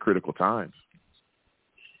penalties at critical times?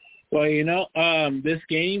 Well, this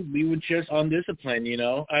game we were just undisciplined.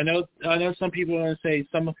 I know some people are going to say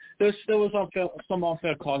there was some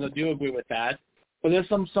unfair calls. I do agree with that. But there's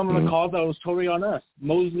some of the calls that was totally on us.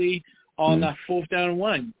 Mosley on that 4th down and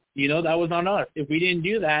 1, that was on us. If we didn't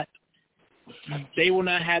do that, they would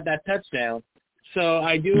not have that touchdown. So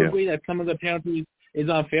I do agree that some of the penalties is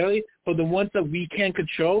unfairly, but the ones that we can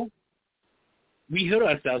control, we hurt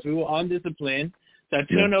ourselves. We were undisciplined. The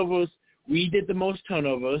turnovers, we did the most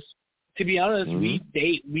turnovers. To be honest,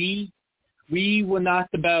 we were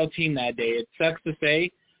not the better team that day. It sucks to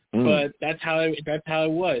say, but that's how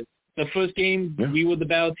it was. So the first game we were the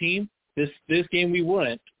better team. This game we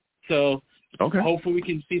weren't. So hopefully we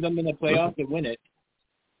can see them in the playoffs and win it.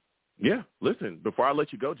 Yeah, listen, before I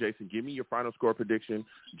let you go, Jason, give me your final score prediction.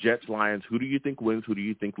 Jets, Lions, who do you think wins? Who do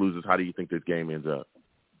you think loses? How do you think this game ends up?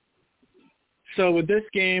 So with this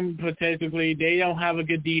game, potentially, they don't have a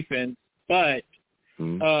good defense, but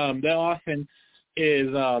their offense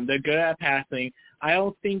is they're good at passing. I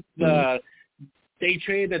don't think they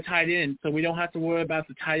traded the tight end, so we don't have to worry about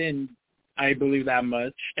the tight end, I believe, that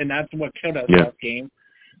much, and that's what killed us last game.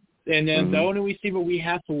 And then the only receiver we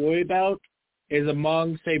have to worry about is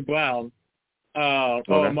Amon St. Brown, or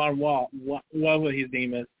Amon whatever his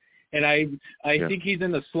name is. And I think he's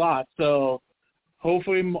in the slot, so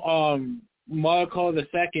hopefully Marco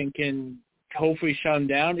II can hopefully shut him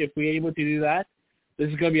down. If we're able to do that, this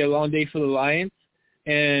is going to be a long day for the Lions,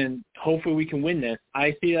 and hopefully we can win this.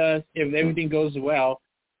 I see us, if everything goes well,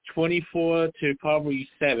 24 to probably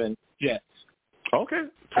 7 Jets. Okay.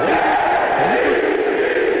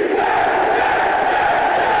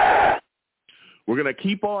 We're going to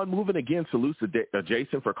keep on moving again. Salute to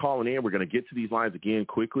Jason for calling in. We're going to get to these lines again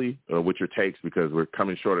quickly with your takes because we're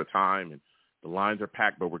coming short of time and the lines are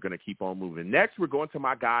packed, but we're going to keep on moving. Next, we're going to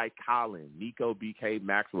my guy, Colin. Nico, BK,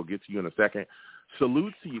 Max, we'll get to you in a second.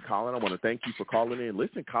 Salute to you, Colin. I want to thank you for calling in.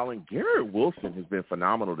 Listen, Colin, Garrett Wilson has been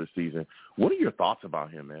phenomenal this season. What are your thoughts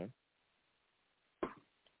about him, man?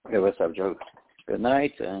 Hey, what's up, Joe? Good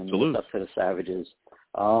night, and Salute. What's up to the Savages.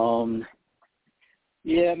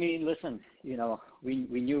 Yeah, I mean, listen, you know, we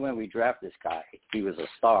knew when we drafted this guy he was a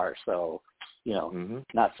star, so, you know,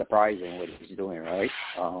 not surprising what he's doing, right?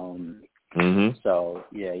 So,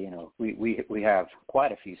 yeah, you know, we have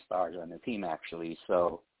quite a few stars on the team, actually,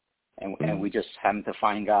 so, and we just happen to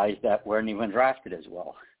find guys that weren't even drafted as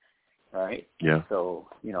well, right? Yeah. So,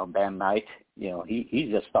 you know, Bam Knight, you know,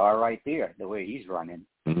 he's a star right there, the way he's running.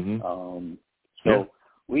 So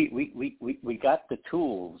we got the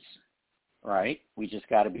tools, right? We just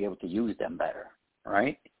got to be able to use them better,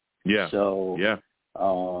 right? Yeah. So,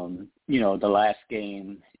 you know, the last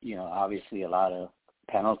game, you know, obviously a lot of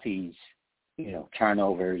penalties, you know,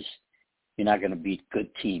 turnovers. You're not going to beat good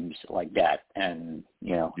teams like that. And,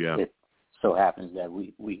 you know, it so happens that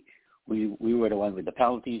we were the ones with the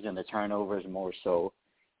penalties and the turnovers more so.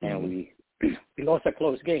 And we lost a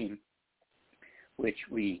close game, which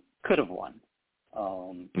we could have won.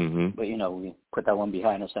 But, you know, we put that one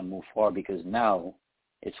behind us and move forward because now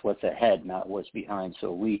it's what's ahead, not what's behind.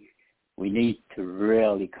 So we need to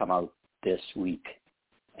really come out this week.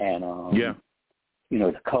 And, you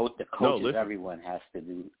know, the coaches, everyone has to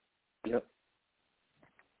do. Yep.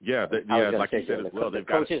 Yeah, like you said as well. The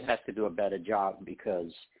coaches have to do a better job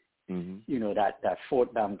because, you know, that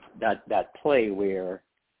fourth down, that play where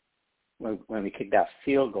when we kick that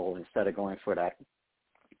field goal instead of going for that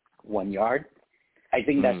 1 yard, I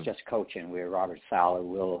think that's just coaching where Robert Saleh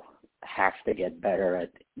will have to get better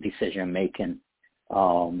at decision making.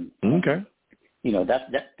 You know,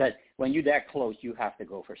 that when you're that close, you have to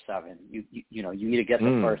go for 7. You know, you either get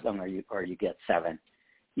the first one or you get 7.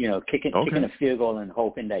 You know, kicking a field goal and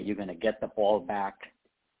hoping that you're going to get the ball back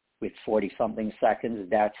with 40-something seconds,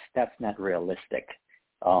 that's not realistic.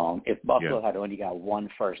 If Buffalo had only got 1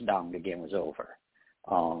 first down, the game was over.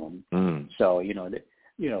 So, you know,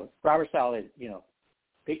 Robert Saleh, you know,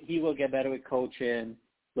 he will get better with coaching.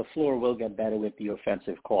 LaFleur will get better with the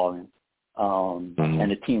offensive calling, and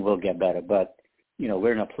the team will get better. But, you know,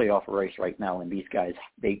 we're in a playoff race right now, and these guys,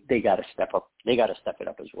 they got to step up. They got to step it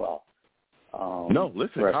up as well. Listen,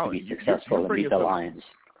 for us Colin, to be successful and beat the Lions.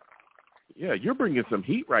 Yeah, you're bringing some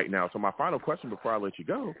heat right now. So my final question before I let you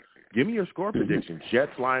go, give me your score prediction.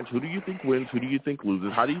 Jets, Lions, who do you think wins? Who do you think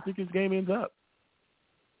loses? How do you think this game ends up?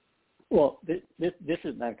 Well, this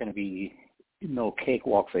is not going to be no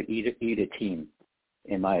cakewalk for either team,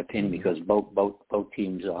 in my opinion, because both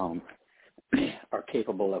teams are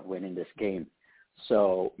capable of winning this game.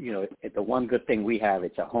 So, you know, the one good thing we have,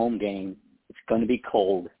 it's a home game. It's going to be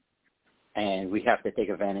cold, and we have to take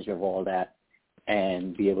advantage of all that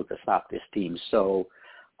and be able to stop this team. So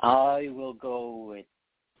I will go with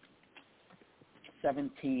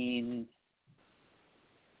 17-16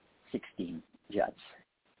 Jets.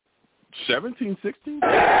 17-16?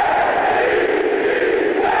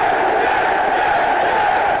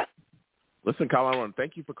 Listen, Colin, I want to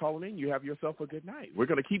thank you for calling in. You have yourself a good night. We're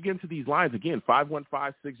going to keep getting to these lines again.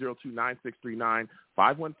 515-602-9639.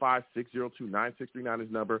 515-602-9639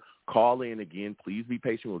 is number. Call in again. Please be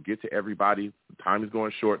patient. We'll get to everybody. The time is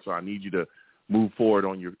going short, so I need you to move forward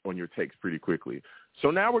on your takes pretty quickly. So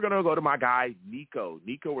now we're going to go to my guy, Nico.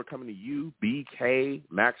 Nico, we're coming to you. BK,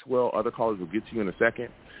 Maxwell, other callers will get to you in a second.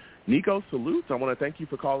 Nico, salutes. I want to thank you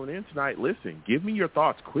for calling in tonight. Listen, give me your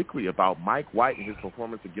thoughts quickly about Mike White and his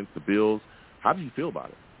performance against the Bills. How do you feel about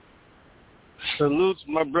it? Salutes,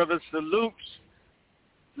 my brother, salutes.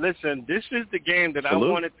 Listen, this is the game that I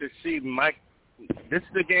wanted to see Mike. This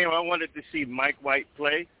is the game I wanted to see Mike White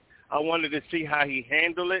play. I wanted to see how he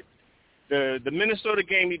handled it. The Minnesota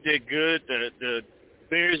game he did good. The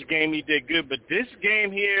Bears game he did good. But this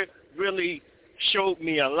game here really showed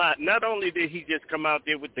me a lot. Not only did he just come out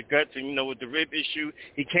there with the guts and, with the rib issue,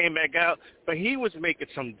 he came back out, but he was making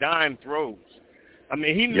some dime throws. I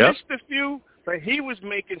mean, he missed a few, but he was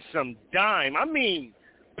making some dime. I mean,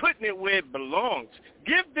 putting it where it belongs.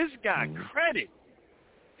 Give this guy credit.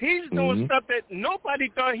 He's doing stuff that nobody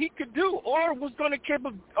thought he could do or was going to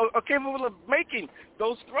capable of making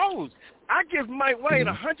those throws. I give Mike White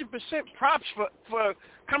 100% props for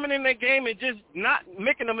coming in that game and just not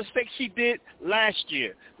making the mistakes he did last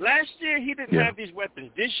year. Last year, he didn't have these weapons.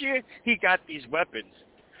 This year, he got these weapons.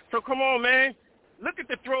 So come on, man. Look at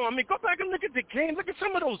the throw. I mean, go back and look at the game. Look at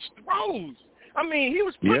some of those throws. I mean, he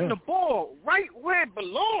was putting the ball right where it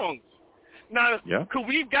belongs. Now, could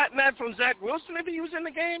we have gotten that from Zach Wilson if he was in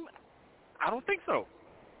the game? I don't think so.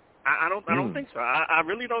 I don't think so. I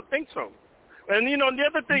really don't think so. And, the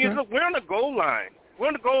other thing is, look, we're on the goal line. We're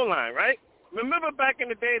on the goal line, right? Remember back in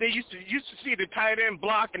the day, they used to see the tight end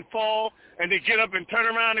block and fall, and they get up and turn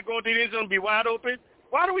around and go to the end zone and be wide open?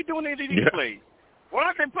 Why are we doing any of these plays? Why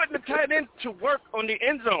aren't they putting the tight end to work on the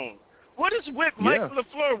end zone? What is with Mike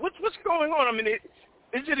LaFleur? What's going on? I mean, is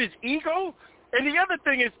it his ego? And the other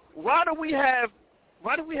thing is, why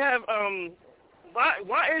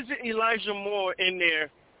isn't Elijah Moore in there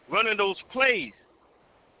running those plays?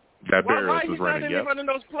 That Barrios is running, Why he's not in there running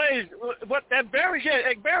those plays? What that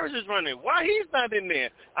Barrios is running. Why he's not in there?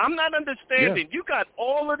 I'm not understanding. You got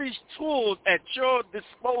all of these tools at your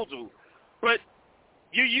disposal, but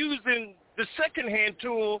you're using the second-hand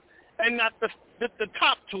tool and not the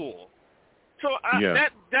top tool. So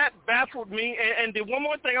that baffled me. And the one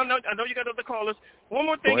more thing, I know you got other callers. One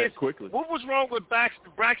more thing is, quickly. What was wrong with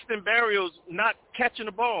Braxton Berrios not catching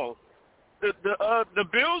the ball? The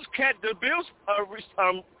Bills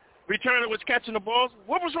returner was catching the balls.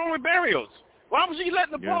 What was wrong with Berrios? Why was he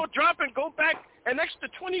letting the ball drop and go back an extra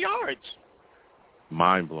 20 yards?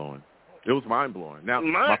 Mind blowing. It was mind blowing. Now,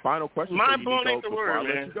 my final question. Mind blowing ain't the word,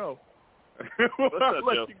 man. Let you go.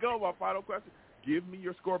 Let you go. My final question. Give me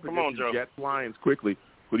your score prediction. Jets Lions quickly.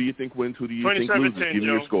 Who do you think wins? Who do you think loses? Give me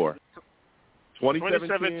your score.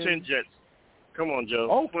 27-10 Jets. Come on, Joe.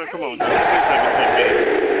 Oh, come on, Joe.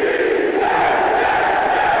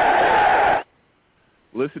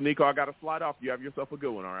 Listen, Nico, I got to slide off. You have yourself a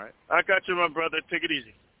good one, all right? I got you, my brother. Take it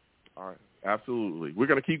easy. All right. Absolutely. We're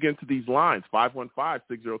going to keep getting to these lines,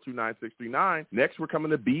 515-602-9639. Next, we're coming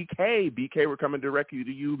to BK. BK, we're coming directly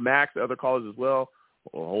to you. Max, other callers as well.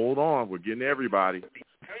 Well, hold on. We're getting everybody.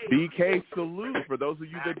 BK, salute. For those of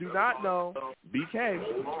you that do not know, BK.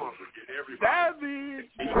 Savage.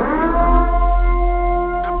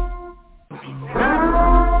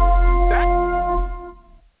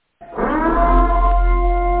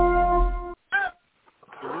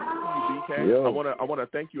 I want to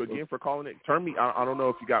thank you again for calling it. Turn me. I don't know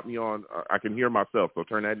if you got me on. I can hear myself, so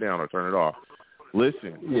turn that down or turn it off.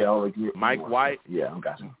 Listen, Mike White. Yeah, I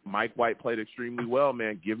got you. Mike White played extremely well,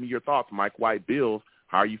 man. Give me your thoughts, Mike White. Bills.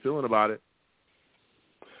 How are you feeling about it?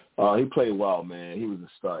 He played well, man. He was a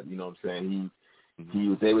stud. You know what I'm saying? He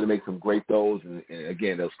was able to make some great throws, and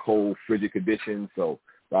again, those cold, frigid conditions. So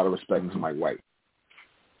a lot of respect to Mike White.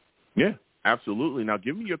 Yeah, absolutely. Now,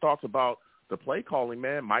 give me your thoughts about the play calling,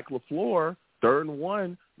 man. Mike LaFleur, 3rd and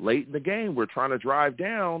 1, late in the game. We're trying to drive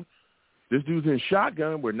down. This dude's in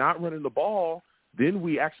shotgun. We're not running the ball. Then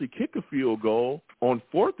we actually kick a field goal on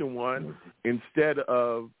 4th and 1 instead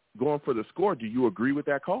of going for the score. Do you agree with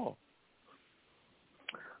that call?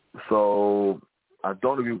 So I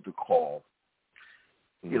don't agree with the call.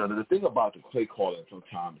 You know, the thing about the play calling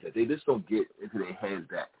sometimes is that they just don't get into their heads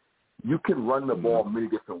that you can run the ball many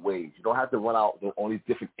different ways. You don't have to run out on these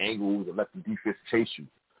different angles and let the defense chase you.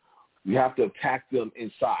 You have to attack them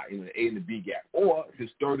inside in the A and the B gap. Or if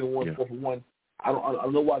it's 3rd and 1, 4th and 1, I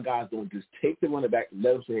don't know why guys don't just take the running back and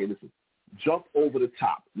let them say, hey, listen, jump over the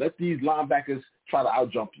top. Let these linebackers try to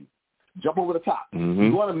out-jump you. Jump over the top.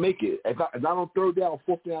 You want to make it. If not on 3rd down or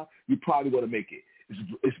 4th down, you probably want to make it.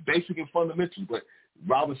 It's basic and fundamental, but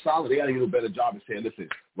Robert Saleh, they got to do a better job of saying, listen,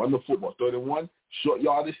 run the football. 3rd and 1, short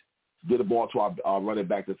yardage, get the ball to our running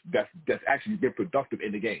back that's actually been productive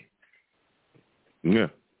in the game. Yeah,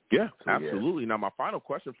 Yeah, absolutely. Now, my final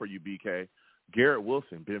question for you, BK. Garrett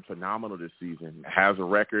Wilson, been phenomenal this season. Has a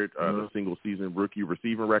record, a single-season rookie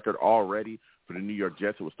receiving record already for the New York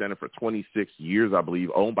Jets. It was standing for 26 years, I believe,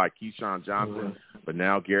 owned by Keyshawn Johnson. But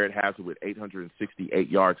now Garrett has it with 868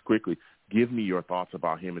 yards quickly. Give me your thoughts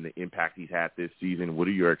about him and the impact he's had this season. What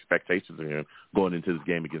are your expectations of him going into this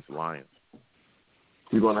game against the Lions?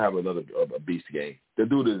 He's going to have another beast game. The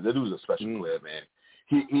dude is a special player, man.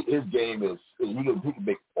 His game is he can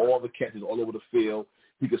make all the catches all over the field.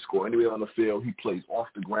 He can score anywhere on the field. He plays off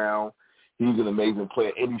the ground. He's an amazing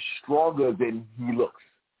player, and he's stronger than he looks.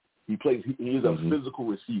 He is a physical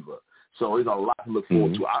receiver, so there's a lot to look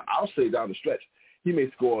forward to. I'll say down the stretch, he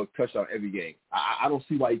may score a touchdown every game. I don't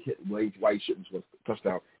see why he shouldn't score a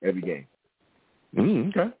touchdown every game.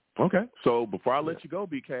 Okay. So before I let you go,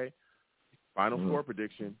 BK, final score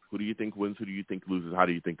prediction. Who do you think wins? Who do you think loses? How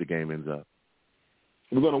do you think the game ends up?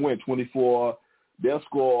 We're going to win 24. They'll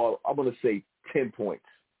score, I'm going to say, 10 points.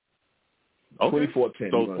 Okay.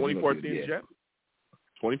 24-10. So 24-10 Jets?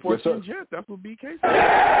 24-10 Jets. That's what BK said.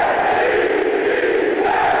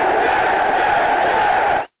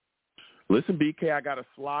 Listen, BK, I got to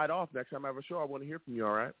slide off. Next time I have a show, I want to hear from you,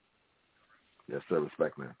 all right? Yes, sir.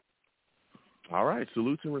 Respect, man. All right.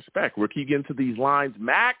 Salutes and respect. We'll keep getting to these lines.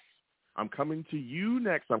 Max, I'm coming to you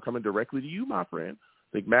next. I'm coming directly to you, my friend.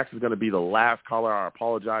 I think Max is going to be the last caller. I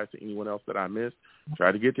apologize to anyone else that I missed.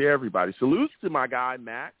 Try to get to everybody. Salutes to my guy,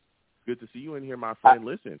 Max. Good to see you in here, my friend.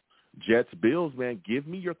 Listen, Jets, Bills, man, give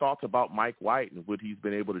me your thoughts about Mike White and what he's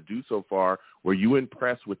been able to do so far. Were you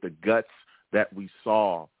impressed with the guts that we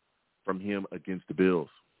saw from him against the Bills?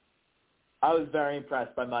 I was very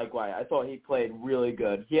impressed by Mike White. I thought he played really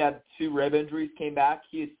good. He had 2 rib injuries, came back.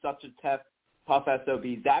 He is such a tough SOB.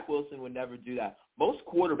 Zach Wilson would never do that. Most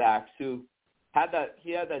quarterbacks who had that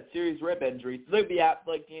serious rib injury, so they'd be out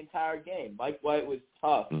like the entire game. Mike White was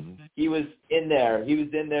tough. He was in there. He was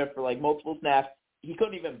in there for like multiple snaps. He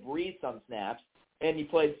couldn't even breathe some snaps, and he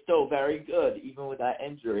played still very good even with that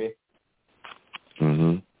injury.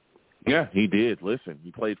 Yeah, he did. Listen,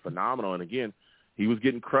 he played phenomenal, and again, he was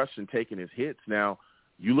getting crushed and taking his hits. Now,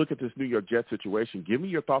 you look at this New York Jets situation. Give me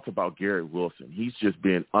your thoughts about Garrett Wilson. He's just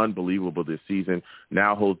been unbelievable this season.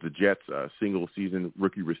 Now holds the Jets' single-season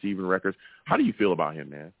rookie receiving records. How do you feel about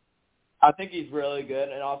him, man? I think he's really good.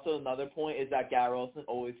 And also another point is that Garrett Wilson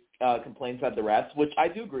always complains about the refs, which I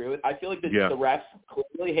do agree with. I feel like the refs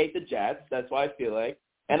clearly hate the Jets. That's what I feel like.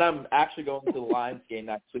 And I'm actually going to the Lions game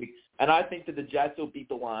next week. And I think that the Jets will beat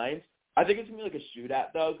the Lions. I think it's going to be like a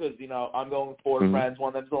shootout, though, because, I'm going with 4 friends. One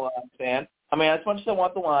of them's a Lions fan. I mean, as much as I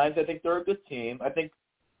want the Lions, I think they're a good team. I think,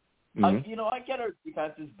 I get our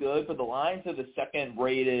defense is good, but the Lions are the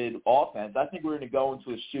second-rated offense. I think we're going to go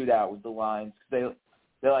into a shootout with the Lions because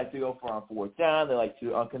they like to go for on 4th down. They like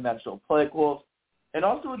to unconventional play calls. And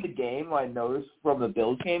also with the game, I noticed from the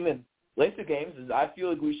Bills game and later games is I feel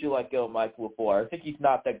like we should let go of Mike LaFleur. I think he's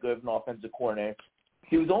not that good of an offensive coordinator.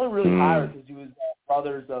 He was only really hired because he was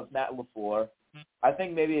brothers of Matt LaFleur. I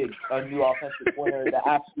think maybe a new offensive coordinator that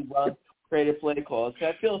actually runs creative play calls.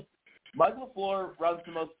 I feel Mike LaFleur runs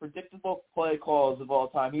the most predictable play calls of all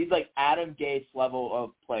time. He's like Adam Gase level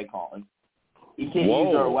of play calling. He can't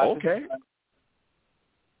use our weapons. Okay.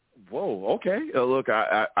 Whoa, okay. Look,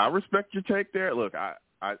 I respect your take there. Look, I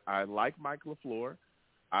like Mike LaFleur.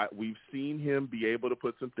 We've seen him be able to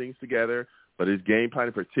put some things together, but his game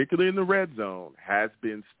planning, particularly in the red zone, has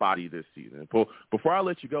been spotty this season. Before I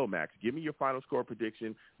let you go, Max, give me your final score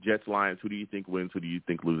prediction. Jets, Lions, who do you think wins? Who do you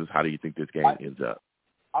think loses? How do you think this game ends up?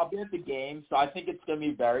 I'll be at the game, so I think it's going to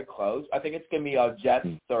be very close. I think it's going to be Jets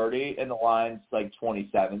 30 and the Lions like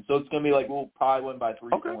 27. So it's going to be like we'll probably win by 3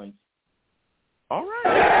 points. All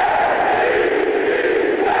right.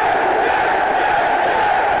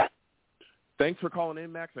 Thanks for calling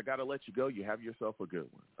in, Max. I got to let you go. You have yourself a good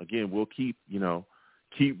one. Again, we'll keep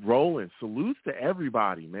rolling. Salutes to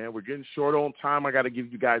everybody, man. We're getting short on time. I got to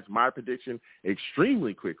give you guys my prediction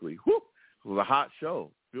extremely quickly. Whew. It was a hot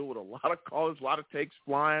show, filled with a lot of callers, a lot of takes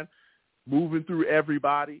flying, moving through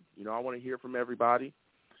everybody. I want to hear from everybody.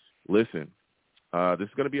 Listen, this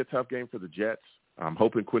is going to be a tough game for the Jets. I'm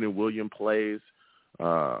hoping Quinnen Williams plays.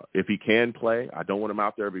 If he can play, I don't want him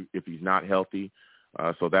out there if he's not healthy.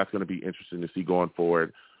 So that's going to be interesting to see going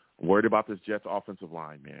forward. I'm worried about this Jets offensive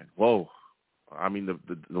line, man. Whoa. I mean,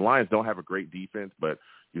 the Lions don't have a great defense, but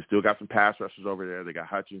you still got some pass rushers over there. They got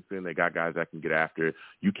Hutchinson. They got guys that can get after it.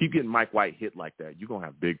 You keep getting Mike White hit like that, you're going to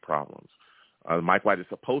have big problems. Mike White is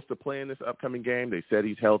supposed to play in this upcoming game. They said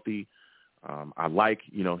he's healthy. I like,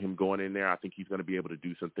 him going in there. I think he's going to be able to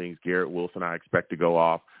do some things. Garrett Wilson, I expect to go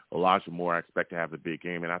off. Elijah Moore, I expect to have a big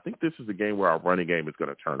game. And I think this is a game where our running game is going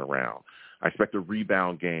to turn around. I expect a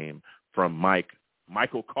rebound game from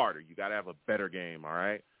Michael Carter. You got to have a better game, all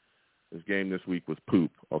right? This game this week was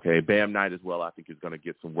poop, okay? Bam Knight as well, I think, is going to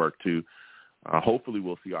get some work too. Hopefully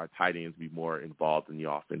we'll see our tight ends be more involved in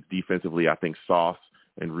the offense. Defensively, I think Sauce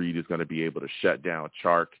and Reed is going to be able to shut down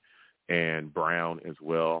Chark and Brown as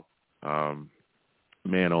well.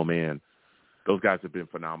 Man, oh, man, those guys have been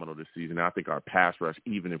phenomenal this season. I think our pass rush,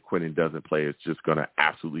 even if Quinnen doesn't play, is just going to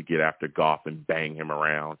absolutely get after Goff and bang him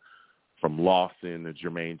around, from Lawson to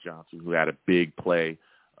Jermaine Johnson, who had a big play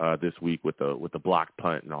this week with the block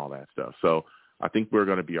punt and all that stuff. So I think we're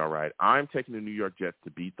going to be all right. I'm taking the New York Jets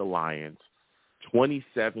to beat the Lions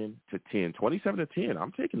 27-10. 27-10.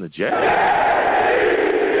 I'm taking the Jets.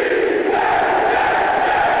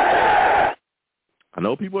 I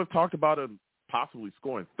know people have talked about them possibly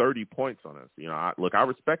scoring 30 points on us. I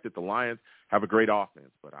respect that the Lions have a great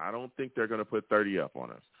offense, but I don't think they're going to put 30 up on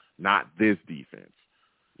us. Not this defense.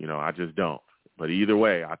 I just don't. But either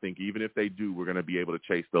way, I think even if they do, we're going to be able to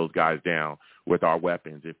chase those guys down with our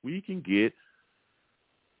weapons. If we can get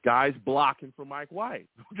guys blocking for Mike White,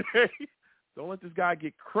 okay? Don't let this guy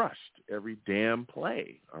get crushed every damn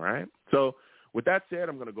play, all right? So with that said,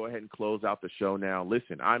 I'm going to go ahead and close out the show now.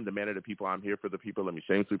 Listen, I'm the man of the people. I'm here for the people. Let me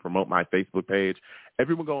shamelessly promote my Facebook page.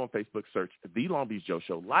 Everyone go on Facebook, search The Long Beach Joe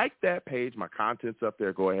Show. Like that page. My content's up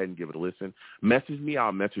there. Go ahead and give it a listen. Message me.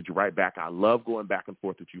 I'll message you right back. I love going back and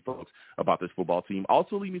forth with you folks about this football team.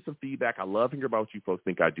 Also, leave me some feedback. I love hearing about what you folks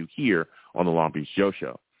think I do here on The Long Beach Joe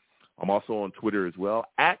Show. I'm also on Twitter as well,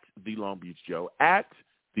 at The Long Beach Joe, at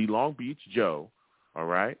The Long Beach Joe, all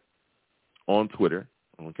right, on Twitter,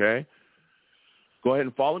 okay? Go ahead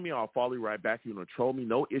and follow me. I'll follow you right back. You want to troll me,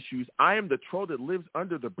 no issues. I am the troll that lives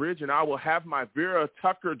under the bridge, and I will have my Vera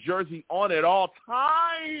Tucker jersey on at all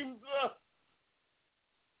times.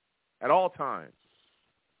 At all times.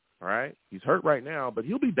 All right? He's hurt right now, but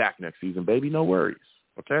he'll be back next season, baby. No worries,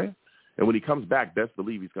 okay? And when he comes back, best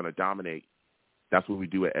believe he's going to dominate. That's what we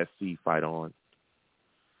do at SC Fight On.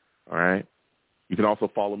 All right? You can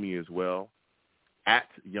also follow me as well, at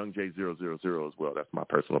YoungJ000 as well. That's my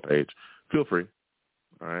personal page. Feel free.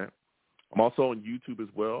 All right. I'm also on YouTube as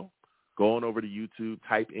well. Go on over to YouTube,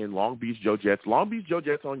 type in Long Beach Joe Jets. Long Beach Joe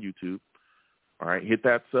Jets on YouTube. All right. Hit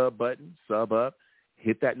that sub button, sub up.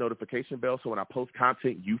 Hit that notification bell so when I post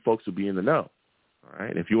content, you folks will be in the know. All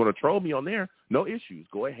right. And if you want to troll me on there, no issues.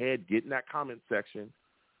 Go ahead, get in that comment section.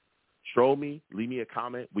 Troll me, leave me a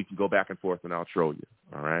comment. We can go back and forth, and I'll troll you.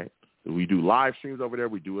 All right. We do live streams over there.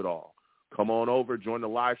 We do it all. Come on over, join the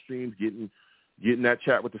live streams, get in that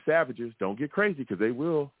chat with the Savages. Don't get crazy because they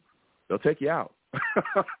will. They'll take you out.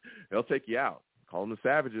 They'll take you out. Call them the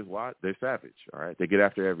Savages. Why? They're savage. All right. They get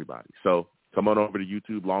after everybody. So come on over to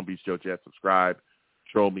YouTube, Long Beach Joe Jets. Subscribe.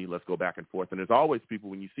 Troll me. Let's go back and forth. And as always, people,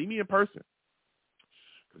 when you see me in person,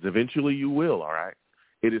 because eventually you will, all right,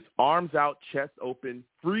 it is arms out, chest open,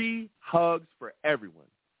 free hugs for everyone.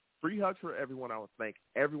 Free hugs for everyone. I want to thank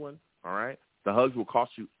everyone, all right? The hugs will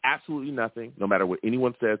cost you absolutely nothing. No matter what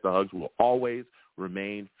anyone says, the hugs will always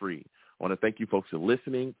remain free. I want to thank you folks for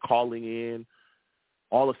listening, calling in,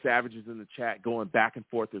 all the Savages in the chat, going back and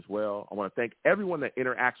forth as well. I want to thank everyone that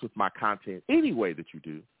interacts with my content any way that you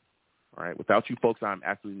do. All right? Without you folks, I'm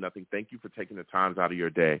absolutely nothing. Thank you for taking the times out of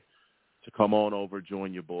your day to come on over,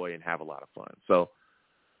 join your boy, and have a lot of fun. So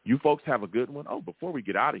you folks have a good one. Oh, before we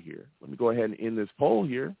get out of here, let me go ahead and end this poll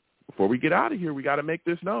here. Before we get out of here, we got to make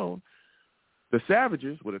this known. The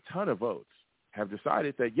Savages, with a ton of votes, have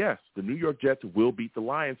decided that, yes, the New York Jets will beat the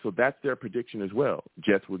Lions, so that's their prediction as well.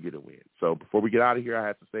 Jets will get a win. So before we get out of here, I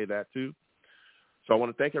have to say that too. So I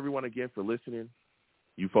want to thank everyone again for listening.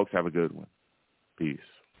 You folks have a good one. Peace.